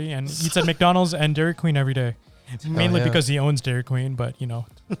 240 and eats at McDonald's and Dairy Queen every day. Mainly yeah. because he owns Dairy Queen, but you know,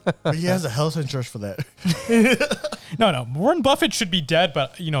 But he has a health insurance for that. no. Warren Buffett should be dead,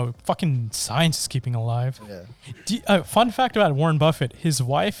 but you know, fucking science is keeping him alive. Yeah. Fun fact about Warren Buffett: his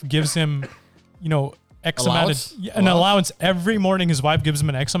wife gives him, you know, X Allowance? amount of an allowance every morning. His wife gives him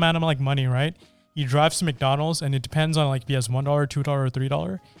an X amount of like money, right? He drives to McDonald's, and it depends on like if he has $1, $2, or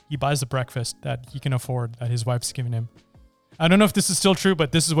 $3. He buys the breakfast that he can afford that his wife's giving him. I don't know if this is still true,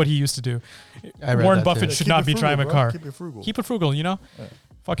 but this is what he used to do. I read Warren that Buffett too. should Keep not it be frugal, driving a bro. car. Keep it frugal. Keep it frugal, you know. Yeah.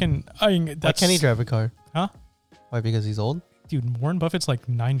 Fucking, I mean, Why that's can't he drive a car? Huh? Why? Because he's old? dude. Warren Buffett's like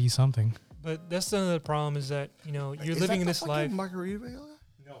 90 something. But that's another problem is that you're Is living that in the this fucking life. Margaritaville?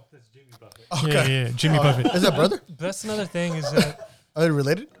 No, that's Jimmy Buffett. Okay. Yeah, Jimmy Buffett. Is that brother? That's another thing is that Are they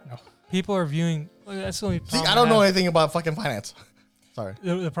related? people are viewing. Well, that's the only See, problem. I don't know have. anything about fucking finance. Sorry.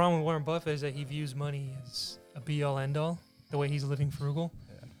 The problem with Warren Buffett is that he views money as a be all end all. The way he's living frugal,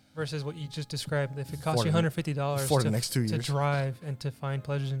 versus what you just described. If it costs For you the- $150 For the next 2 to years. drive and to find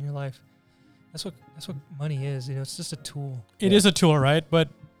pleasures in your life, that's what money is. It's just a tool. It is a tool, right? But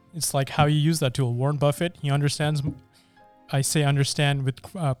it's like how you use that tool. Warren Buffett, he understands. I say understand with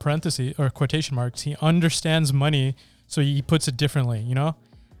parentheses or quotation marks. He understands money, so he puts it differently. You know,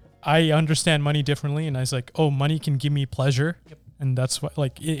 I understand money differently, and I was like, oh, money can give me pleasure, Yep. and that's what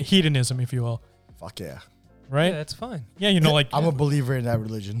like hedonism, if you will, Fuck yeah. right? Yeah, that's fine. Yeah, you know, like I'm a believer in that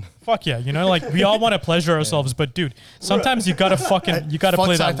religion. fuck yeah, you know, like we all want to pleasure ourselves, but dude, sometimes you gotta fucking you gotta Fuck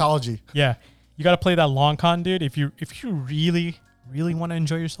play that. Scientology. Yeah, you gotta play that long con, dude. If you really want to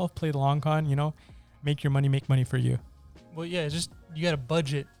enjoy yourself, play the long con. You know, make your money make money for you. Well, yeah, it's just you got to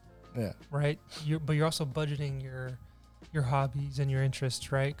budget, Yeah. right? But you're also budgeting your hobbies and your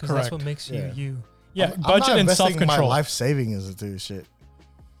interests, right? Because that's Correct. what makes Yeah. you. Yeah, I'm budget not and investing self control. my life savings into shit.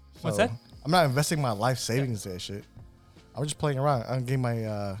 What's So, that? I'm not investing my life savings into that shit. I'm just playing around. I'm getting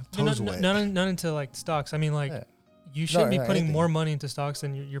my toes wet. Not into like stocks. I mean, like Yeah. you shouldn't be no, putting anything. more money into stocks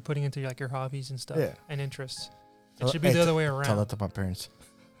than you're putting into like your hobbies and stuff Yeah. and interests. It Tell- should be hey, the other way Tell around. that to my parents.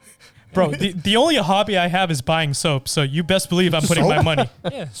 Bro, the only hobby I have is buying soap. So you best believe I'm putting my Soap? money.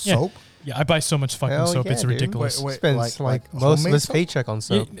 Yeah. Yeah. Soap? Yeah, I buy so much fucking Hell soap. yeah, It's dude. ridiculous. Wait, Spends like most of homemade his soap? paycheck on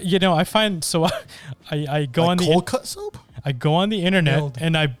soap. You know, I find so I go on Like the cold cut soap? I go on the internet Milled.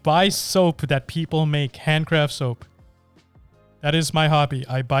 and I buy soap that people make, handcraft soap. That is my hobby.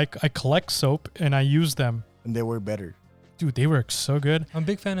 I collect soap and I use them. And they work better. Dude, they work so good. I'm a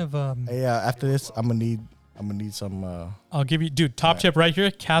big fan of Hey, after this, I'm gonna need some. I'll give you, dude, top tip right here.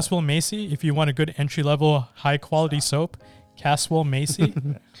 Caswell Macy. If you want a good entry level, high quality soap, Caswell Macy,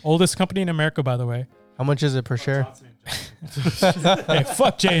 oldest company in America, by the way. How much is it per share? Hey,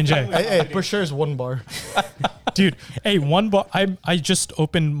 fuck J&J. Hey, for sure is 1 bar. Dude, hey, one bar. I just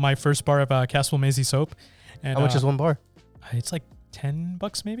opened my first bar of Caswell Macy soap. And, How much is one bar? It's like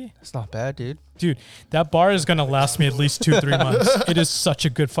 $10 maybe. That's not bad, dude. Dude, that bar is gonna last me at least 2-3 months. It is such a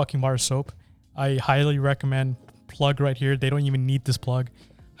good fucking bar of soap. I highly recommend. Plug right here. They don't even need this plug.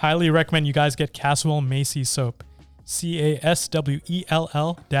 Highly recommend you guys get Caswell Macy soap.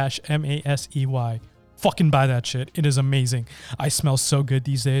 CASWELL-MASEY. Fucking buy that shit. It is amazing. I smell so good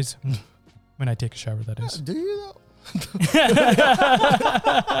these days. When I take a shower, that is. Do you though?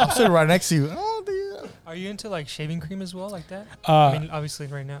 I'm sitting right next to you. Oh, do you? Are you into like shaving cream as well, like that? Uh, I mean, obviously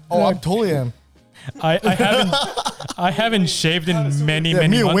right now. Oh, I totally am. I haven't shaved in many Yeah,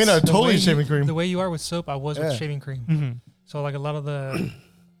 me and months. Wayne are The totally way shaving cream. The way you are with soap, I was Yeah. with shaving cream. Mhm. So like a lot of the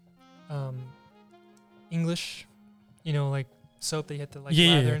English, like soap that you had to like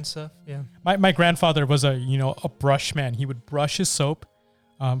Yeah, lather yeah. and stuff. Yeah. My grandfather was a brush man. He would brush his soap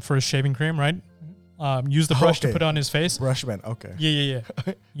for his shaving cream, right? Use the brush to Okay. put on his face. Brushman. Okay. Yeah.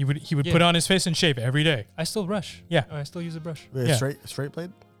 He would Yeah. put on his face and shave every day. I still brush. Yeah. I still use a brush. Wait, Yeah. straight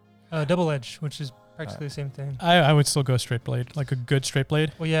blade. Double edge, which is Practically the same thing. I would still go straight blade, like a good straight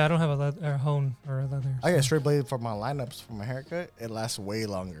blade. Well, yeah, I don't have a leather, hone or a leather. I get a so- straight blade for my lineups for my haircut. It lasts way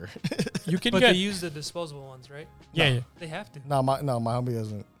longer. You can But get they use the disposable ones, right? yeah. They have to. no, my homie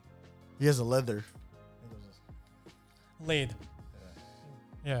doesn't. He has a leather. Lathe.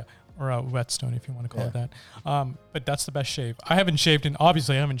 Yeah, or a whetstone if you want to call it that. But that's the best shave. I haven't shaved in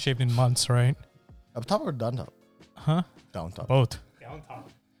months, right? Up top or down top? Huh? Down top. Both, Down top.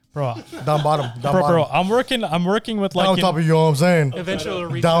 bro. Down bottom. Down bro, bottom. bro. I'm working with like Down top, you know what I'm saying? Eventually, it'll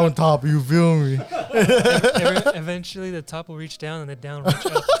reach Down up. top, you feel me? Eventually, the top will reach down and the down will reach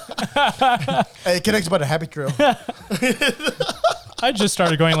up. Hey, it connects by the happy trail. I just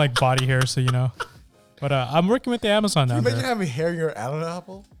started going like body hair, so you know. But I'm working with the Amazon Can now. you imagine having hair in your Adam's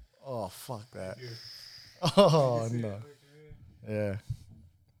apple? Oh, fuck that. Oh, no. Yeah.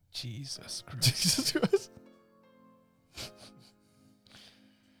 Jesus Christ. Jesus Christ.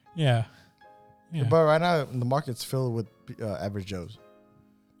 Yeah. Yeah. But right now, the market's filled with average Joes.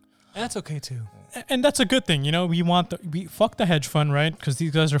 That's okay too. And that's a good thing, you know. We fuck the hedge fund, right? Because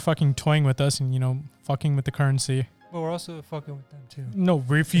these guys are fucking toying with us and fucking with the currency. But we're also fucking with them too. No,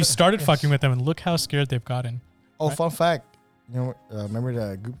 if you started Yes. fucking with them, and look how scared they've gotten. Oh, Right. fun fact. Remember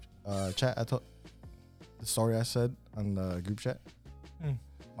the group chat I told? The story I said on the group chat? Mm.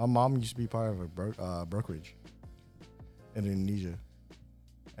 My mom used to be part of a brokerage in Indonesia.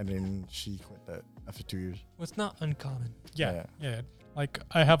 And then she quit that after 2 years. Well, it's not uncommon. Yeah. Like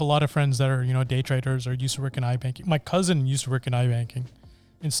I have a lot of friends that are day traders or used to work in iBanking. My cousin used to work in iBanking.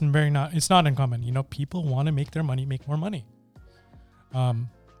 It's not uncommon. People want to make their money, make more money.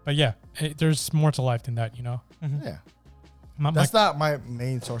 But yeah, there's more to life than that. Mm-hmm. Yeah. My- That's not my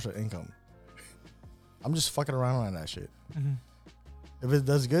main source of income. I'm just fucking around on that shit. Mm-hmm. If it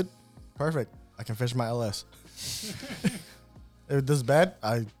does good, perfect. I can finish my LS. If it does bad,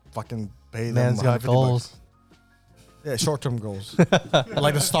 I fucking pay them. Man's got 150 goals. bucks. Yeah, short-term goals.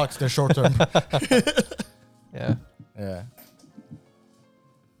 Like the stocks, they're short-term. Yeah. Yeah.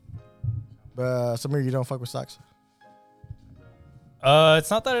 But Samir, you don't fuck with stocks? It's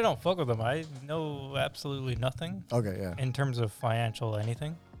not that I don't fuck with them. I know absolutely nothing Okay, yeah. in terms of financial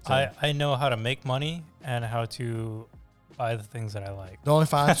anything. Same. I know how to make money and how to buy the things that I like. The only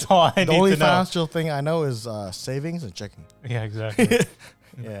That's financial, all I the need only to know. financial thing I know is savings and checking. Yeah, exactly.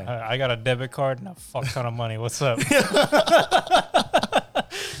 Yeah. I got a debit card and a fuck ton of money. What's up?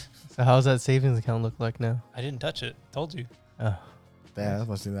 So how's that savings account look like now? I didn't touch it. Told you. Oh. Damn, that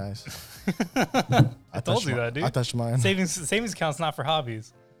must be nice. I told you that, dude. I touched mine. Savings account's not for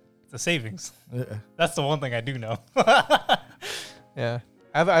hobbies. It's a savings. Yeah. That's the one thing I do know. Yeah.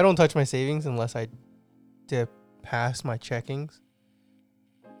 I don't touch my savings unless I dip past my checkings.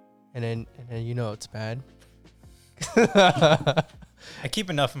 And then it's bad. I keep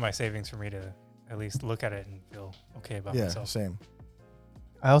enough of my savings for me to at least look at it and feel okay about Yeah, myself. same.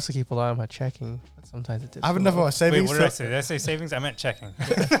 I also keep a lot on my checking, but sometimes it dips. I have a enough of little. my Wait, savings. what did I say? Did I say savings? I meant checking.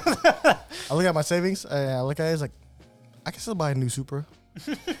 I look at my savings and I look at it, it's like, I can still buy a new Supra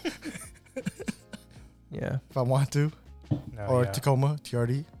Yeah. if I want to. No, Or yeah. Tacoma,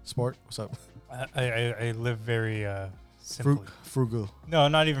 TRD, Sport. What's up? I live very simply. Frugal. No,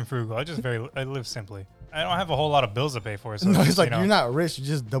 not even frugal. I live simply. I don't have a whole lot of bills to pay for. So No, just, it's like, you know, you're not rich. You're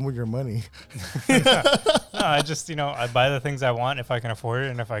just done with your money. No, I just I buy the things I want if I can afford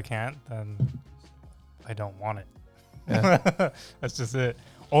it, and if I can't, then I don't want it. Yeah. That's just it.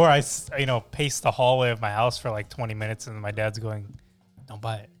 Or I pace the hallway of my house for like 20 minutes, and my dad's going, "Don't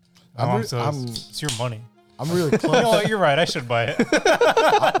buy it." My mom says, "It's your money." I'm really You know close. what? You're right. I should buy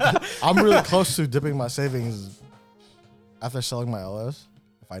it. I'm really close to dipping my savings after selling my LS.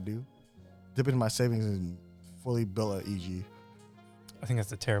 If I do, dipping my savings and fully build an EG. I think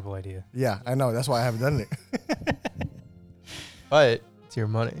that's a terrible idea. Yeah, I know. That's why I haven't done it. But it's your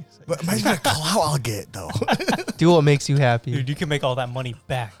money. So But imagine the clout I'll get, though. do what makes you happy. Dude, you can make all that money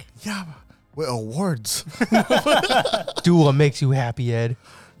back. Yeah, with awards. Do what makes you happy, Ed.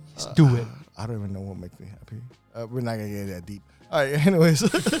 Just do it. I don't even know what makes me happy. We're not gonna get that deep. All right. Anyways,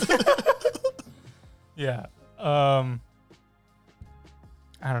 Yeah. I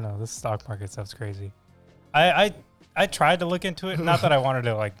don't know. This stock market stuff's crazy. I tried to look into it. Not that I wanted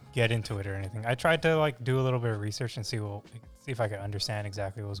to like get into it or anything. I tried to like do a little bit of research and see if I could understand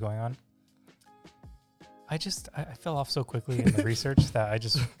exactly what was going on. I fell off so quickly in the research that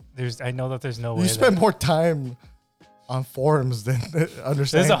I know that there's no way. you spend more time on forums than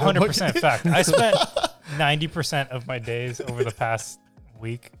understanding. That's 100% fact. I spent 90% of my days over the past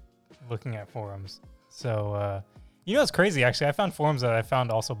week looking at forums. So You know, it's crazy. Actually, I found forums that I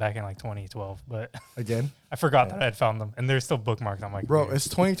found also back in like 2012, but Again, I forgot Yeah. that I had found them, and they're still bookmarked. I'm like, bro, weird. it's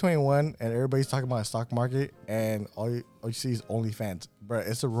 2021 and everybody's talking about the stock market, and all you see is OnlyFans. Bro,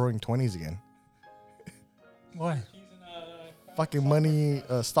 it's the roaring 20s again. Why? Fucking money,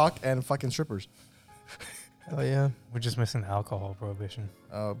 stock, and fucking strippers. Oh yeah. We're just missing the alcohol prohibition.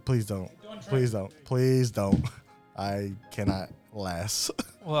 Please don't. Please don't. Please don't. I cannot last.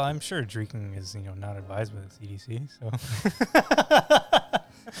 Well, I'm sure drinking is not advised by the CDC. So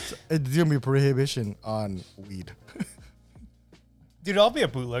It's gonna be a prohibition on weed. dude, I'll be a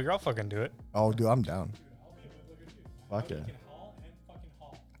bootlegger. I'll fucking do it. Oh, dude, I'm down. Fuck yeah.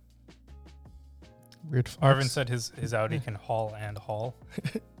 Weird. Arvin flex. said his Audi can haul and haul.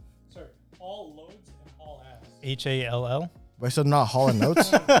 Sorry, haul loads and haul ass. HALL. Wait, so not hauling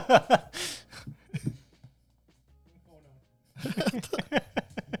notes?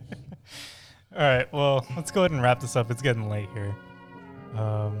 All right, well, let's go ahead and wrap this up. It's getting late here.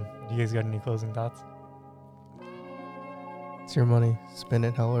 Do you guys got any closing thoughts? It's your money. Spend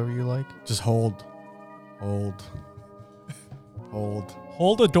it however you like. Just hold. Hold. Hold.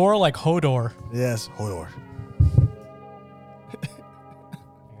 Hold a door like Hodor. Yes, hold.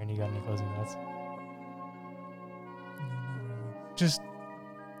 Aaron, you got any closing thoughts? Just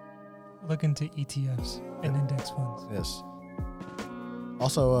look into ETFs and index funds. Yes.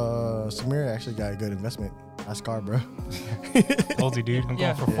 Also, Samir actually got a good investment. Nice car, bro. Told you, dude. I'm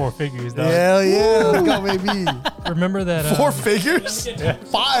Yeah. going for 4 figures, dog. Hell yeah. Let's go, baby. Remember that 4 figures? Yeah.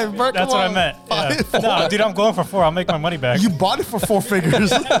 5, bro. That's come what I on. meant. Yeah. 5, No, dude, I'm going for 4. I'll make my money back. You bought it for 4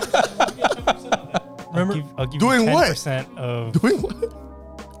 figures. remember I'll give Doing you what? 10% of Doing what?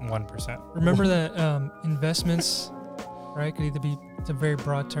 1%. remember that investments, right, could either be, it's a very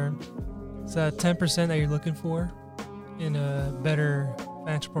broad term. It's that 10% that you're looking for in a better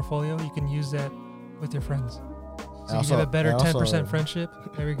financial portfolio. You can use that with your friends. So you can have a better 10% friendship.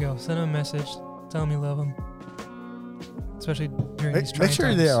 There we go. Send them a message. Tell them you love them. Especially during these trying Make sure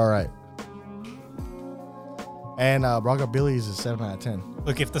times. they're all right. And Bronco Billy's is 7 out of 10.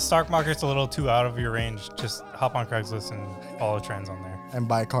 Look, if the stock market's a little too out of your range, just hop on Craigslist and follow trends on there. And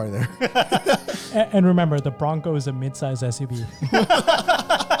buy a car there. And remember, the Bronco is a mid-size SUV.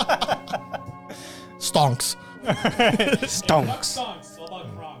 Stonks. Stonks.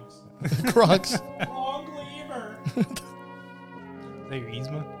 Crocs. Wrong lever. Is that your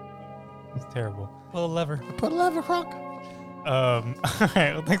Yzma? It's terrible. Pull a lever. Put a lever, Croc. All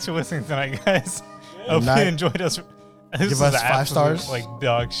right. Well, thanks for listening tonight, guys. Hope you night. enjoyed us. This Give is us an 5 absolute, stars. like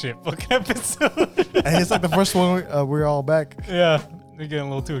dog shit fucking episode. And it's like the first one we're all back. Yeah, we're getting a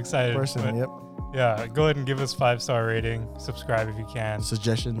little too excited. Person, but yep. Yeah, go ahead and give us 5-star rating. Subscribe if you can.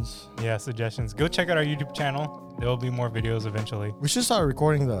 Suggestions. Yeah, suggestions. Go check out our YouTube channel. There will be more videos eventually. We should start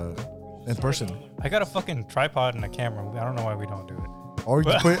recording in person. I got a fucking tripod and a camera. I don't know why we don't do it. Or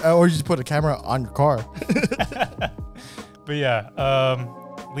you just put a camera on your car. But yeah,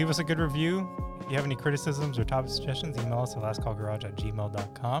 leave us a good review. If you have any criticisms or topic suggestions, email us at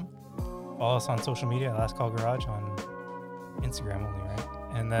lastcallgarage@gmail.com. Follow us on social media at Last Call Garage on Instagram only, right?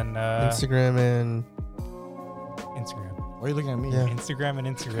 And then Instagram and Instagram. Why are you looking at me? Yeah. Instagram and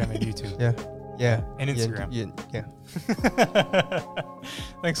YouTube. yeah. And Instagram. Yeah.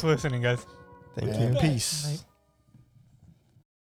 Thanks for listening, guys. Thank And you. peace. Night.